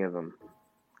to any of them?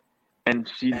 And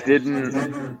she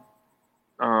didn't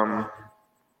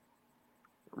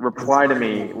reply to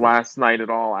me last night at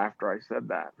all after I said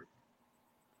that.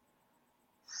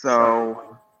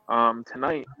 So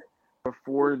tonight,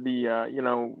 before the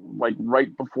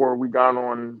right before we got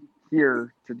on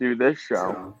here to do this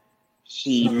show,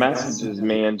 she messages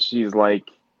me and she's like,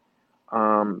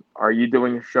 "Are you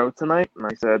doing a show tonight?" And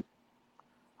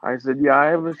I said, "Yeah, I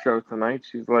have a show tonight."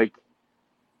 She's like,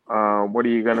 "What are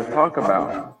you gonna talk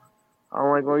about?" I'm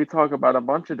like, "Well, you talk about a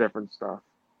bunch of different stuff."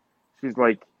 She's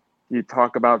like, "You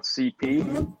talk about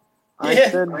CP?"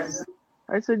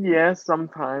 I said, "Yeah,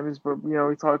 sometimes, but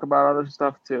we talk about other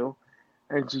stuff too."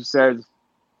 And she says,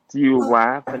 "Do you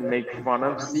laugh and make fun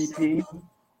of CP?"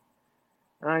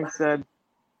 And I said,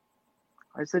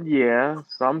 "Yeah,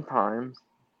 sometimes."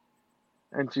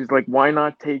 And she's like, "Why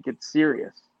not take it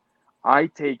serious?" I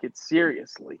take it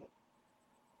seriously.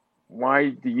 Why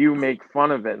do you make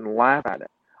fun of it and laugh at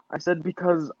it? I said,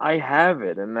 because I have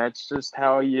it, and that's just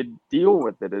how you deal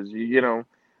with it.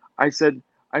 I said,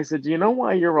 "Do you know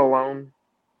why you're alone?"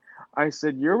 I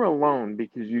said, "You're alone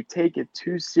because you take it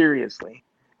too seriously,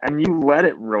 and you let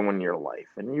it ruin your life,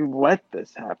 and you let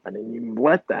this happen, and you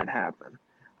let that happen."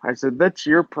 I said, "That's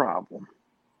your problem."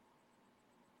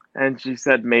 And she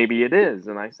said, "Maybe it is."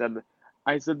 And I said,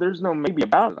 "There's no maybe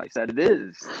about it." I said, "It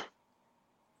is."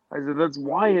 I said, "That's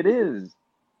why it is."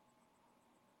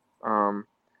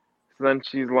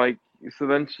 So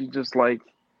then she just like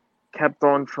kept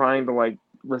on trying to like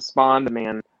respond to me,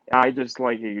 and I just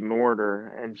like ignored her,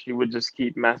 and she would just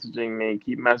keep messaging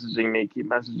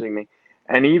me.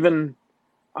 And even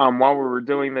while we were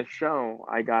doing this show,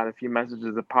 I got a few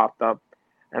messages that popped up,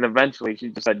 and eventually she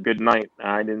just said good night,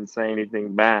 and I didn't say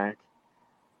anything back.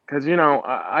 Because,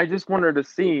 I just want her to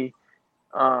see,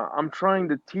 I'm trying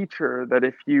to teach her that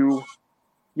if you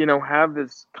have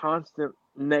this constant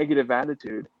negative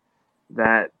attitude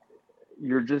that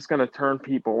you're just going to turn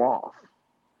people off.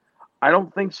 I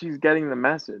don't think she's getting the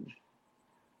message,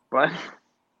 but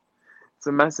it's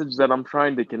a message that I'm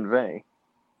trying to convey.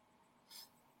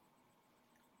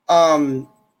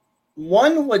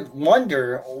 One would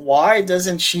wonder, why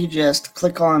doesn't she just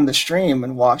click on the stream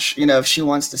and watch, if she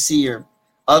wants to see your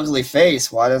ugly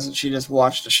face, why doesn't she just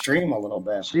watch the stream a little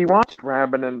bit? She watched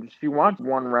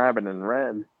one Rabbit in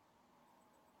Red.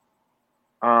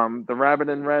 The Rabbit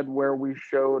in Red where we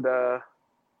showed the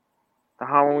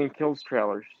Halloween Kills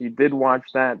trailer. She did watch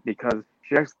that because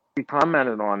she actually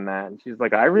commented on that, and she's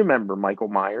like, I remember Michael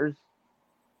Myers.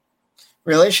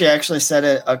 Really? She actually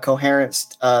said a coherent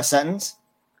sentence?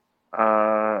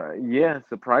 Yeah,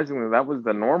 surprisingly, that was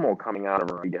the normal coming out of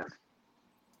her, I guess.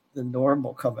 The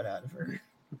normal coming out of her.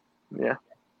 Yeah.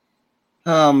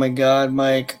 Oh my God,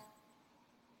 Mike.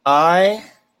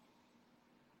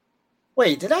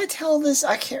 Wait, did I tell this?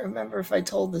 I can't remember if I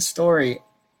told this story.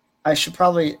 I should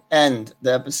probably end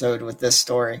the episode with this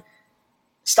story.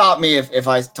 Stop me if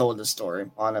I told this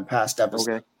story on a past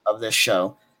episode of this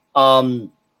show. For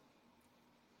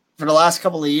the last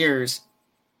couple of years,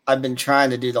 I've been trying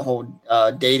to do the whole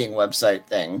dating website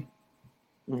thing.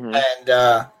 Mm-hmm.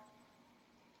 And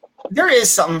there is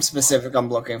something specific I'm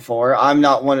looking for. I'm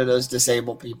not one of those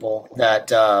disabled people that,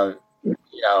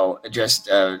 just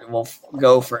will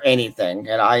go for anything.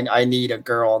 And I need a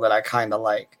girl that I kind of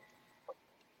like.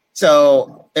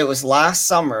 So it was last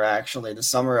summer, actually, the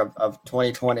summer of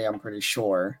 2020, I'm pretty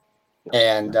sure.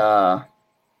 And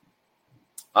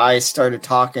I started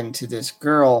talking to this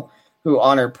girl who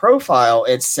on her profile,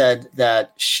 it said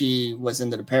that she was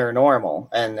into the paranormal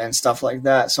and stuff like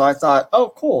that. So I thought,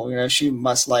 oh, cool. She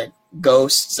must like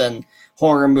ghosts and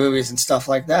horror movies and stuff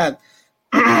like that.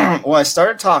 Well, I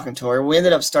started talking to her. We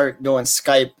ended up doing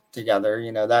Skype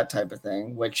together, that type of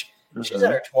thing, which she's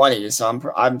in her 20s.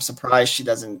 So I'm surprised she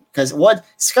doesn't, because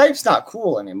Skype's not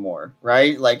cool anymore,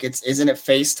 right? Like isn't it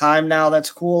FaceTime now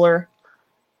that's cooler?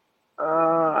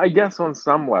 I guess on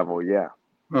some level, yeah.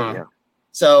 Yeah.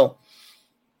 So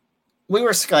we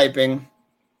were Skyping,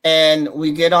 and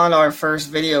we get on our first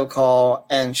video call,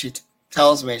 and she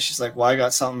tells me, she's like, well, I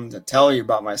got something to tell you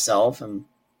about myself, and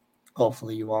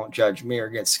hopefully you won't judge me or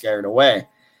get scared away.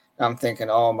 I'm thinking,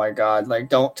 oh my God, like,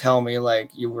 don't tell me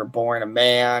like you were born a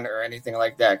man or anything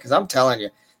like that. Because I'm telling you,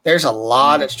 there's a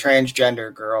lot of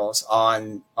transgender girls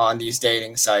on these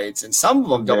dating sites, and some of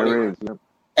them don't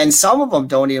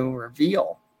even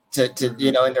reveal to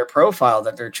in their profile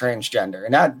that they're transgender,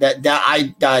 and that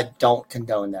I don't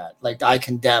condone that. Like, I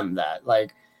condemn that.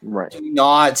 Like, do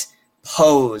not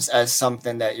pose as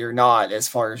something that you're not as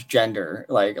far as gender.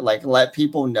 Like let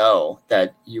people know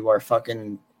that you are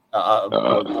fucking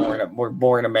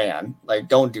born a man. Like,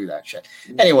 don't do that shit.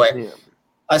 Anyway,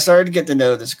 I started to get to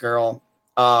know this girl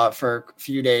for a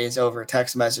few days over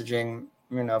text messaging,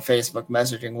 Facebook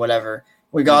messaging, whatever.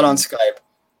 We got on Skype.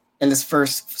 In this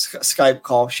first Skype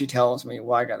call, she tells me,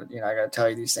 well, I gotta tell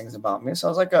you these things about me. So I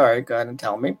was like, all right, go ahead and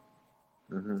tell me.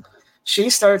 Mm-hmm.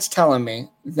 She starts telling me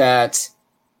that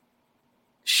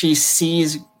she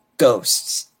sees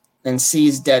ghosts and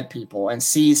sees dead people and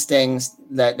sees things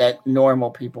that normal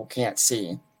people can't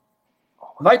see.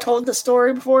 Have I told the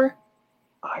story before?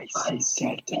 I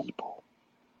see dead people.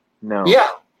 No.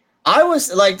 Yeah. I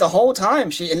was like, the whole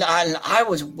time I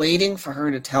was waiting for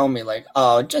her to tell me, like,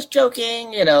 oh, just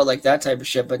joking, like that type of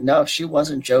shit. But no, she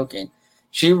wasn't joking.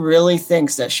 She really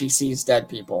thinks that she sees dead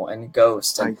people and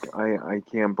ghosts. And I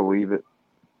can't believe it.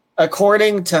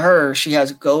 According to her, she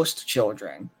has ghost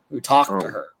children who talk to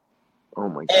her. Oh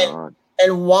my God.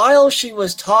 And while she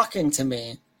was talking to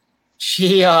me,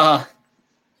 she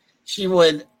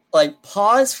would like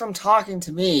pause from talking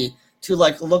to me to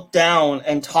like look down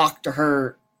and talk to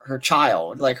her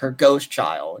child, like her ghost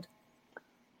child.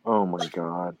 Oh my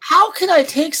God. How could I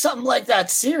take something like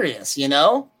that serious,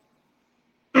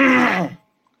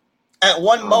 At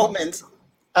one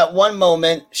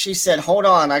moment, she said, hold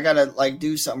on, I gotta like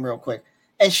do something real quick.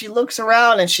 And she looks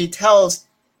around and she tells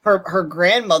her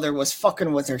grandmother was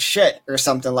fucking with her shit or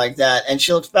something like that. And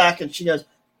she looks back and she goes,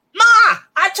 Ma,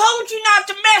 I told you not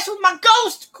to mess with my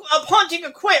ghost hunting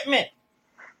equipment.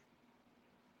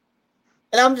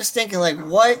 And I'm just thinking, like,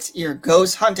 what? Your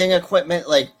ghost hunting equipment?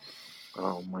 Like,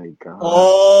 oh my God.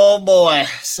 Oh boy.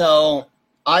 So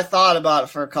I thought about it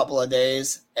for a couple of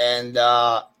days, and then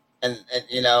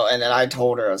I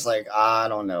told her, I was like, I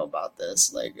don't know about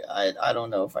this. Like, I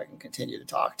don't know if I can continue to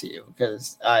talk to you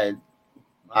because I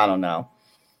don't know.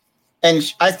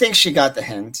 And I think she got the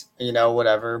hint,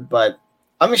 whatever. But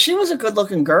I mean, she was a good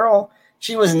looking girl.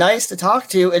 She was nice to talk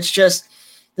to. It's just,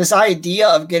 this idea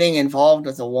of getting involved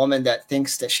with a woman that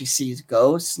thinks that she sees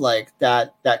ghosts, like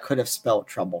that could have spelled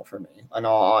trouble for me, in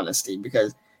all honesty,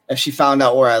 because if she found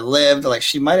out where I lived, like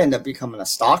she might end up becoming a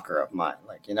stalker of mine.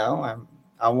 Like, you know,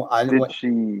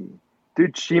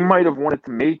 She might have wanted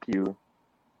to make you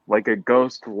like a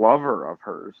ghost lover of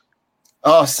hers.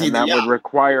 Oh, see, and that would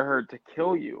require her to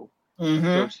kill you, mm-hmm.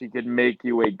 so she could make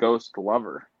you a ghost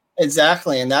lover.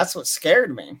 Exactly, and that's what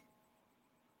scared me.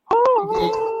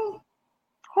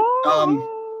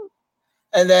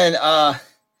 And then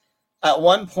at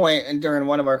one point and during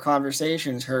one of our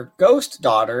conversations, her ghost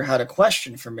daughter had a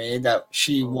question for me that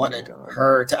she wanted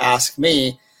her to ask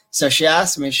me. So she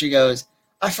asked me, she goes,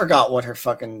 I forgot what her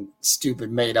fucking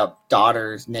stupid made up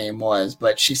daughter's name was,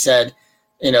 but she said,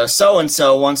 you know,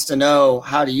 so-and-so wants to know,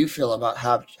 how do you feel about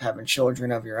having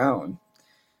children of your own?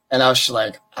 And I was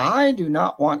like, I do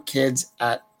not want kids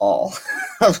at all.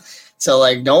 So,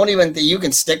 like, don't even think you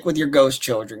can stick with your ghost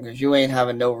children because you ain't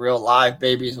having no real live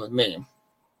babies with me.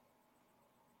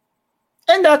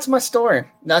 And that's my story.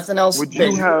 Nothing else. Would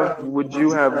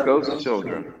you have ghost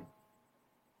children?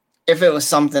 If it was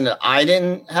something that I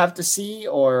didn't have to see,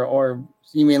 or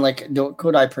you mean like,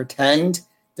 could I pretend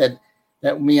that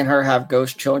me and her have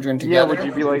ghost children together? Yeah. Would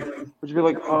you be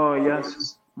like, oh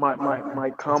yes,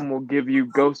 my cum will give you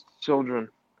ghost children.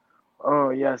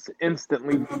 Oh yes,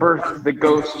 instantly birth the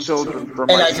ghost children from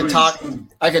my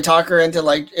I could talk her into,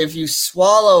 like, if you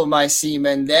swallow my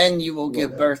semen, then you will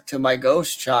give birth to my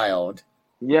ghost child.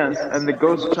 Yes, and the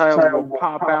ghost child will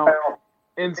pop out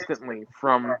instantly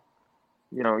from,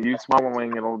 you know, you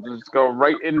swallowing. It'll just go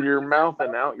right into your mouth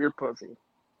and out your pussy.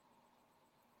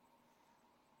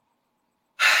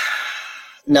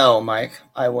 No, Mike,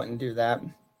 I wouldn't do that.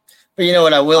 But you know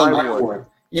what I will do?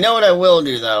 You know what I will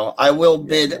do, though? I will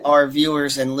bid our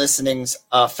viewers and listenings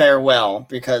farewell,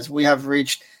 because we have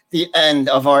reached the end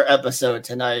of our episode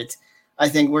tonight. I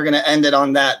think we're going to end it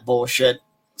on that bullshit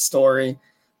story.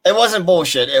 It wasn't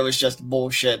bullshit. It was just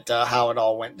bullshit how it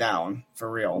all went down, for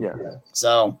real. Yeah.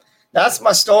 So that's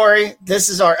my story. This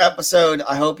is our episode.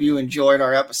 I hope you enjoyed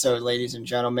our episode, ladies and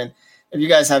gentlemen. If you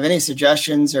guys have any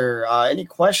suggestions or any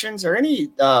questions or any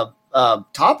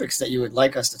topics that you would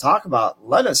like us to talk about,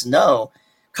 let us know.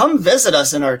 Come visit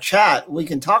us in our chat. We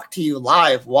can talk to you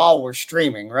live while we're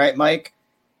streaming, right, Mike?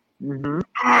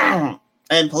 Mm-hmm.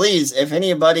 And please, if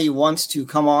anybody wants to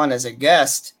come on as a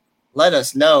guest, let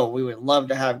us know. We would love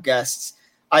to have guests.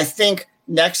 I think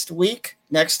next week's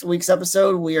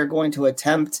episode, we are going to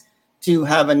attempt to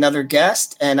have another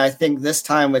guest, and I think this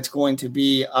time it's going to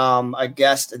be a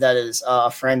guest that is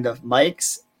a friend of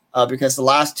Mike's, because the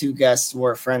last two guests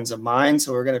were friends of mine,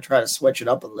 so we're going to try to switch it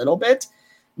up a little bit.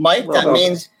 Mike,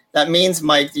 that means,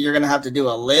 Mike, that you're going to have to do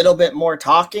a little bit more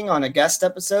talking on a guest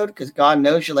episode, because God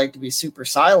knows you like to be super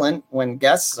silent when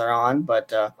guests are on. But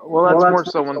that's more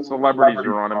so when celebrities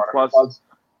are on, and plus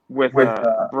with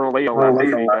Verleo last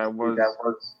week, I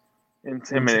was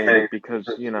intimidated because,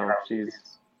 you know, she's,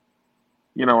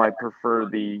 you know, I prefer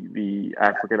the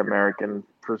African American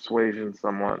persuasion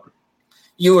somewhat.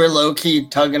 You were low key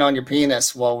tugging on your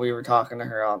penis while we were talking to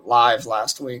her on live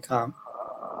last week, huh?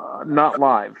 Not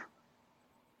live.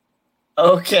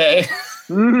 Okay.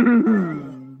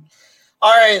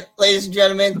 All right, ladies and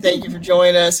gentlemen, thank you for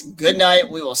joining us. Good night.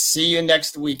 We will see you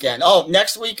next weekend. Oh,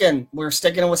 next weekend, we're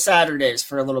sticking with Saturdays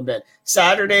for a little bit.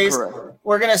 Saturdays, correct.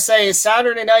 We're going to say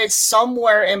Saturday nights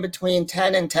somewhere in between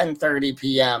 10 and 10:30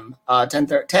 p.m.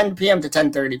 10 p.m. to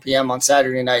 10:30 p.m. on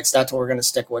Saturday nights. That's what we're going to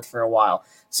stick with for a while.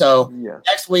 So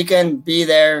Next weekend, be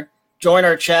there. Join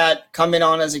our chat. Come in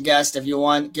on as a guest if you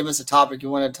want. Give us a topic you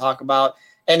want to talk about.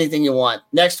 Anything you want.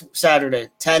 Next Saturday,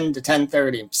 10 to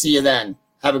 10:30. See you then.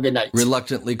 Have a good night.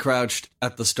 Reluctantly crouched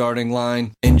at the starting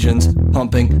line, engines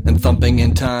pumping and thumping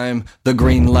in time. The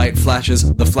green light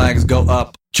flashes, the flags go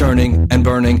up, churning and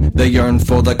burning, they yearn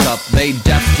for the cup. They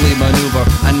deftly maneuver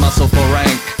and muscle for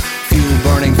rank, fuel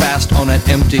burning fast on an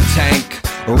empty tank.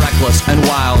 Reckless and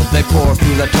wild, they pour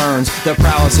through the turns. Their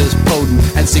prowess is potent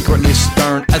and secretly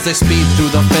stern. As they speed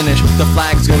through the finish, the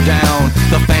flags go down.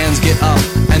 The fans get up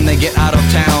and they get out of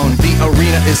town. The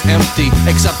arena is empty,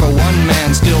 except for one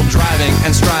man still driving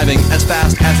and striving as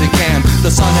fast as he can.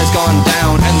 The sun has gone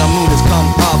down and the moon has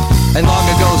come up, and long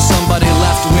ago somebody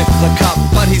left with the cup.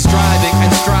 But he's driving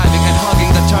and striving and hugging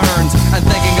the turns and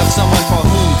thinking of someone for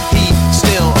whom he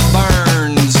still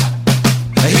burns.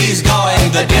 He's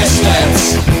going the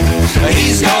distance.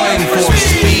 He's going for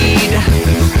speed.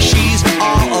 She's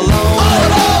all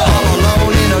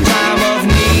alone in a time of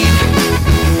need.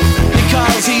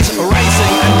 Because he's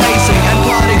racing and pacing and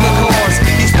plotting the course.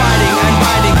 He's fighting and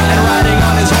biting and riding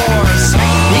on his horse.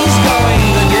 He's going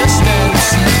the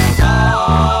distance.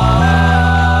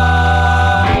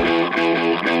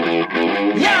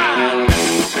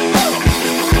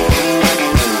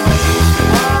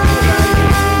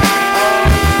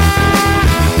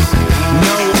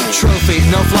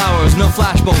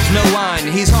 flashbulbs, no line.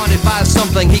 He's haunted by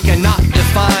something he cannot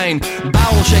define.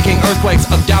 Bowel-shaking earthquakes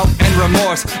of doubt and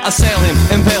remorse assail him,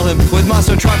 impale him with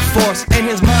monster truck force. In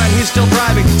his mind, he's still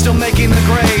driving, still making the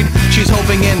grade. She's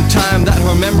hoping in time that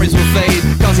her memories will fade,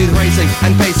 cause he's racing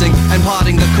and pacing and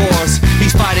plotting the course.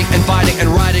 He's fighting and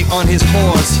riding on his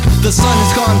horse. The sun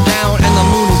has gone down and the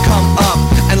moon has come up,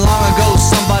 and long ago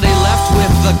somebody left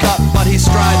with the cup. But he's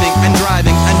striving and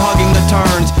driving and hugging the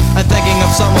turns, and thinking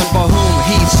of someone for whom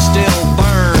he still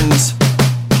burns.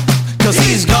 Cause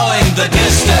he's going the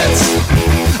distance,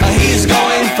 he's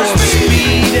going for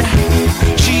speed.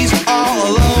 She's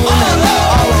all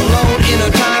alone in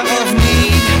a time of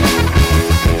need.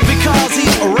 Because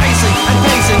he's racing and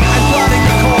pacing and plotting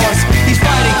the course. He's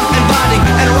fighting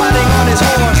and riding on his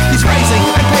horse. He's racing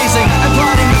and pacing and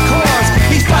plotting the course.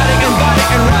 He's fighting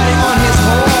and riding on his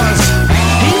horse.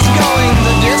 He's going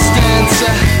the distance,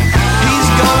 he's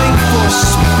going for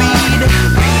speed.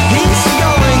 He's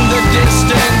going the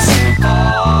distance.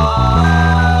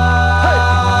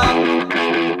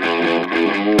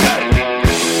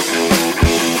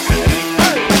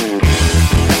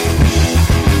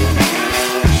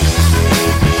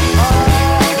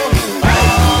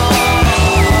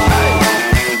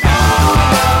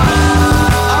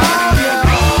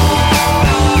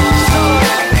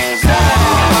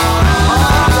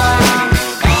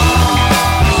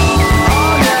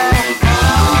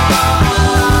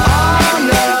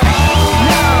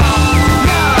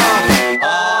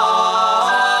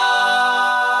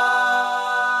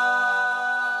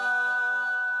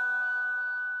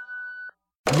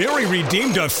 Mary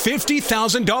redeemed a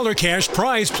 $50,000 cash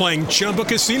prize playing Chumba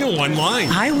Casino online.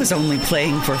 I was only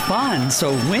playing for fun,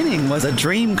 so winning was a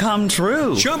dream come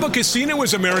true. Chumba Casino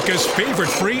is America's favorite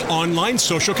free online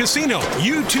social casino.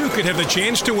 You too could have the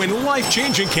chance to win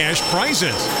life-changing cash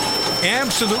prizes.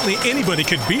 Absolutely anybody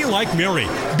could be like Mary.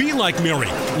 Be like Mary.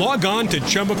 Log on to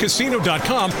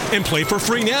ChumbaCasino.com and play for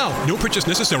free now. No purchase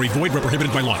necessary. Void where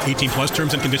prohibited by law. 18 plus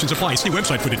terms and conditions apply. See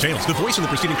website for details. The voice in the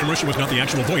preceding commercial was not the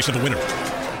actual voice of the winner.